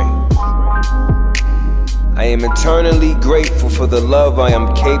strength. I am eternally grateful for the love I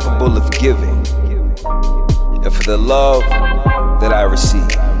am capable of giving, and for the love that I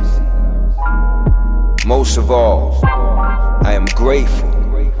receive. Most of all, I am grateful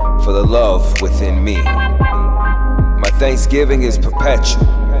for the love within me. My thanksgiving is perpetual,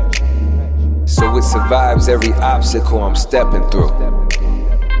 so it survives every obstacle I'm stepping through.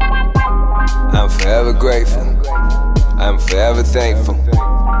 I'm forever grateful. I'm forever thankful.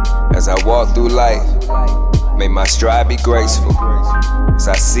 As I walk through life, may my stride be graceful. As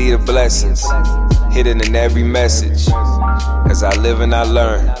I see the blessings hidden in every message. As I live and I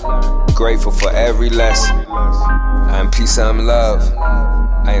learn, grateful for every lesson. I am peace, I am love.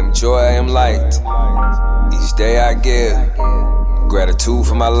 I am joy, I am light. Each day I give gratitude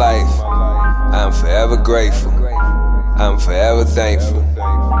for my life. I am forever grateful. I am forever thankful.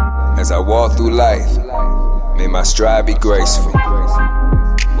 As I walk through life, may my stride be graceful.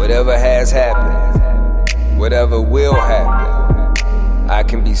 Whatever has happened, whatever will happen, I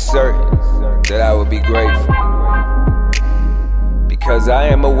can be certain that I will be grateful. Because I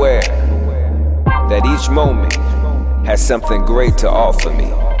am aware that each moment has something great to offer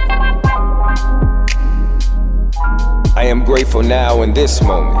me. I am grateful now in this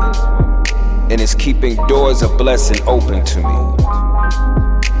moment, and it's keeping doors of blessing open to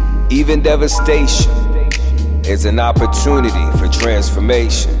me. Even devastation is an opportunity for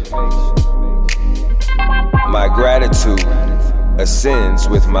transformation. My gratitude ascends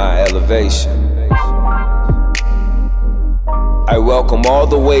with my elevation. I welcome all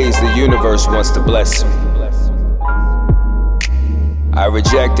the ways the universe wants to bless me. I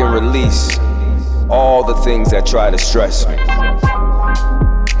reject and release all the things that try to stress me.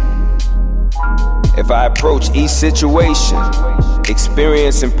 If I approach each situation,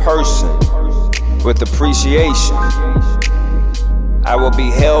 experience in person with appreciation, I will be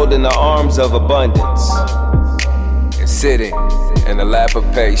held in the arms of abundance and sitting in the lap of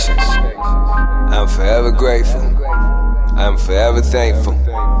patience. I'm forever grateful. I'm forever thankful.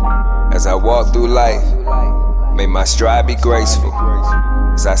 As I walk through life, may my stride be graceful.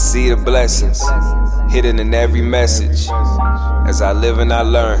 As I see the blessings hidden in every message. As I live and I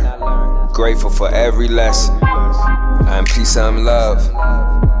learn, grateful for every lesson. I am peace, I am love.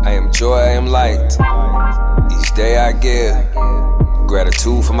 I am joy, I am light. Each day I give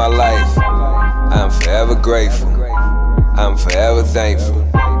gratitude for my life. I am forever grateful. I am forever thankful.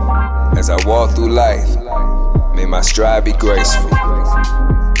 As I walk through life, may my stride be graceful.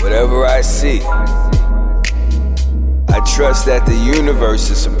 Whatever I see, I trust that the universe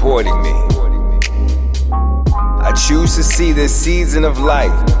is supporting me. I choose to see this season of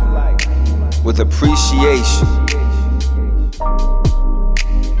life with appreciation.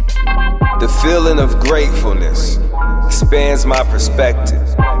 The feeling of gratefulness expands my perspective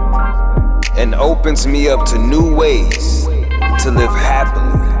and opens me up to new ways to live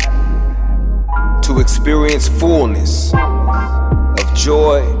happily, to experience fullness of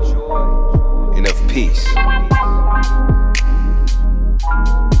joy and of peace.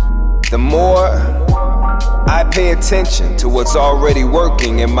 The more I pay attention to what's already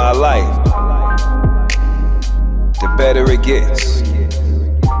working in my life, the better it gets.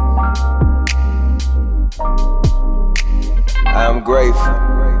 I'm grateful.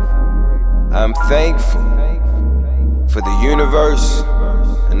 I'm thankful for the universe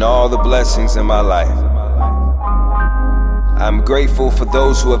and all the blessings in my life. I'm grateful for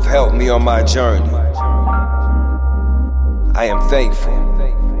those who have helped me on my journey. I am thankful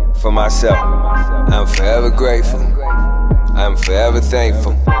for myself. I'm forever grateful. I'm forever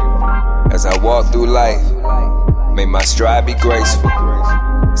thankful. As I walk through life, may my stride be graceful.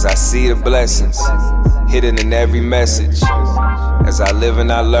 As I see the blessings hidden in every message. As I live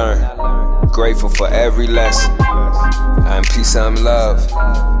and I learn, grateful for every lesson. I am peace, I am love.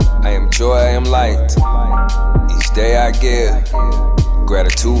 I am joy, I am light. Each day I give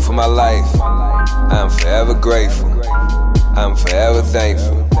gratitude for my life. I am forever grateful. I am forever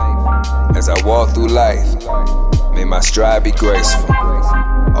thankful. As I walk through life, may my stride be graceful.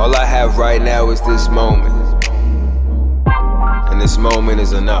 All I have right now is this moment, and this moment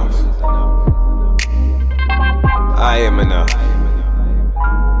is enough. I am enough,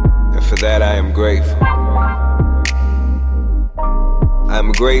 and for that I am grateful.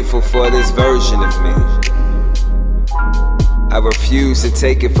 I'm grateful for this version of me. I refuse to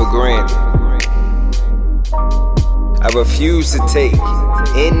take it for granted. I refuse to take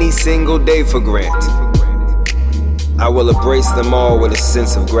any single day for granted. I will embrace them all with a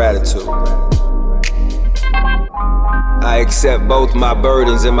sense of gratitude. I accept both my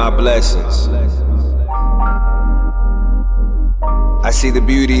burdens and my blessings. I see the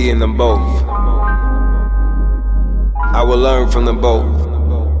beauty in them both. I will learn from them both.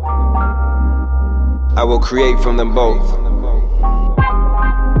 I will create from them both.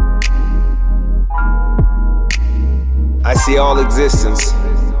 I see all existence.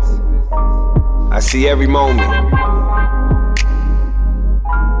 I see every moment.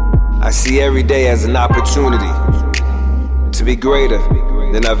 I see every day as an opportunity to be greater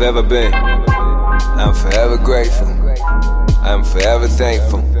than I've ever been. I'm forever grateful. I'm forever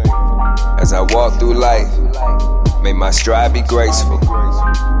thankful. As I walk through life, may my stride be graceful.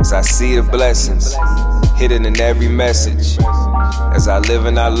 As I see the blessings hidden in every message. As I live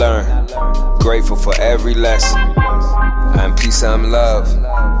and I learn, grateful for every lesson. I am peace, I am love.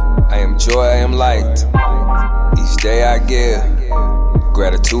 I am joy, I am light. Each day I give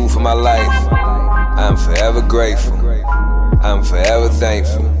gratitude for my life. I am forever grateful. I am forever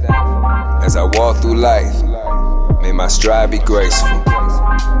thankful. As I walk through life, may my stride be graceful.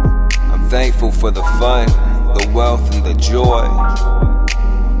 I'm thankful for the fun, the wealth, and the joy.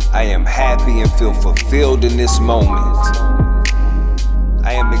 I am happy and feel fulfilled in this moment.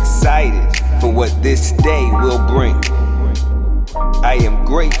 I am excited for what this day will bring. I am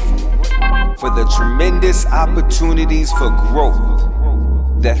grateful for the tremendous opportunities for growth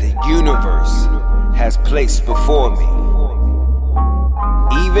that the universe has placed before me.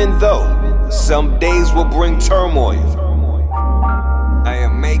 Even though some days will bring turmoil, I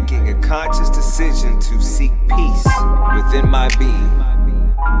am making a conscious decision to seek peace within my being.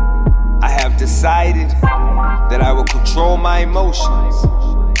 I have decided that I will control my emotions.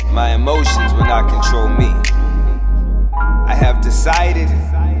 My emotions will not control me. I have decided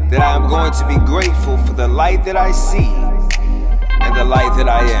that I am going to be grateful for the light that I see and the light that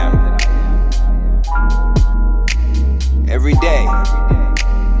I am. Every day,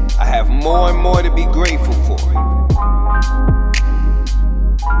 I have more and more to be grateful for.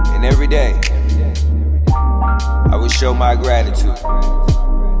 And every day, I will show my gratitude.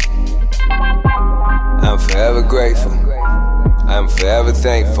 I'm forever grateful. I'm forever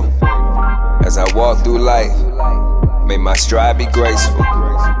thankful. As I walk through life, may my stride be graceful.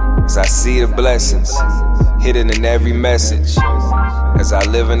 As I see the blessings hidden in every message. As I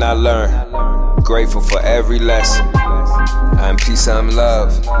live and I learn, grateful for every lesson. I am peace, I am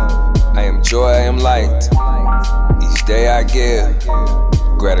love. I am joy, I am light. Each day I give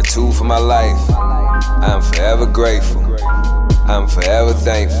gratitude for my life. I am forever grateful. I am forever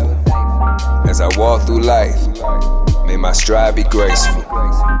thankful. As I walk through life, may my stride be graceful.